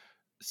 So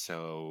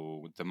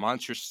the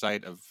monstrous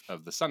sight of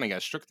the sun, I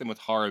guess, shook them with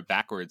horror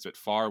backwards, but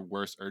far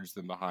worse urged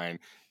them behind.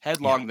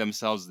 Headlong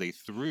themselves they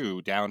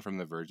threw down from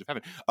the verge of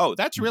heaven. Oh,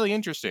 that's really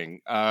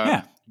interesting.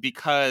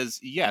 Because,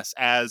 yes,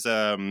 as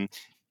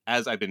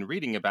as I've been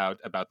reading about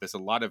this, a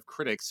lot of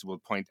critics will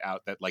point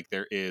out that like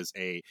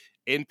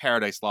in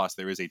Paradise Lost,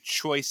 there is a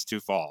choice to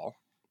fall.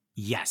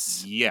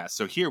 Yes. Yes.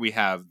 So here we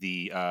have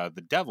the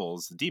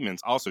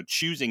demons also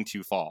choosing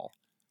to fall.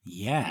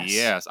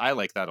 Yes, I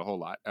like that a whole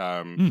lot.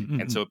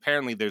 And so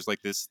apparently there's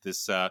like this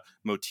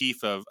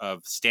motif of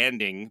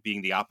standing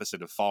being the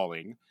opposite of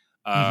falling.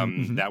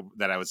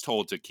 That I was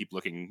told to keep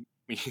looking.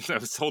 I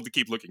was told to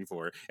keep looking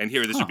for, and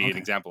here this would be an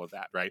example of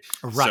that, right?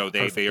 So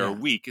they are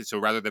weak. So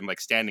rather than like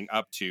standing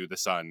up to the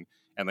sun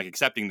and like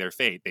accepting their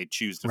fate, they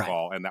choose to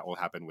fall, and that will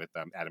happen with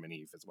Adam and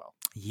Eve as well.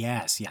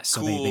 Yes.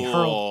 So cool. they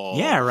hurl.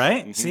 Yeah,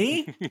 right.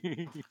 See,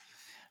 it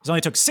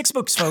only took 6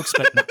 books, folks,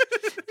 but.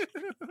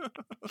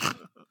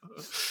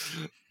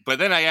 But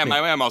then I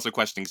am also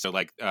questioning. So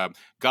like,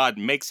 God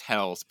makes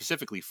hell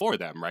specifically for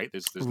them, right?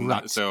 There's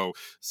not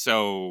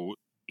so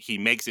he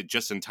makes it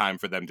just in time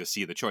for them to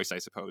see the choice. I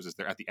suppose as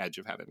they're at the edge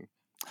of heaven.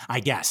 I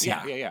guess.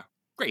 Yeah.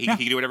 Great. He can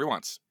do whatever he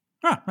wants.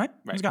 Right.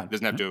 He's God.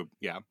 Doesn't have to.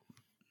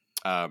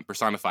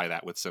 Personify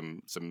that with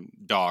some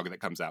dog that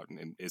comes out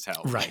and is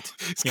hell. Right.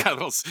 He's got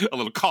a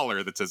little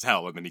collar that says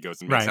hell, and then he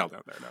goes and makes hell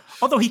down there. No.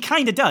 Although he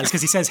kind of does,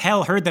 because he says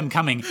hell heard them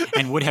coming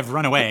and would have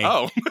run away.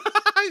 Oh,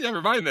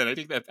 never mind then. I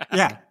take that back.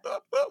 Yeah.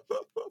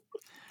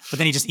 But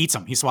then he just eats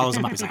them. He swallows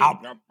them up. He's like, oh.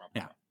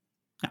 Yeah.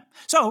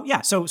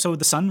 So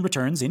the son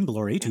returns in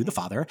glory to the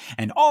Father,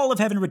 and all of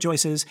heaven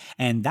rejoices,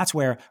 and that's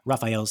where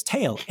Raphael's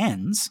tale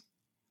ends.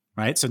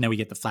 Right, so now we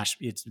get the flash.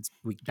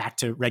 We back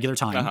to regular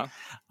time,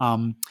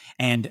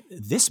 and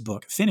this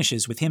book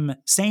finishes with him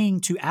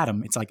saying to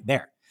Adam, "It's like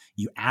there,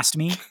 you asked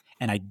me,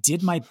 and I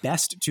did my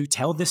best to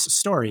tell this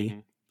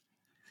story."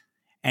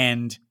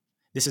 And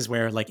this is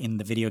where, like in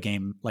the video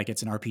game, like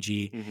it's an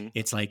RPG.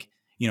 It's like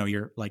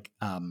you're like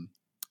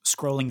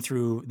scrolling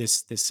through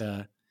this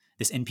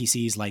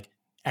NPC's like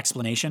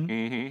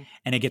explanation,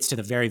 and it gets to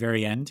the very,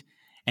 very end.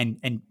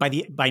 And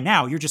by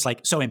now you're just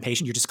like so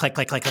impatient. You're just click.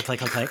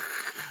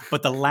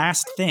 But the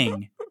last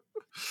thing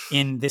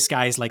in this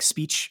guy's like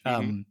speech,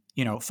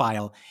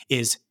 file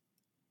is,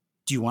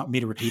 do you want me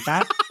to repeat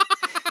that?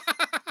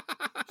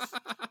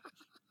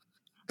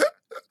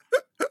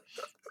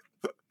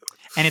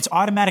 And it's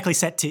automatically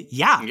set to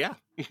yeah.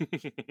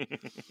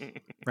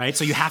 Right.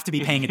 So you have to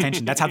be paying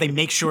attention. That's how they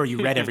make sure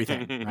you read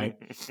everything. Right.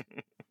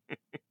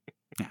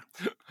 Yeah.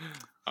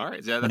 All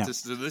right. Yeah.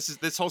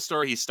 This whole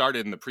story he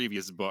started in the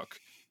previous book.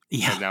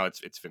 Yeah. And now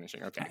it's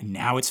finishing. Okay.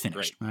 Now it's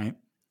finished. Great.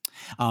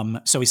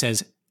 Right. So he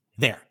says,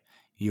 there,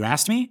 you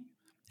asked me,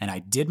 and I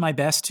did my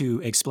best to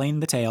explain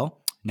the tale.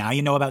 Now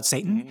you know about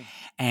Satan,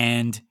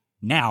 and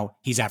now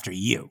he's after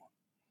you.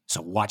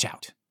 So watch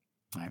out.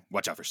 Right?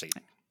 Watch out for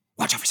Satan.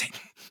 Watch out for Satan.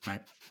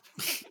 Right.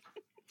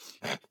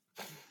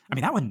 I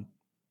mean, that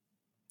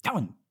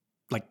one,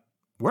 like,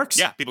 works.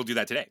 Yeah, people do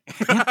that today.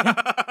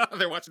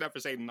 They're watching out for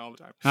Satan all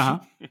the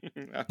time.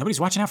 Nobody's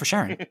watching out for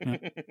Sharon.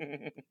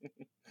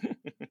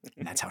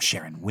 And that's how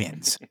Sharon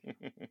wins.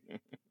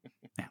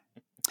 Yeah.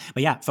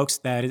 But yeah, folks,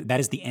 that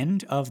is the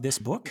end of this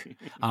book.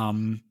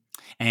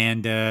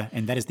 And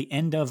that is the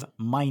end of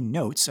my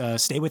notes.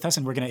 Stay with us,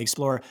 and we're going to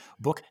explore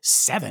book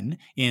 7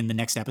 in the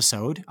next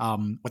episode.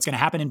 What's going to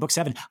happen in book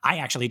 7? I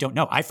actually don't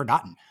know. I've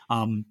forgotten.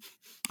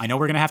 I know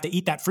we're going to have to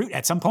eat that fruit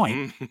at some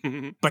point,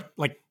 but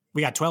like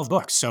we got 12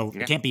 books, so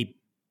it can't be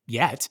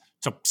yet.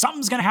 So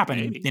something's going to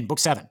happen in book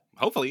 7.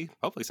 Hopefully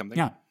something.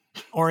 Yeah.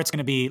 Or it's going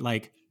to be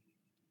like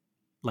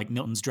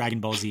Milton's Dragon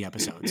Ball Z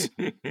episodes.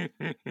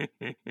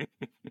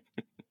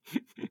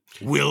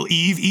 Will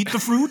Eve eat the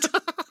fruit?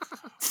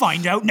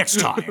 Find out next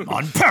time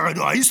on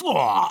Paradise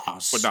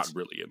Lost. But not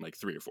really, in like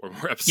 3 or 4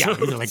 more episodes.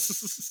 Yeah,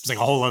 it's like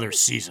a whole other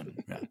season.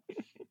 Yeah.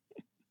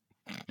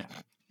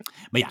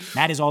 But yeah,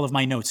 that is all of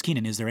my notes.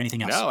 Keenan, is there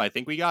anything else? No, I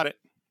think we got it.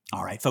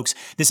 All right, folks.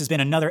 This has been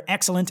another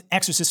excellent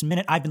Exorcist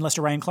Minute. I've been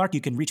Lester Ryan Clark.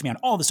 You can reach me on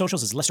all the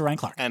socials as Lester Ryan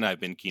Clark. And I've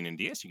been Keenan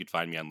Diaz. You can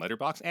find me on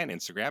Letterboxd and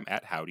Instagram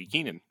at Howdy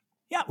Keenan.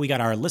 Yeah, we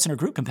got our listener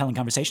group, Compelling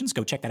Conversations.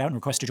 Go check that out and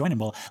request to join, and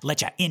we'll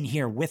let you in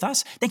here with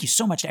us. Thank you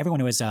so much to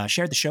everyone who has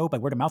shared the show by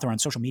word of mouth or on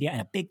social media,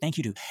 and a big thank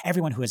you to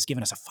everyone who has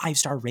given us a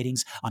 5-star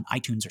ratings on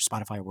iTunes or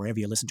Spotify or wherever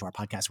you listen to our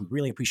podcast. We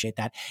really appreciate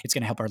that. It's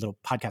going to help our little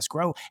podcast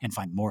grow and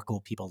find more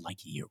cool people like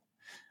you.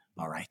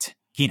 All right,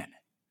 Keenan,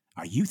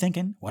 are you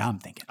thinking what I'm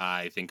thinking?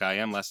 I think I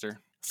am, Lester.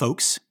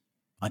 Folks,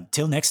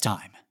 until next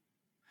time,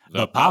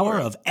 the power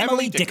of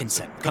Emily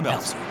Dickinson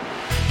compels you.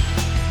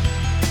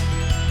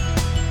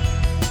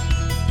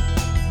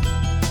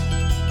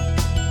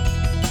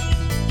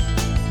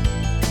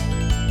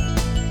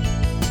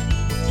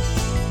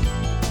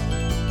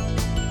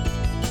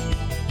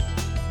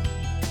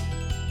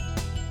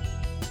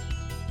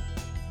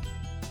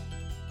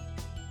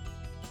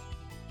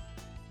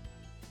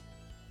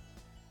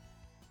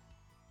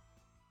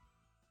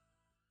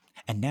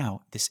 And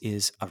now this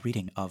is a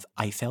reading of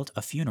I Felt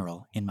a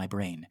Funeral in My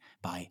Brain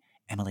by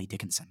Emily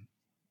Dickinson.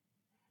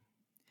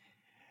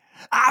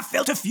 I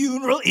felt a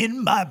funeral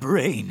in my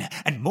brain,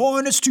 and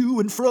mourners to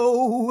and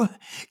fro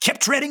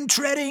kept treading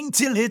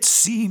till it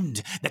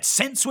seemed that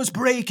sense was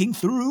breaking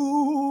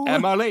through.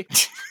 Emily.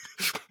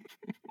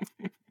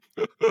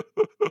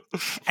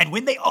 And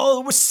when they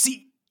all were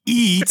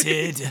Eat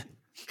it.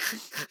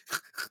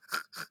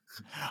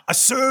 A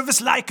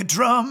service like a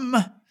drum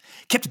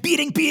kept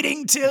beating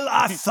till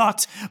I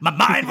thought my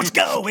mind was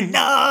going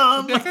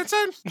numb.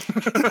 Dickinson?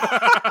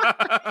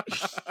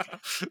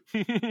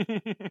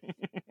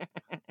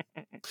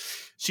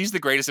 She's the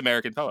greatest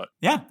American poet.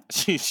 Yeah.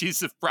 She's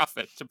the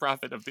prophet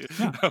of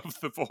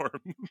the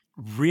form.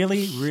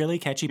 Really, really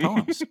catchy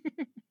poems.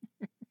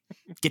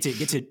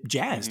 Gets it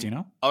jazzed, you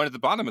know? Oh, and at the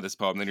bottom of this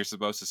poem, then you're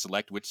supposed to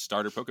select which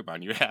starter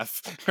Pokemon you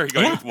have. Are you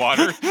going with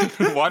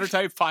water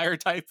type, fire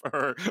type,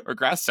 or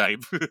grass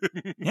type?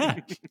 Yeah.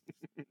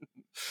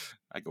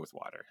 I go with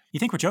water. You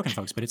think we're joking,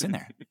 folks, but it's in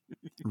there.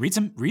 Read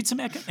some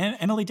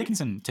Emily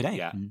Dickinson today.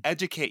 Yeah.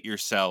 Educate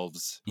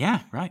yourselves.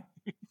 Yeah, right.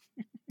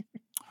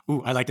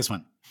 Ooh, I like this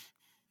one.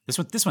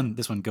 This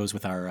one goes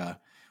with our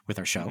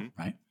show,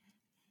 right?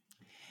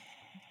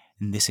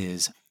 And this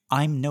is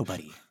I'm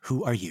Nobody,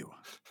 Who Are You?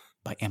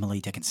 By Emily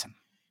Dickinson.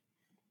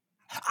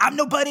 I'm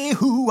nobody,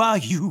 who are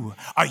you?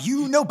 Are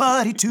you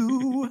nobody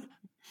too?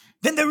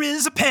 Then there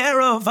is a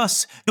pair of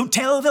us. Don't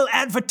tell, they'll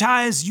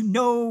advertise, you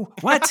know.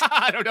 What?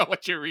 I don't know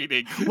what you're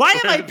reading. Why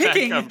am I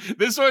picking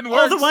this one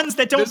works. All the ones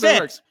that don't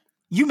fit?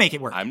 You make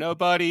it work. I'm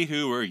nobody,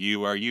 who are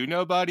you? Are you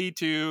nobody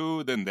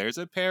too? Then there's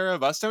a pair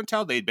of us. Don't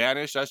tell, they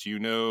banish us, you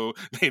know.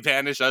 They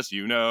banish us,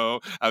 you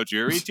know. How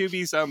dreary to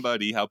be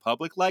somebody. How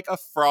public like a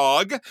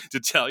frog. To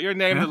tell your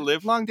name the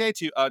live long day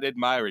to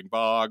unadmiring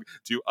bog.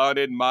 To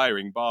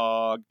unadmiring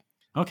bog.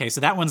 Okay, so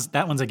that one's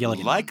a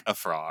Gilligan. Like a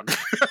frog.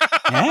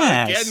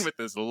 Yes. Again with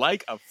this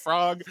like a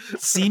frog.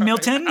 See,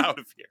 Milton? Out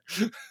of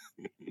here.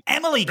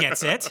 Emily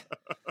gets it.